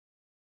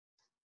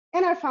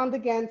 And I found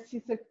again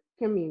CISA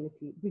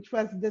community, which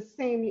was the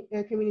same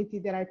community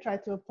that I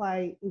tried to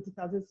apply in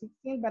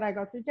 2016, but I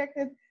got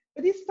rejected.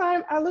 But this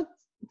time I looked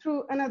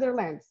through another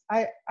lens.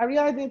 I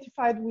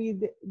re-identified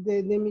with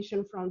the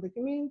mission from the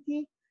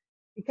community,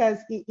 because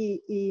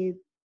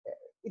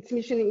its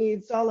mission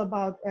is all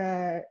about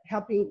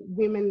helping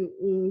women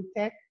in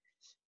tech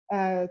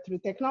through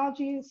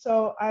technology.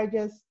 So I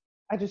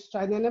just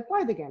tried and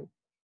applied again.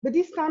 But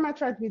this time I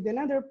tried with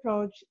another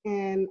approach,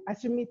 and I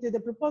submitted a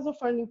proposal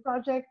for a new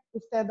project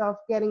instead of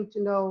trying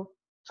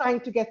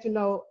to get to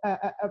know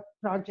a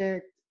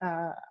project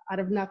out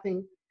of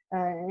nothing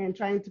and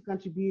trying to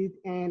contribute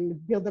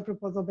and build a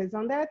proposal based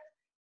on that.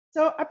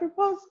 So I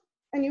proposed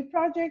a new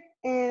project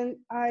and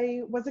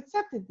I was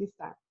accepted this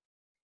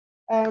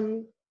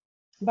time.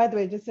 By the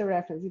way, just a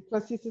reference, it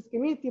was CISA's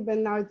community, but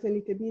now it's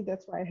Anita B,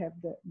 that's why I have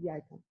the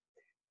icon.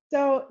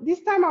 So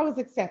this time I was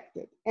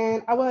accepted,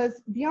 and I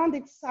was beyond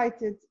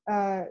excited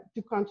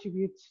to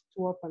contribute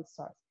to open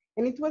source.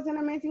 And it was an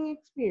amazing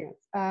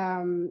experience.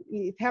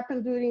 It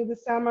happened during the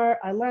summer.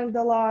 I learned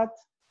a lot.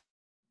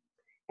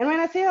 And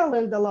when I say I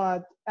learned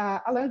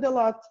a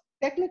lot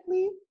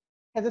technically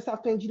as a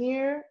software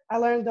engineer. I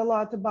learned a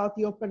lot about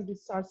the open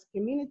source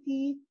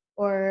community,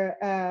 or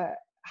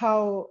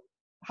how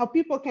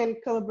people can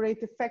collaborate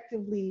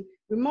effectively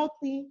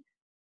remotely.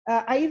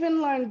 I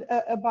even learned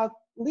about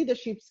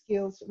leadership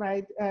skills,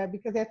 right?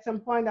 Because at some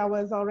point I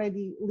was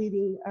already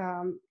leading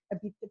a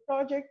big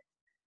project.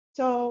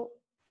 So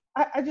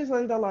I just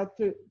learned a lot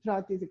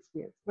throughout this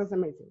experience. It was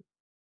amazing.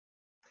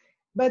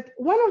 But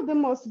one of the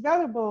most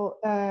valuable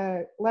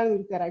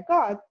learnings that I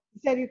got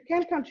is that you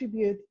can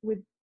contribute with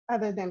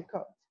other than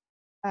code,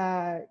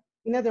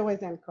 in other ways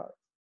than code.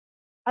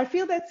 I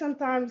feel that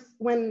sometimes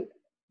when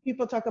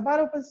people talk about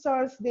open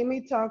source, they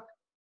may talk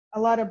a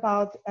lot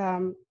about,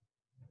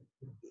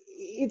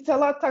 it's a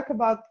lot talk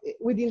about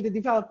within the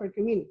developer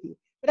community,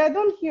 but I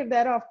don't hear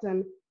that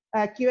often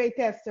QA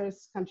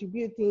testers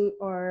contributing,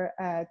 or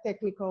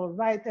technical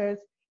writers.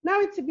 Now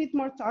it's a bit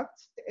more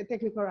talked,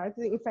 technical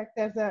writing. In fact,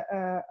 there's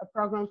a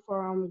program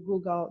from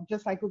Google,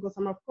 just like Google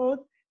Summer of Code,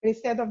 but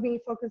instead of being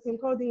focused in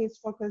coding, it's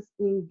focused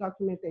in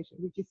documentation,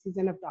 which is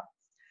Season of Docs.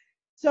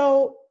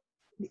 So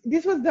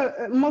this was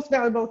the most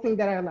valuable thing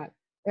that I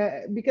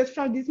learned, because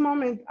from this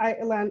moment I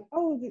learned,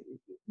 oh,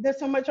 there's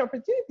so much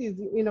opportunities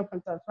in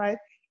open source, right?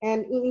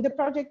 And in the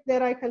project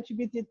that I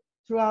contributed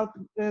throughout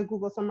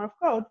Google Summer of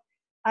Code,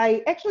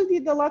 I actually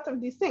did a lot of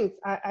these things.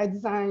 I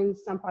designed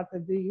some part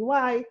of the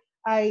UI.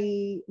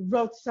 I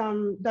wrote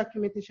some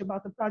documentation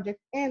about the project,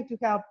 and to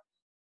help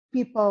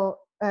people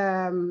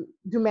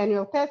do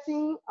manual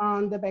testing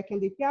on the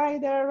backend API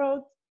that I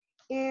wrote,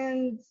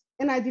 and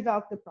I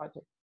developed the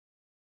project.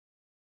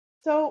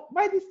 So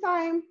by this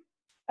time,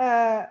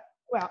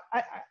 well,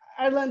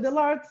 I learned a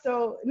lot.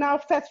 So now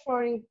fast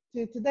forwarding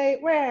to today,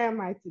 where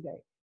am I today?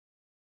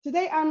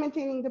 Today I'm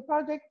maintaining the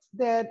project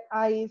that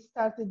I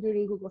started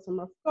during Google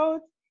Summer of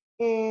Code,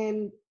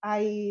 and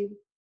I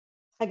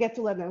get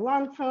to learn a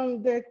lot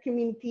from the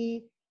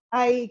community.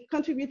 I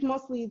contribute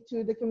mostly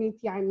to the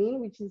community I'm in,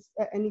 which is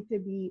Anita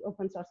B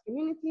open source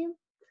community.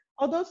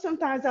 Although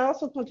sometimes I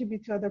also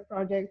contribute to other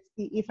projects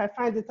if I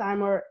find the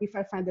time, or if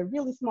I find a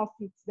really small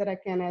fix that I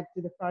can add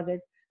to the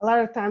project. A lot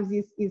of times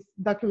is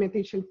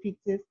documentation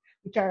fixes,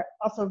 which are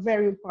also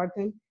very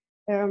important.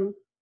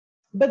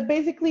 But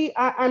basically,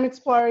 I'm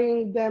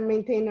exploring the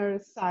maintainer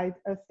side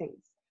of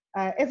things,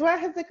 as well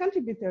as the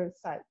contributor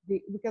side,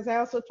 because I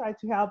also try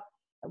to help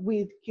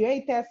with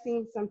QA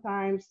testing,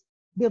 sometimes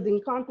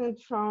building content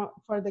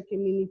for the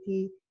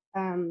community,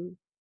 and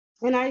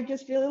I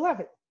just really love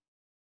it.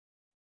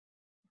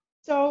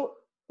 So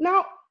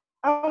now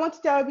I want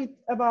to tell a bit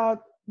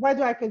about why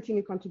do I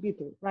continue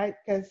contributing, right?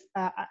 Because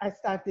I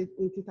started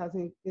in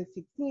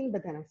 2016,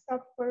 but then I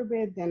stopped for a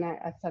bit, then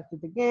I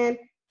started again,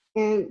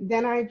 and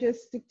then I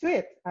just stick to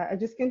it. I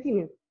just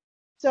continued.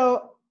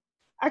 So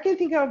I can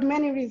think of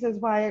many reasons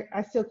why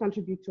I still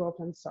contribute to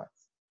open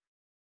source.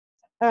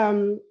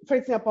 For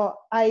example,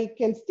 I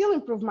can still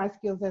improve my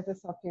skills as a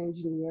software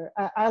engineer.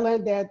 I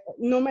learned that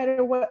no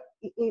matter what,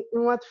 in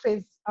what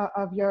phase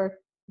of your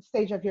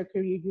stage of your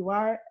career you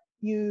are,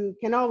 you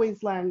can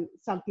always learn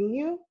something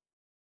new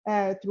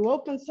through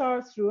open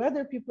source, through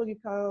other people you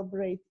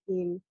collaborate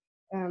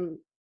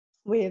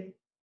with.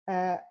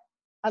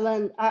 I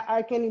learned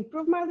I can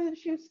improve my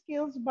leadership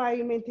skills by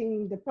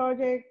maintaining the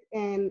project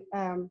and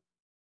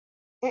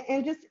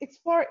just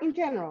explore in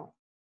general.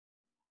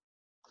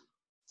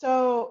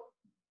 So,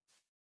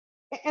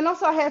 and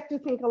also I have to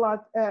think a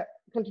lot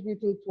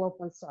contributing to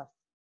open source.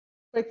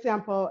 For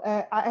example,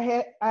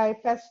 I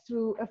passed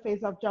through a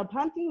phase of job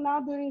hunting now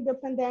during the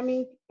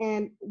pandemic,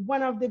 and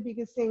one of the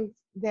biggest things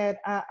that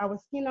I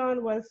was keen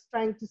on was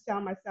trying to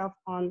sell myself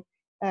on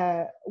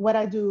what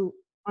I do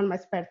on my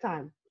spare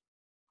time.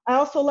 I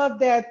also love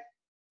that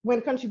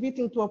when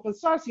contributing to open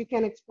source, you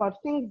can explore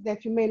things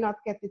that you may not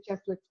get the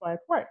chance to explore at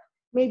work.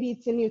 Maybe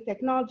it's a new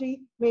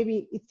technology,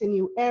 maybe it's a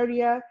new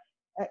area.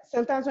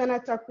 Sometimes when I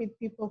talk with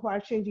people who are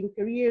changing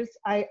careers,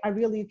 I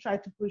really try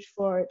to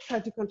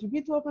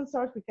contribute to open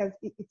source because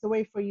it's a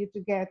way for you to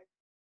get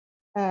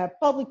a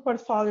public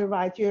portfolio,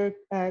 right? You're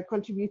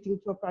contributing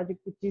to a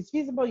project which is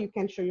visible. You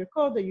can show your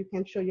code, or you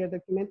can show your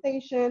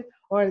documentation,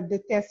 or the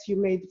tests you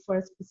made for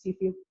a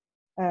specific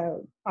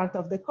part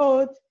of the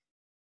code.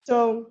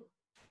 So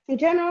in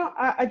general,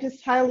 I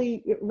just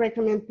highly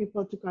recommend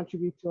people to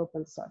contribute to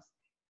open source.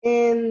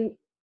 And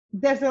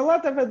there's a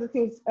lot of other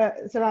things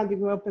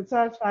surrounding open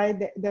source, right?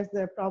 There's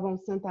the problem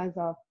sometimes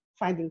of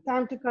finding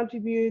time to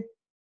contribute.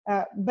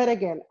 But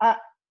again, I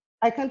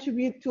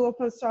contribute to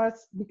open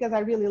source because I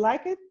really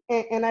like it,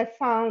 and I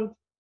found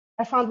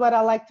what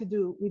I like to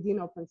do within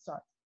open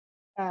source.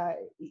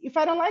 If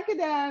I don't like it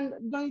and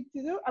don't need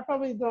to do, I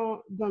probably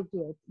don't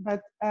do it.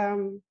 But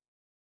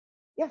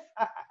yes,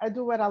 I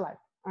do what I like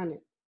on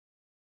it.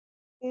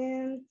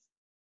 And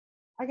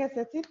I guess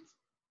that's it.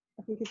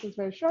 I think it was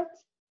very short.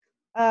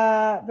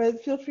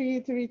 But feel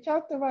free to reach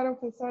out about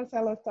open source. I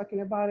love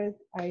talking about it.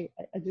 I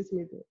just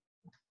made it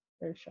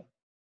very short.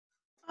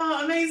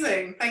 Oh,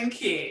 amazing.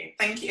 Thank you.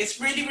 Thank you. It's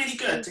really, really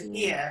good to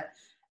hear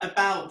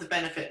about the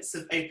benefits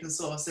of open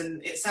source.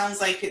 And it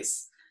sounds like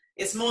it's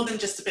more than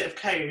just a bit of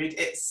code.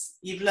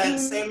 You've learned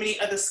so many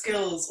other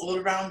skills all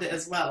around it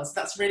as well. So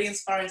that's really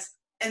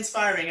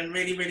inspiring and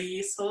really, really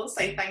useful.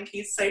 So thank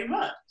you so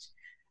much.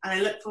 And I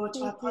look forward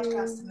to our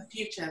podcast in the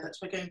future that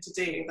we're going to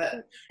do.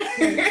 But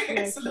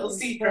it's a little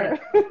secret.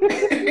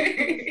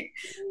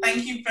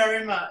 Thank you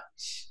very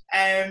much.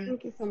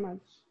 Thank you so much.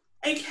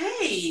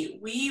 Okay,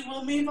 we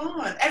will move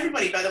on.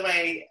 Everybody, by the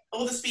way,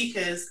 all the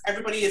speakers,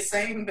 everybody is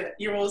saying that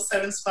you're all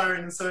so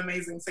inspiring and so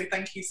amazing. So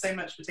thank you so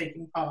much for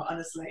taking part,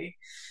 honestly.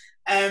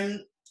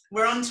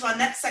 We're on to our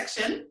next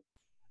section,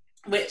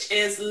 which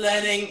is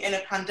learning in a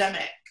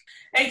pandemic.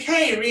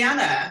 Okay,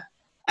 Rihanna.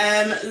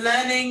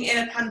 Learning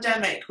in a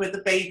pandemic with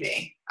a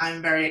baby.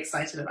 I'm very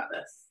excited about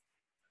this.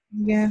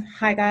 Yeah,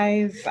 hi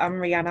guys, I'm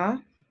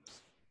Rihanna.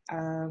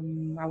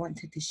 I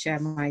wanted to share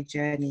my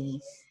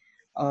journey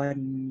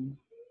on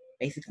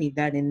basically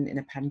learning in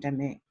a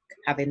pandemic,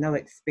 having no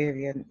knowledge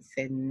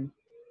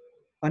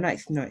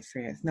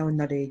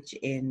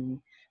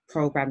in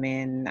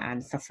programming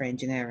and software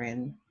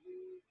engineering,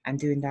 and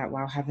doing that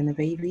while having a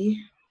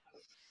baby.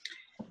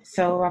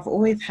 So I've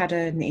always had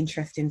an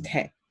interest in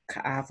tech.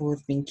 I've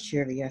always been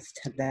curious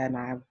to learn.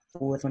 I've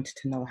always wanted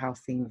to know how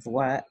things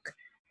work.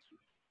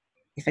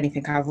 If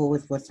anything, I've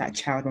always was that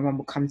child. My mum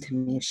would come to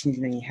me if she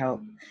needed any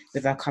help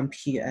with her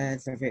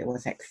computers, whether it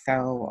was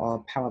Excel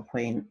or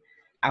PowerPoint.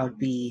 I would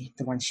be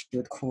the one she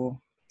would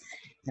call.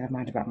 Never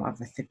mind about my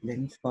other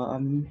siblings.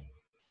 But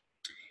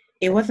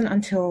it wasn't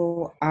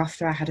until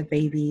after I had a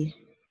baby,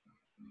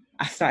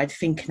 I started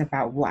thinking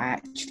about what I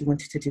actually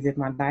wanted to do with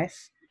my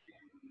life.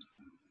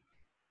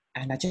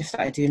 And I just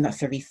started doing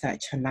lots of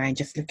research online,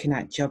 just looking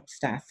at jobs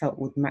that I felt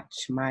would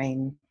match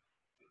mine,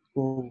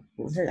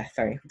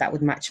 that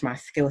would match my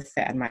skill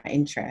set and my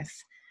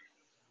interests.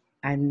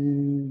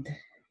 And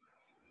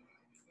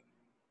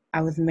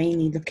I was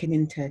mainly looking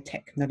into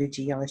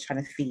technology. I was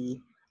trying to see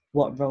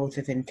what roles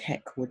within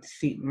tech would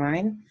suit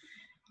mine.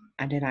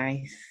 And then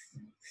I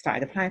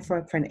started applying for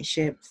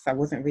apprenticeships. I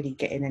wasn't really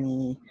getting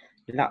any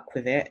luck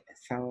with it.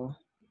 So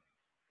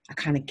I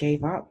kind of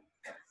gave up.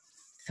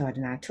 So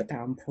then I took that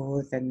on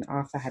pause, and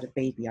after I had a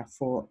baby, I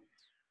thought,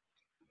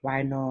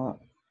 why not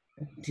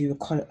do a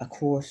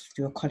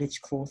college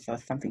course or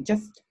something,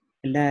 just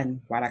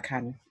learn while I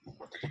can.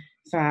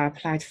 So I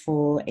applied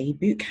for a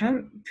boot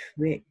camp,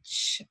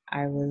 which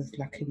I was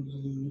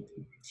lucky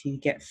to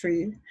get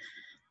through.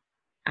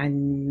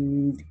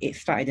 And it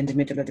started in the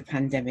middle of the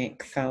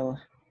pandemic. So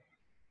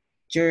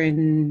as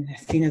soon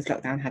as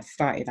lockdown had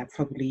started, I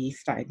probably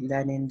started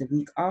learning the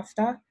week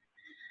after.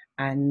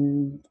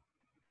 And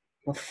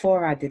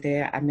before I did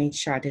it, I made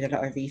sure I did a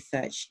lot of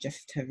research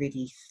just to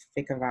really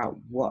figure out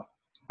what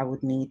I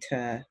would need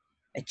to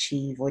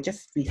achieve or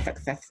just be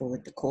successful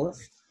with the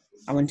course.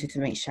 I wanted to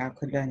make sure I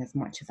could learn as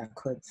much as I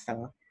could.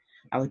 So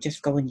I would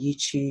just go on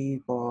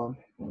YouTube, or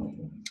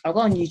I'll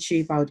go on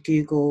YouTube, I would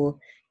Google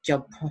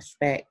job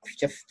prospects,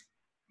 just,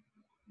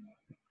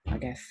 I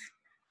guess,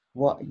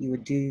 what you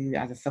would do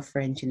as a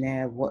software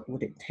engineer, what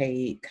would it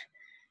take.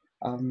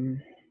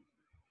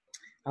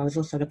 I was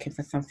also looking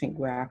for something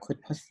where I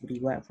could possibly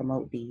work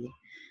remotely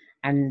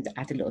and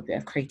add a little bit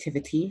of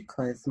creativity,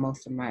 because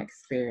most of my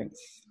experience,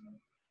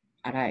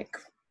 I like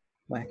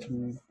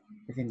working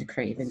within the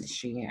creative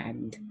industry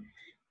and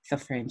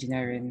software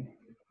engineering.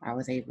 I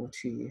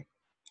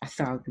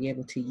thought I would be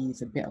able to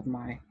use a bit of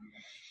my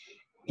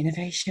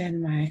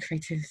innovation, my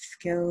creative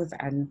skills,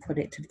 and put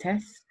it to the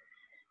test.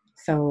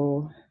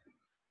 So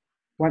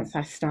once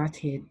I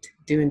started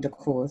doing the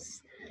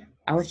course,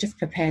 I was just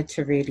prepared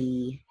to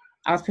fail,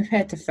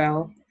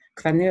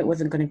 because I knew it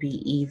wasn't going to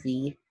be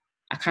easy.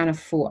 I kind of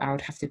thought I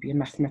would have to be a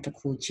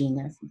mathematical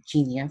genius,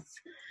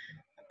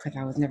 because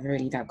I was never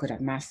really that good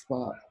at maths,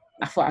 but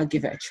I thought I'd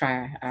give it a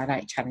try. I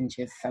like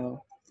challenges,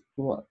 so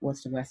what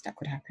was the worst that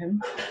could happen?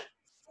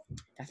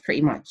 That's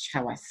pretty much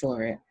how I saw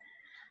it.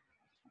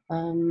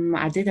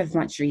 I did as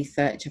much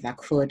research as I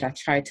could. I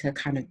tried to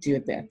kind of do a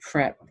bit of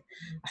prep.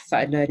 I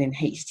started learning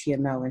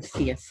HTML and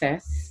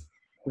CSS,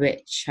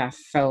 which I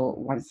felt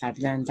once I'd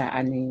learned that,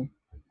 I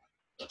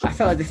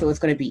felt as if it was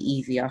going to be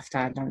easy after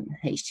I'd learned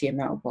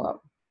HTML, but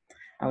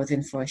I was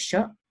in for a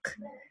shock.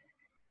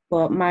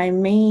 But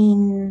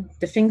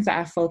the things that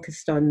I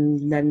focused on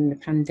learning the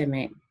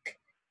pandemic,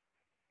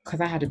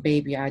 because I had a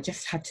baby, I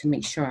just had to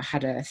make sure I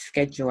had a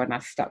schedule and I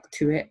stuck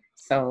to it.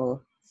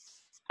 So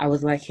I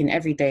was working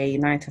every day,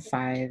 9 to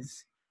 5,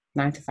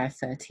 9 to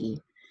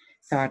 5:30.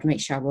 So I'd make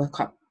sure I woke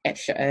up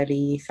extra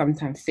early,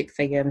 sometimes 6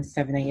 a.m.,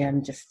 7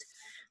 a.m., just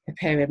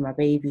preparing my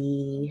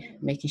baby,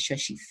 making sure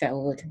she's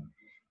settled.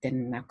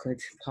 Then I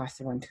could pass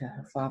her on to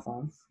her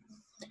father.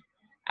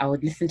 I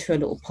would listen to a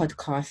little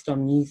podcast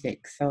on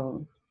music.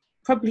 So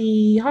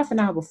probably half an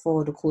hour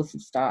before the course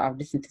would start, I would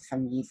listen to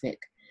some music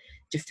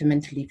just to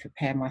mentally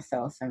prepare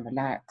myself and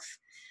relax.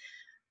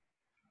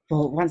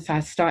 But once I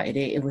started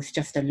it, it was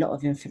just a lot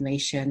of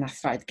information. I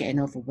started getting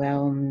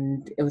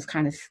overwhelmed. It was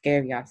kind of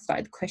scary. I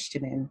started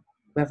questioning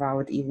whether I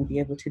would even be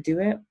able to do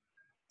it.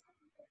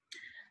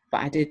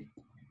 But I did.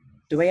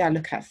 The way I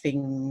look at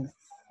things,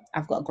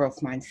 I've got a growth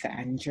mindset,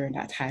 and during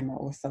that time I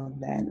also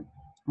learned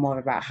more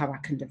about how I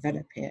can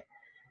develop it.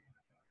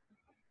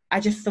 I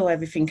just saw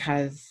everything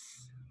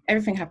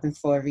happens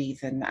for a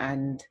reason,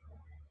 and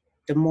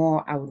the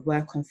more I would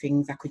work on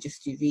things, I could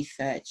just do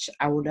research,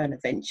 I would learn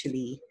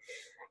eventually.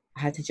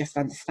 I had to just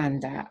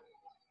understand that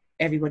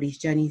everybody's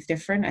journey is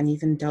different, and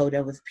even though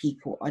there was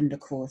people on the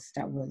course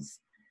that was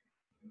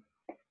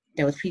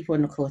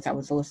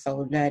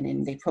also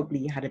learning, they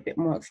probably had a bit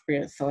more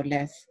experience or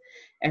less.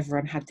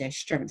 Everyone had their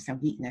strengths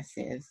and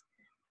weaknesses,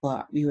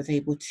 but we was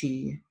able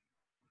to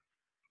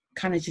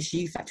kind of just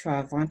use that to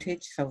our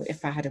advantage. So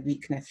if I had a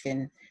weakness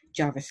in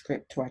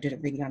JavaScript or I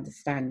didn't really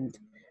understand,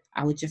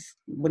 I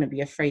wouldn't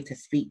be afraid to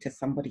speak to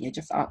somebody and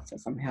just ask for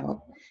some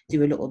help,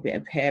 do a little bit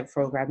of pair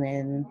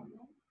programming,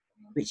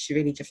 which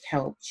really just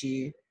helped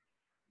give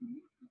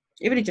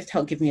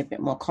me a bit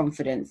more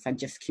confidence and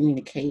just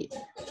communicate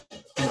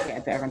and get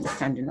a better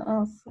understanding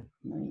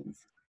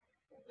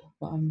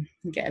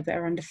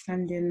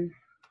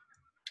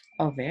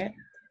of it.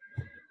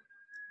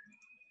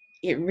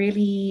 It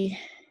really,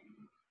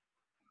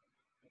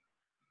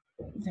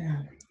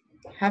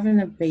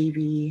 having a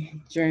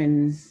baby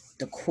during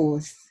the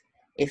course,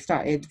 it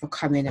started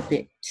becoming a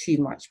bit too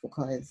much,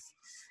 because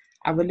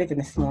I would live in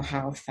a small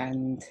house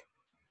and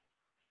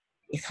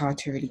it's hard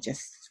to really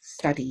just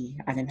study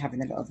and then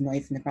having a lot of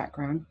noise in the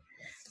background.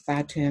 So I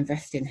had to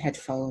invest in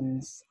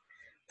headphones,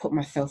 put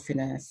myself in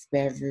a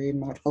spare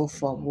room. I'd go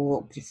for a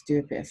walk, just do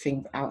a bit of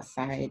things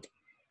outside.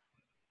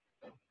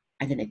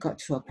 And then it got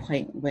to a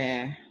point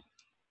where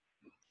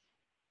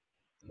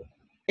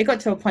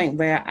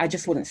I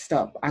just wouldn't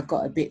stop. I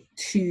got a bit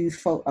too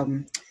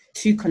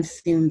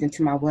consumed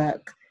into my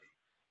work.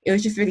 It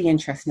was just really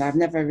interesting. I've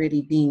never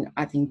really been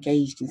as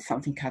engaged in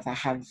something as I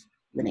have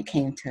when it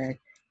came to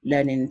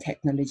learning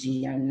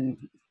technology and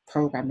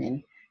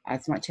programming.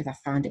 As much as I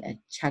found it a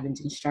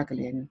challenge and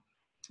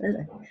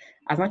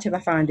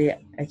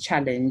a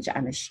challenge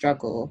and a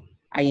struggle,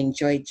 I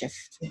enjoyed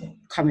just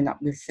coming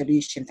up with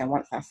solutions. And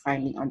once I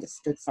finally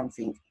understood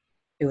something,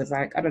 it was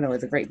like, I don't know, it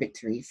was a great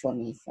victory for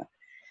me. So,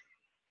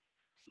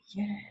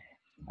 yeah.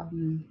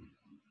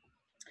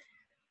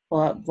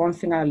 But one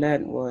thing I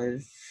learned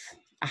was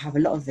I have a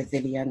lot of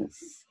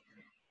resilience,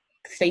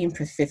 staying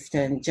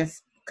persistent,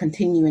 just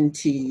continuing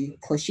to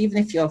push, even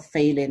if you're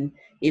failing,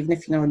 even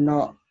if you're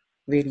not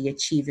really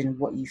achieving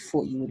what you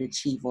thought you would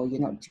achieve, or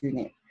you're not doing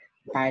it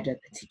by the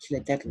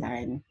particular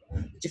deadline,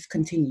 just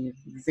continue.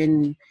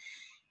 When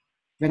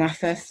I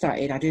first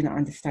started, I didn't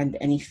understand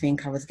anything.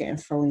 I was getting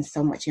thrown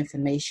so much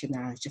information,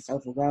 I was just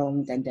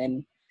overwhelmed. And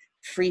then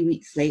 3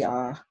 weeks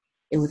later,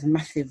 it was a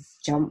massive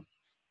jump.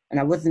 And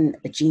I wasn't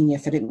a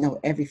genius, I didn't know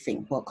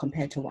everything, but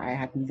compared to what I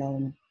had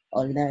known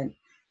or learned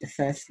the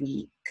first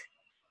week,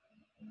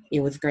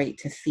 it was great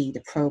to see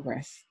the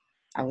progress.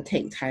 I would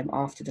take time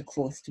after the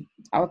course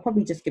I would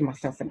probably just give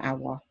myself an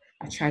hour.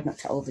 I tried not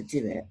to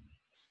overdo it,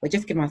 but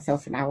just give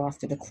myself an hour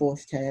after the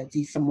course to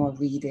do some more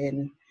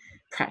reading,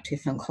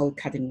 practice on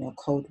Codecademy or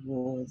Code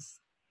Wars,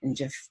 and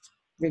just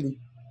really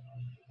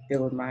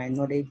build my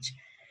knowledge.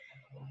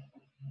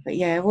 But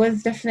yeah, it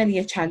was definitely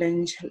a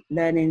challenge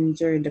learning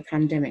during the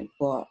pandemic,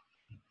 but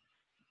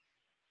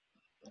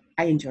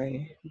I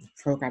enjoy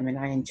programming,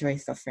 I enjoy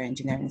software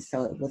engineering,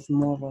 so it was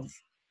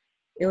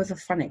a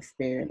fun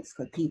experience.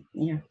 It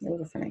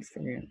was a fun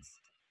experience.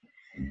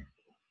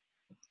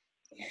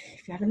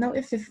 If you haven't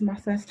noticed, this is my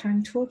first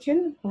time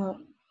talking, but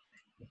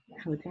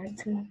I would like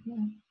to,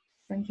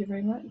 thank you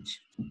very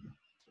much.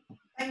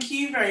 Thank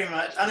you very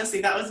much.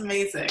 Honestly, that was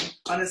amazing.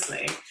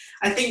 Honestly,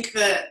 I think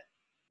that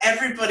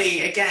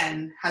everybody,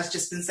 again, has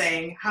just been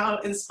saying how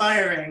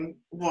inspiring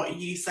what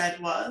you said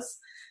was.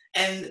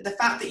 And the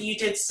fact that you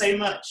did so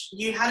much,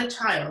 you had a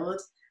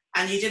child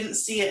and you didn't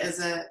see it as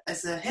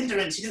a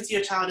hindrance, you didn't see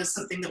your child as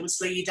something that would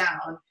slow you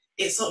down.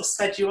 It sort of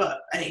sped you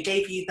up and it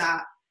gave you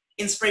that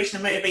inspiration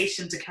and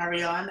motivation to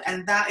carry on.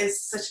 And that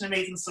is such an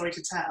amazing story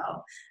to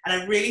tell.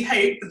 And I really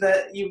hope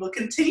that you will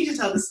continue to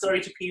tell the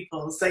story to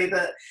people so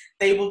that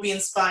they will be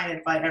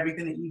inspired by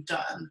everything that you've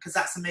done, because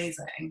that's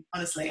amazing,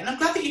 honestly. And I'm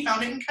glad that you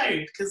found it in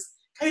code, because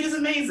code is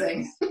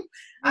amazing.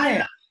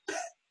 I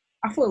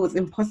thought it was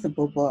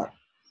impossible, but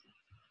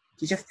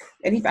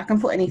I can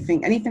put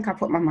anything I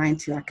put my mind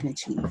to, I can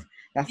achieve.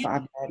 That's what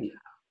I've learned.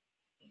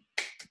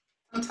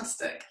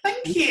 Fantastic.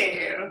 Thank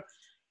you.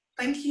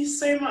 Thank you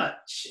so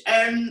much.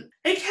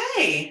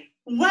 Okay,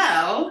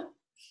 well,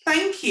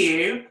 thank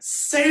you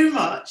so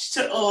much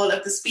to all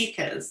of the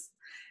speakers.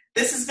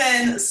 This has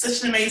been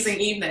such an amazing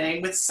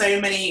evening with so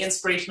many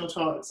inspirational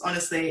talks.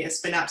 Honestly,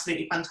 it's been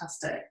absolutely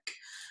fantastic.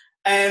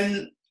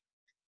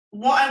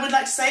 What I would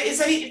like to say is,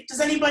 does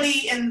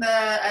anybody in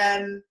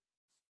the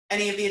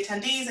any of the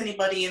attendees,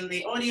 anybody in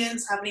the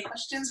audience have any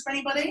questions for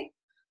anybody?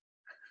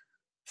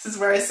 This is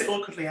where I sit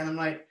awkwardly and I'm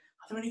like,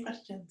 are there any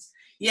questions?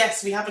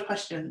 Yes, we have a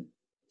question.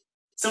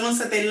 Someone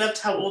said they loved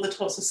how all the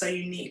talks were so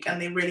unique,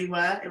 and they really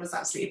were. It was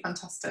absolutely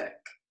fantastic.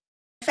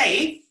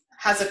 Faith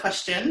has a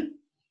question.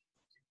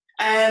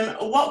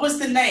 What was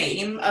the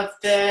name of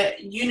the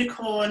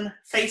unicorn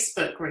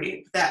Facebook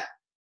group that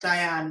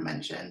Diane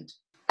mentioned?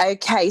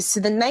 Okay,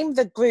 so the name of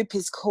the group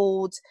is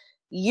called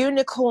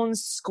Unicorn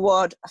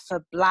Squad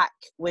for Black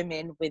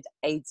Women with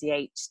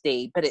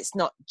ADHD, but it's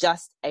not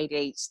just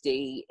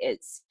ADHD,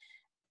 it's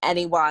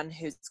anyone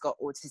who's got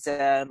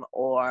autism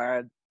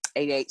or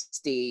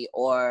ADHD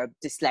or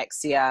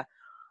dyslexia,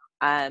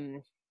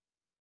 any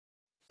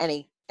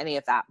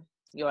of that,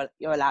 you're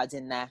allowed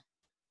in there.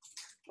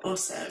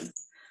 Awesome.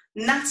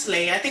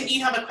 Natalie, I think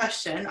you have a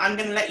question. I'm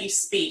going to let you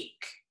speak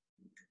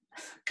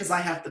because I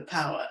have the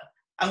power.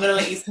 I'm going to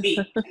let you speak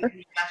and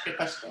you can ask your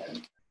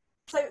question.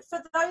 So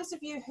for those of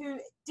you who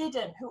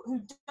don't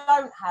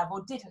have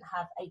or didn't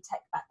have a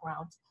tech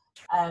background,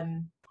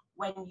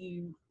 when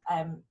you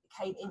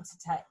came into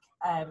tech,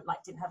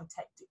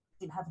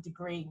 didn't have a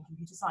degree in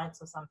computer science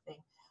or something,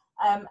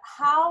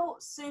 how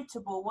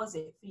suitable was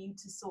it for you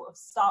to sort of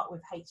start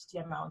with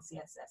HTML and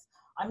CSS?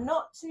 I'm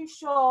not too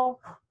sure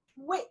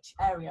which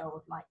area I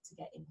would like to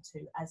get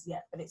into as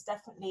yet, but it's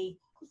definitely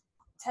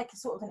tech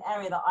is sort of an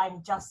area that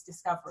I'm just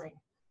discovering.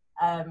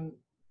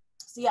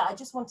 So yeah, I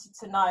just wanted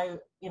to know,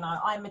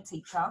 I'm a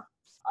teacher.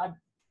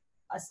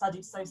 I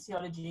studied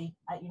sociology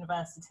at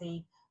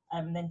university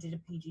and then did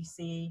a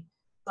PGCE.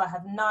 So I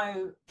have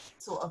no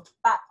sort of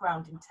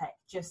background in tech,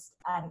 just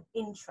an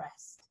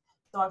interest.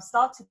 So I've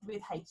started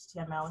with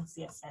HTML and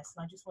CSS, and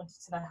I just wanted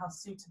to know how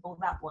suitable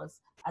that was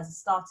as a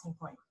starting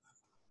point.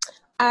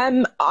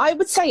 I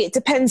would say it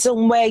depends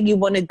on where you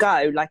want to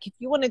go. Like if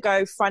you want to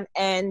go front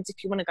end,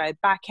 if you want to go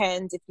back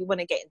end, if you want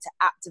to get into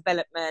app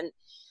development,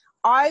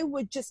 I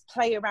would just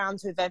play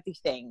around with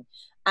everything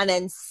and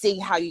then see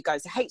how you go.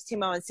 So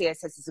HTML and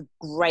CSS is a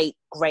great,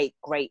 great,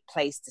 great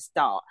place to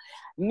start.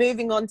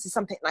 Moving on to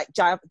something like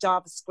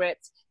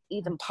JavaScript,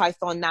 even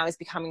Python now is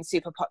becoming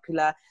super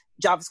popular.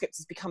 JavaScript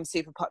has become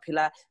super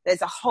popular.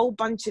 There's a whole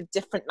bunch of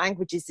different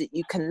languages that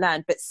you can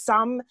learn, but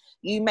some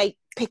you may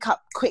pick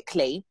up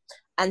quickly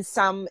and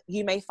some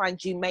you may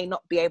find you may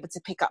not be able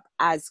to pick up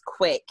as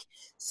quick.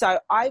 So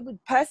I would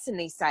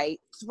personally say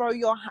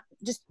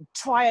just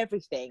try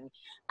everything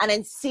and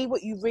then see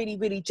what you really,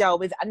 really gel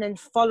with and then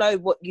follow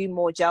what you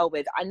more gel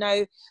with. I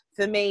know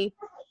for me,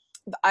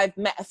 I've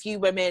met a few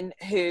women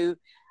who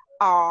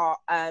are,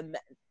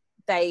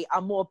 they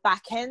are more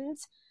back end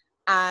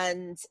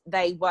and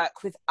they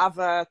work with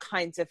other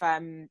kinds of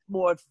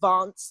more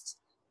advanced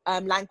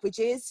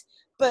languages,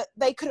 but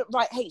they couldn't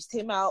write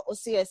HTML or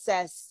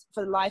CSS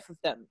for the life of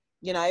them,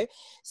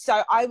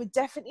 So I would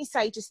definitely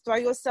say just throw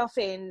yourself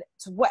in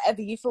to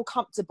whatever you feel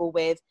comfortable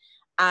with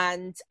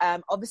and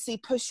obviously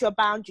push your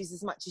boundaries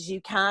as much as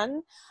you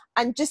can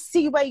and just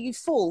see where you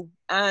fall.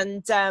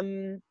 And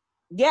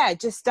yeah,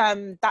 just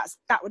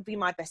that would be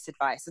my best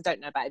advice. I don't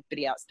know about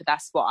everybody else, but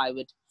that's what I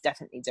would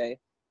definitely do.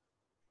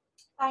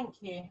 Thank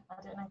you.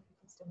 I don't know if you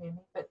can still hear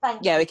me, but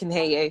thank you. Yeah, we can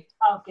hear you.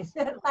 Oh, good.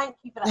 Thank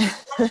you for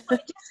that. And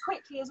just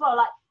quickly as well,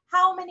 like,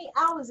 how many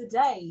hours a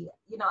day?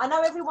 You know, I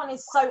know everyone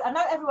is so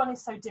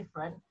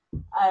different.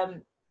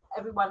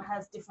 Everyone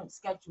has different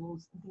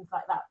schedules and things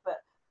like that, but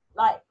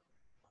like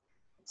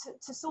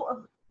to sort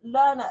of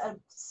learn at a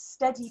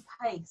steady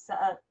pace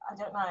I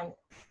don't know,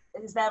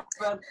 is there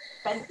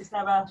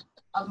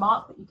a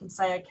mark that you can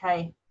say,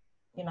 okay,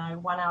 you know,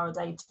 1 hour a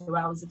day, 2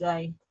 hours a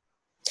day?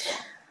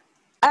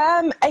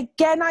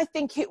 Again, I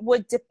think it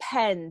would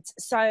depend.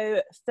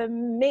 So for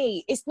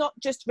me, it's not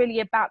just really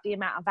about the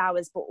amount of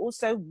hours, but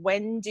also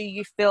when do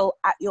you feel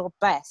at your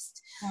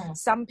best?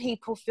 Some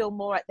people feel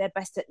more at their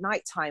best at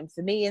nighttime.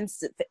 For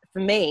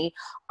me,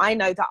 I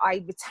know that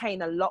I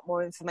retain a lot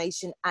more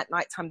information at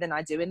nighttime than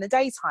I do in the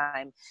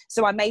daytime.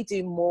 So I may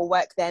do more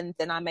work then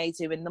than I may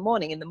do in the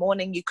morning. In the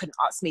morning, you couldn't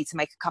ask me to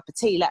make a cup of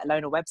tea, let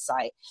alone a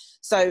website.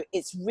 So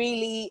it's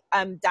really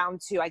down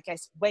to, I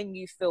guess, when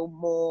you feel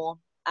more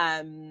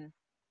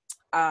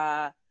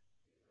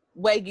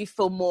where you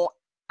feel more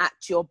at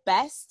your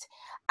best,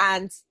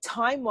 and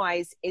time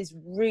wise is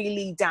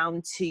really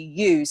down to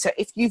you. So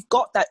if you've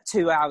got that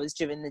 2 hours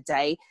during the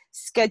day,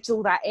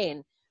 schedule that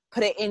in,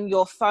 put it in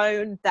your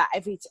phone that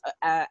every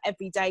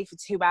day for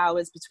 2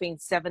 hours between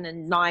 7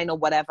 and 9 or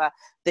whatever,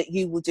 that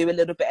you will do a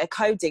little bit of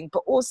coding.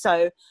 But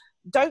also,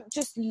 don't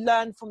just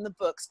learn from the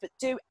books, but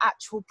do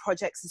actual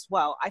projects as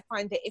well. I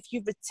find that if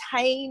you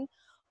retain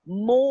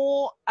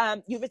more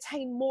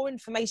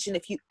information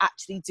if you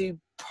actually do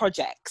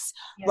projects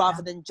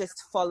rather than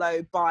just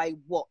follow by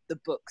what the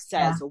book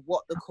says or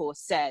what the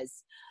course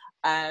says.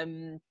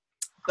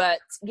 But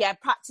yeah,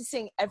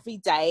 practicing every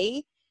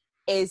day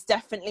is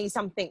definitely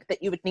something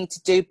that you would need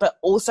to do, but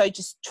also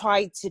just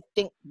try to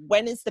think,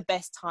 when is the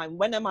best time?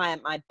 When am I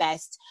at my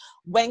best?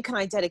 When can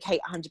I dedicate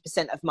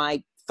 100% of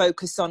my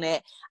focus on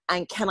it?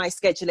 And can I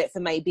schedule it for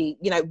maybe,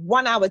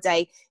 1 hour a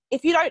day?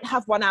 If you don't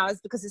have 1 hour,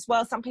 because as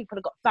well, some people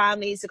have got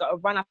families, they've got to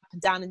run up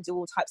and down and do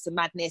all types of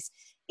madness.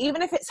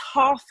 Even if it's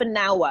half an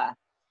hour,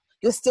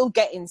 you're still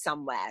getting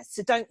somewhere.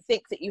 So don't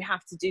think that you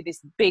have to do this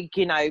big,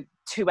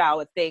 2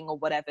 hour thing or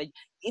whatever.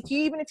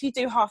 Even if you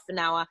do half an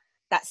hour,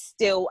 that's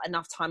still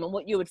enough time. And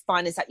what you would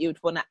find is that you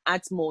would want to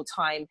add more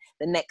time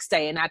the next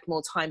day and add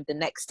more time the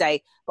next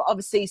day. But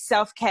obviously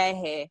self-care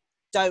here,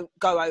 don't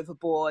go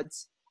overboard.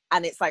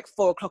 And it's like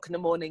 4 o'clock in the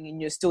morning and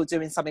you're still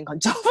doing something on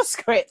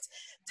JavaScript.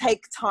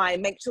 Take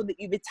time, make sure that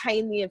you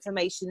retain the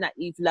information that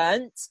you've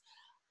learnt,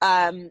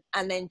 and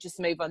then just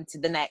move on to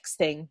the next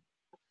thing.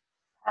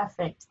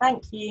 Perfect.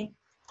 Thank you.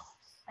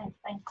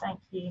 Thank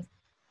you.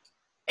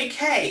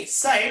 Okay,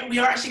 so we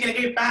are actually going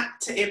to go back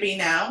to Ibi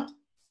now.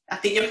 I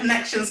think your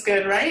connection's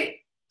good, right?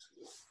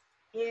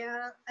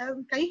 Yeah.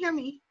 Can you hear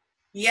me?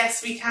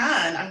 Yes, we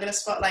can. I'm going to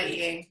spotlight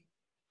you.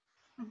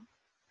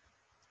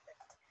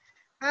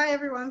 Hi,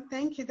 everyone.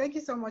 Thank you. Thank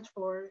you so much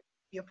for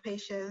your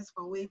patience,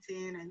 for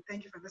waiting, and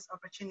thank you for this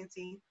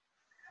opportunity.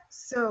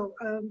 So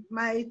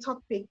my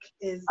topic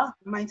is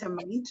Mind to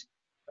Mind,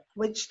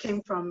 which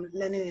came from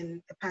learning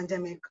in the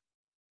pandemic.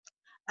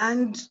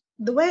 And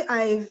the way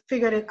I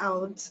figured it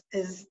out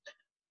is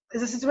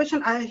a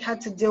situation I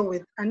had to deal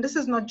with. And this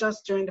is not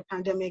just during the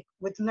pandemic,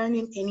 with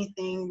learning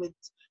anything, with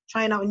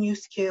trying out new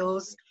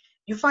skills.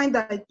 You find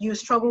that you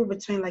struggle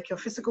between like your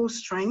physical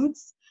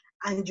strengths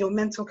and your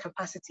mental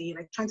capacity,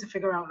 like trying to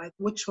figure out like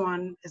which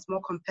one is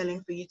more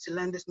compelling for you to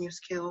learn this new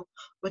skill,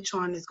 which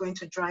one is going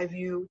to drive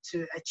you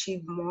to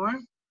achieve more.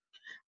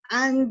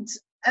 And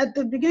at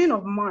the beginning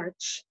of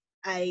March,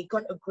 I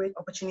got a great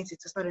opportunity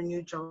to start a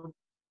new job.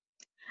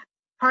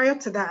 Prior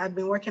to that, I've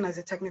been working as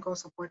a technical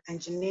support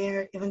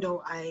engineer,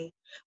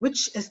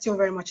 which is still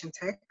very much in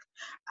tech.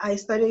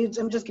 Let me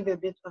just give you a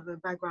bit of a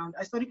background.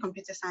 I studied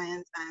computer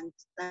science and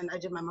then I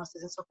did my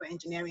master's in software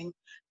engineering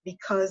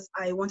because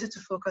I wanted to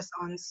focus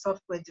on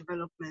software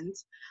development.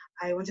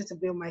 I wanted to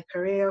build my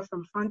career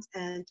from front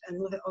end and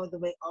move it all the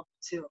way up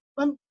to,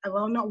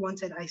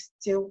 I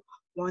still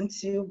want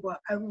to, but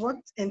I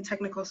worked in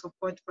technical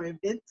support for a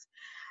bit.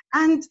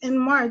 And in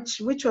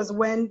March, which was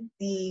when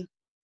the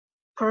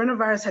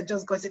coronavirus had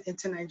just gotten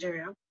into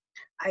Nigeria,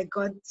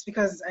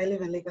 because I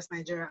live in Lagos,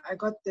 Nigeria, I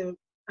got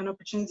an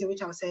opportunity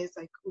which I would say is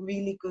like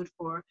really good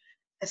for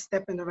a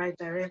step in the right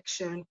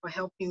direction for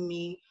helping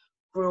me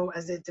grow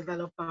as a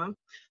developer,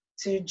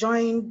 to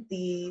join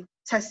the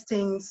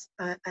testing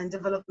and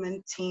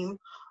development team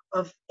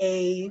of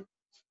an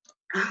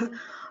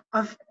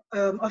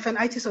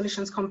IT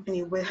solutions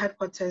company with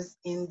headquarters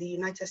in the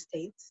United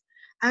States.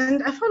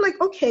 And I felt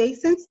like, okay,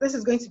 since this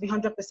is going to be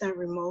 100%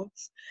 remote,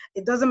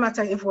 it doesn't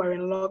matter if we're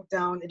in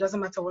lockdown, it doesn't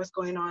matter what's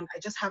going on. I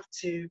just have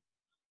to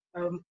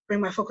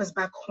bring my focus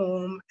back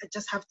home. I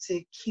just have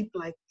to keep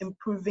like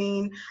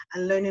improving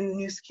and learning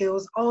new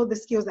skills, all the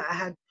skills that I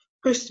had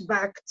pushed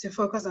back to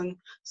focus on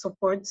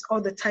support, all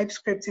the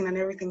typescripting and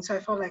everything. So I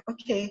felt like,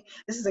 okay,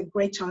 this is a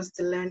great chance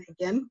to learn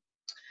again.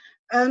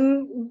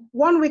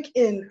 1 week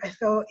in, I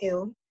fell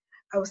ill.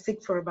 I was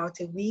sick for about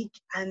a week,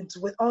 and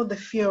with all the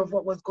fear of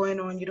what was going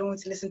on, you don't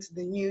want to listen to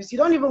the news. You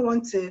don't even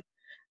want to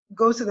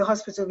go to the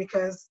hospital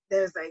because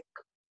there's like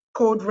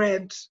code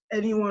red.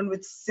 Anyone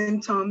with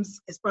symptoms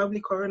is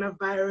probably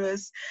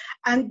coronavirus.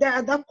 And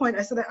at that point,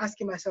 I started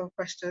asking myself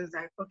questions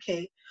like,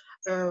 okay,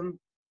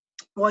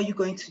 what are you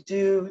going to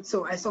do?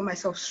 So I saw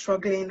myself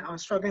struggling. I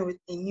was struggling with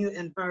a new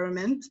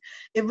environment,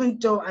 even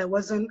though I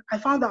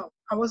found out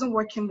I wasn't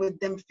working with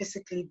them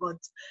physically, but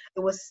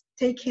it was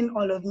taking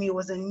all of me. It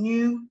was a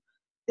new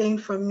thing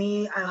for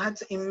me. I had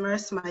to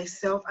immerse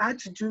myself. I had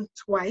to do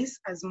twice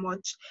as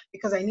much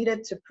because I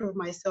needed to prove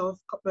myself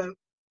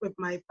with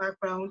my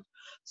background.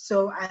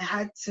 So I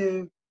had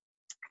to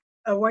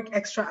work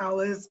extra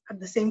hours. At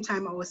the same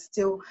time, I was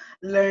still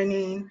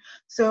learning.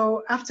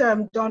 So after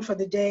I'm done for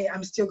the day,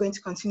 I'm still going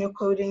to continue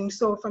coding.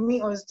 So for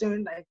me, I was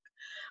doing like,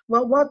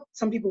 well, what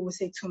some people would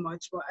say too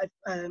much, but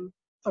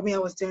for me, I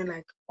was doing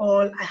like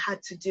all I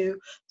had to do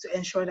to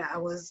ensure that I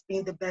was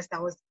being the best, I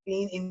was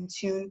being in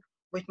tune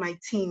with my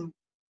team.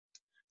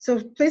 So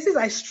places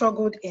I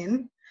struggled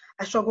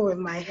with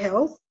my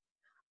health.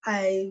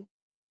 I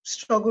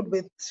struggled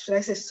with, should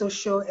I say,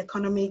 social,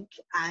 economic,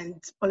 and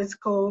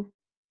political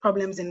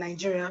problems in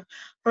Nigeria.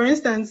 For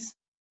instance,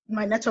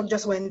 my network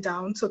just went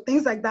down. So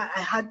things like that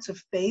I had to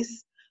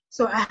face.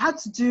 So I had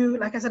to do,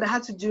 like I said, I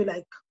had to do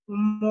like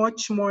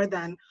much more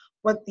than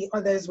what the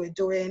others were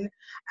doing.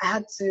 I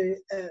had to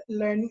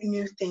learn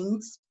new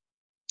things.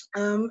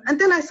 And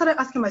then I started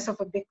asking myself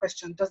a big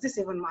question: does this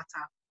even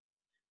matter?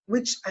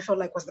 Which I felt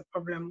like was the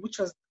problem, which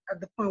was at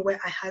the point where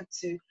I had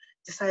to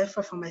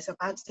decipher for myself.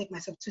 I had to take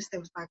myself 2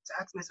 steps back to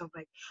ask myself,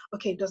 like,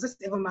 okay, does this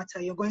even matter?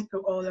 You're going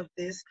through all of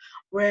this.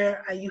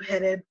 Where are you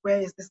headed?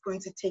 Where is this going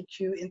to take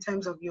you in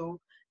terms of your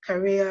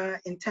career,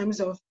 in terms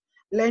of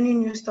learning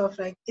new stuff?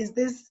 Like, is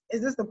this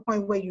the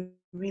point where you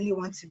really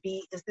want to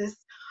be? Is this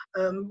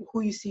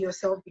who you see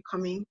yourself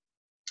becoming?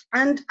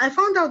 And I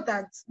found out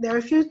that there are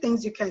a few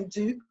things you can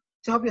do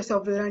to help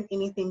yourself learn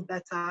anything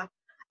better,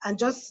 and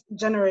just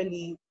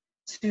generally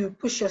to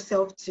push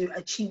yourself to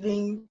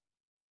achieving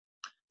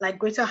like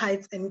greater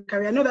heights in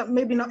career. I know that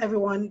maybe not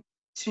everyone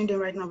tuned in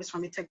right now is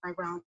from a tech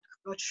background,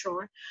 I'm not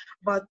sure,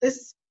 but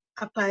this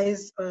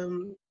applies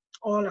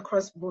all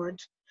across board.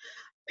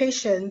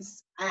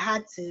 Patience, I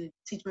had to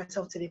teach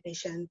myself to be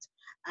patient.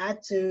 I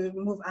had to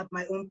move at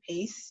my own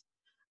pace.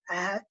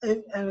 And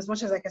as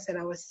much as, like I said,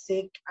 I was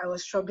sick, I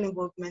was struggling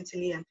both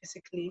mentally and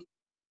physically,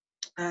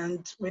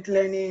 and with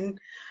learning.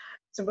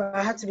 So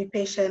I had to be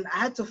patient. I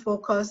had to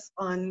focus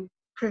on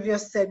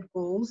previous set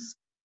goals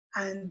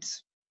and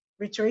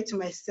reiterate to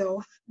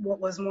myself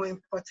what was more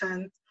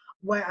important,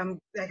 where I'm,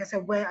 like I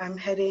said, where I'm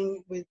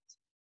heading with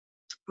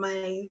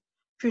my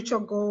future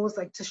goals,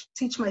 like to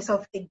teach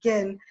myself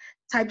again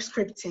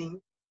typescripting,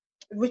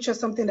 which was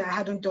something that I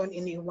hadn't done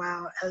in a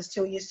while. I was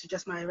still used to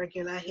just my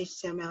regular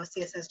HTML,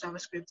 CSS,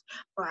 JavaScript,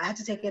 but I had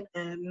to take it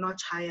a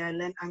notch higher,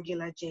 learn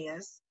Angular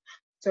JS.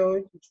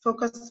 So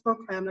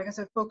like I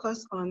said,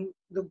 focus on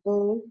the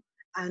goal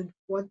and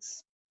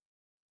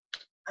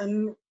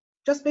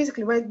just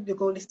basically where the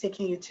goal is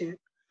taking you to.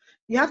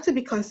 You have to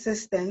be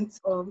consistent,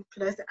 or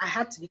should I say, I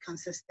had to be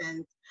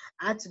consistent.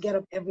 I had to get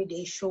up every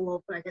day, show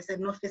up, like I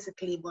said, not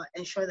physically, but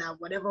ensure that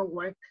whatever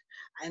work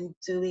I'm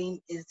doing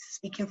is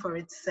speaking for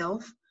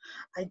itself.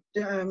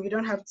 You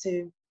don't have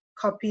to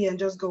copy and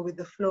just go with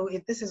the flow.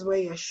 If this is where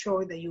you're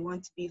sure that you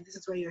want to be, if this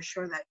is where you're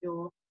sure that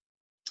your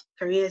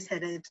career is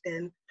headed,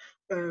 then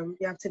you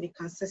have to be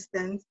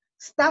consistent.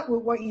 Start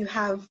with what you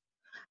have.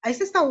 I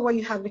say start with what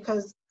you have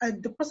because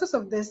the process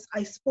of this,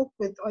 I spoke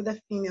with other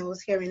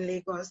females here in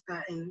Lagos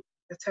that are in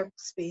the tech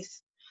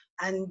space,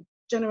 and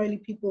generally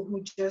people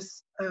who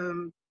just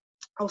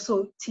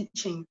also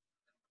teaching.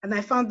 And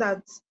I found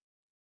that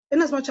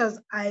in as much as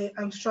I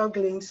am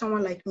struggling,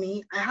 someone like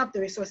me, I have the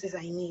resources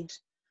I need.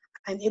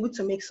 I'm able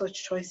to make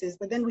such choices.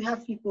 But then we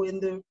have people in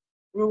the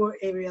rural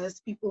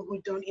areas, people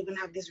who don't even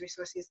have these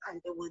resources,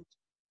 and they would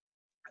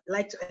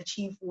like to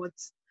achieve what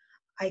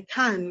I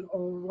can,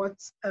 or what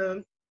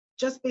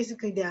just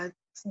basically their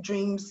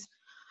dreams.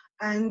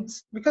 And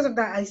because of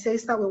that, I say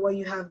start with what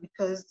you have,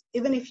 because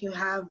even if you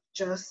have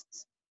just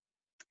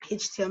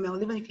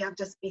HTML, even if you have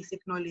just basic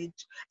knowledge,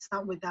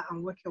 start with that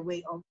and work your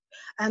way up.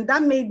 And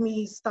that made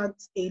me start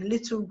a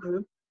little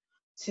group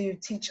to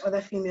teach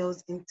other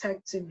females in tech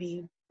to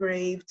be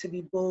brave, to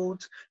be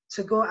bold,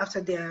 to go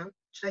after their,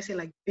 should I say,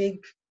 like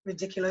big,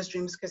 ridiculous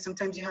dreams, because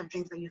sometimes you have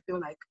dreams that you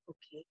feel like,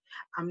 okay,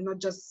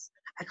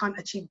 I can't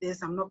achieve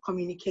this, I'm not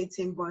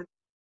communicating, but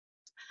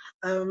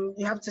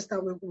you have to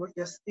start with what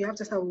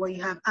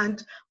you have.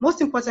 And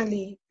most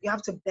importantly, you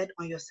have to bet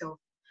on yourself.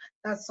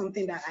 That's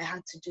something that I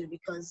had to do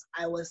because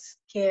I was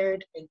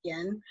scared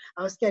again.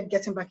 I was scared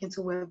getting back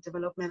into web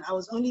development. I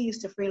was only used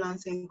to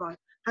freelancing, but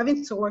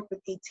having to work with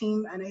a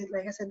team, and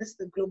like I said, this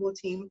is a global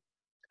team.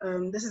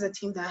 This is a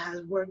team that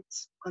has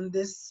worked on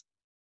this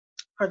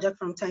project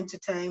from time to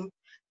time.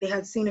 They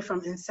had seen it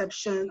from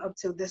inception up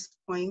till this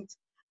point.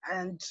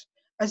 And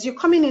as you're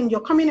coming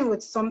in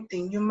with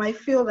something. You might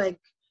feel like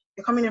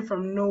you're coming in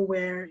from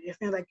nowhere. You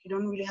feel like you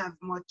don't really have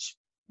much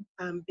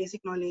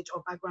basic knowledge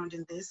or background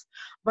in this,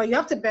 but you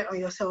have to bet on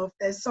yourself.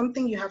 There's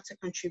something you have to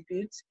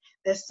contribute.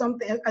 There's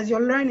something, as you're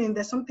learning,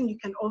 there's something you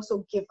can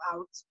also give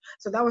out.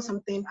 So that was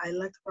something I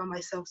learned about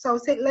myself. So I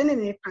would say learning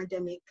in a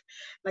pandemic,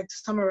 like to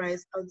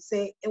summarize, I would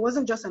say it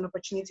wasn't just an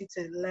opportunity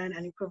to learn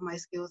and improve my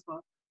skills,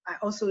 but I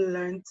also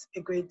learned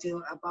a great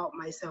deal about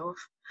myself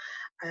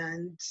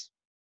and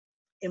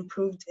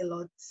improved a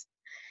lot.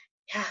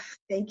 Yeah,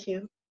 thank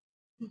you.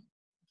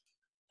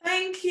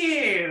 Thank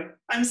you.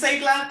 I'm so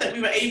glad that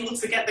we were able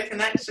to get the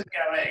connection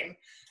going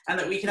and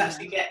that we could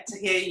actually get to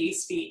hear you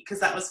speak, because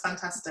that was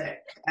fantastic.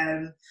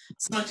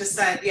 Someone just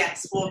said,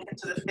 yes, walk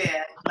into the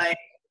fear. Like,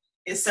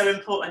 it's so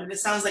important. It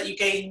sounds like you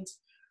gained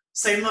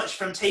so much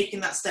from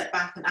taking that step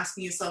back and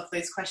asking yourself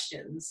those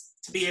questions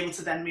to be able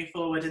to then move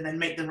forward and then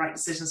make the right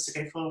decisions to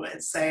go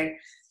forward. So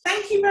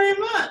thank you very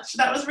much.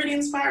 That was really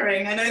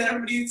inspiring. I know that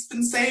everybody's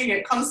been saying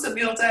it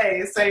constantly all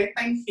day, so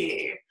thank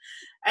you.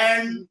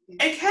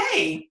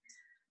 Okay,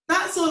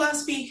 that's all our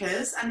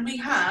speakers, and we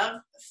have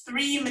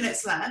 3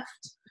 minutes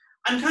left.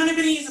 I'm kind of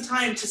going to use the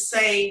time to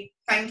say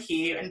thank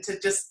you and to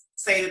just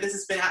say that this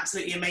has been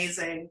absolutely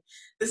amazing.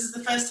 This is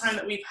the first time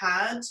that we've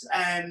had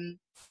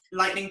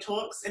lightning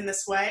talks in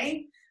this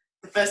way.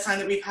 The first time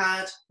that we've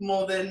had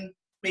more than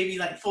maybe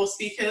like 4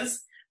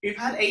 speakers. We've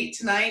had 8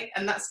 tonight,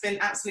 and that's been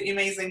absolutely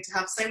amazing to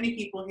have so many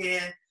people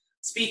here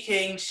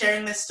speaking,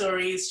 sharing their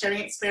stories, sharing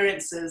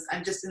experiences,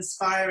 and just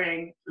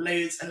inspiring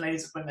loads and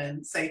loads of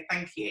women. So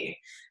thank you.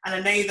 And I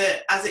know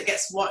that as it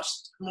gets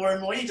watched more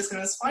and more, you're just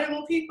going to inspire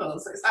more people.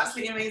 So it's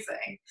absolutely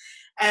amazing.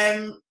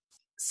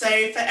 So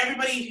for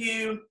everybody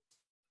who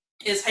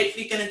is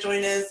hopefully going to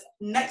join us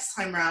next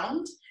time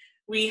round,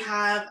 we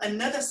have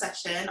another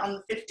session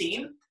on the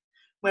 15th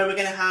where we're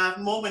going to have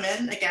more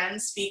women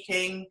again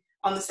speaking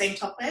on the same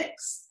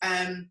topics.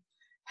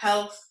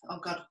 Health, oh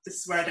God, this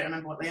is where I don't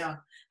remember what they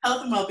are.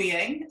 Health and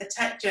well-being, a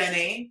tech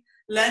journey,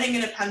 learning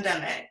in a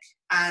pandemic,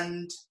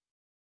 and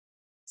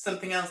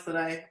something else that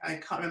I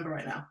can't remember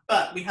right now.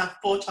 But we have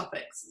 4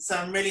 topics, so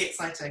I'm really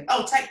excited.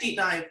 Oh, tech deep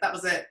dive, that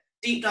was it.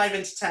 Deep dive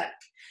into tech.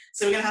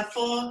 So we're going to have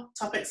 4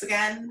 topics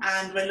again,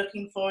 and we're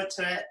looking forward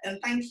to it. And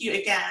thank you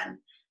again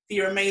for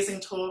your amazing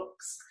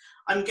talks.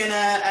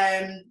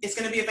 It's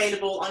going to be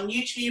available on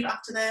YouTube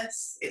after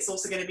this. It's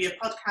also going to be a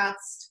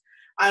podcast.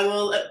 I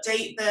will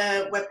update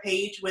the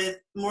webpage with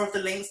more of the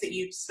links that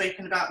you've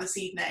spoken about this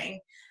evening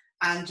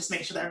and just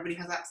make sure that everybody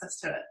has access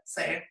to it.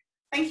 So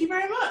thank you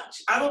very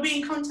much. I will be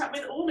in contact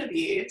with all of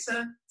you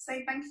to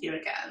say thank you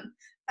again.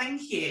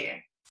 Thank you.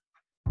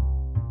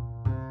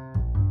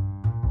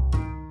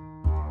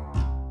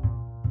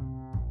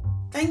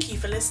 Thank you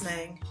for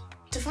listening.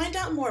 To find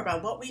out more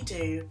about what we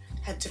do,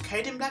 head to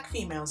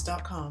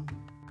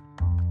codingblackfemales.com.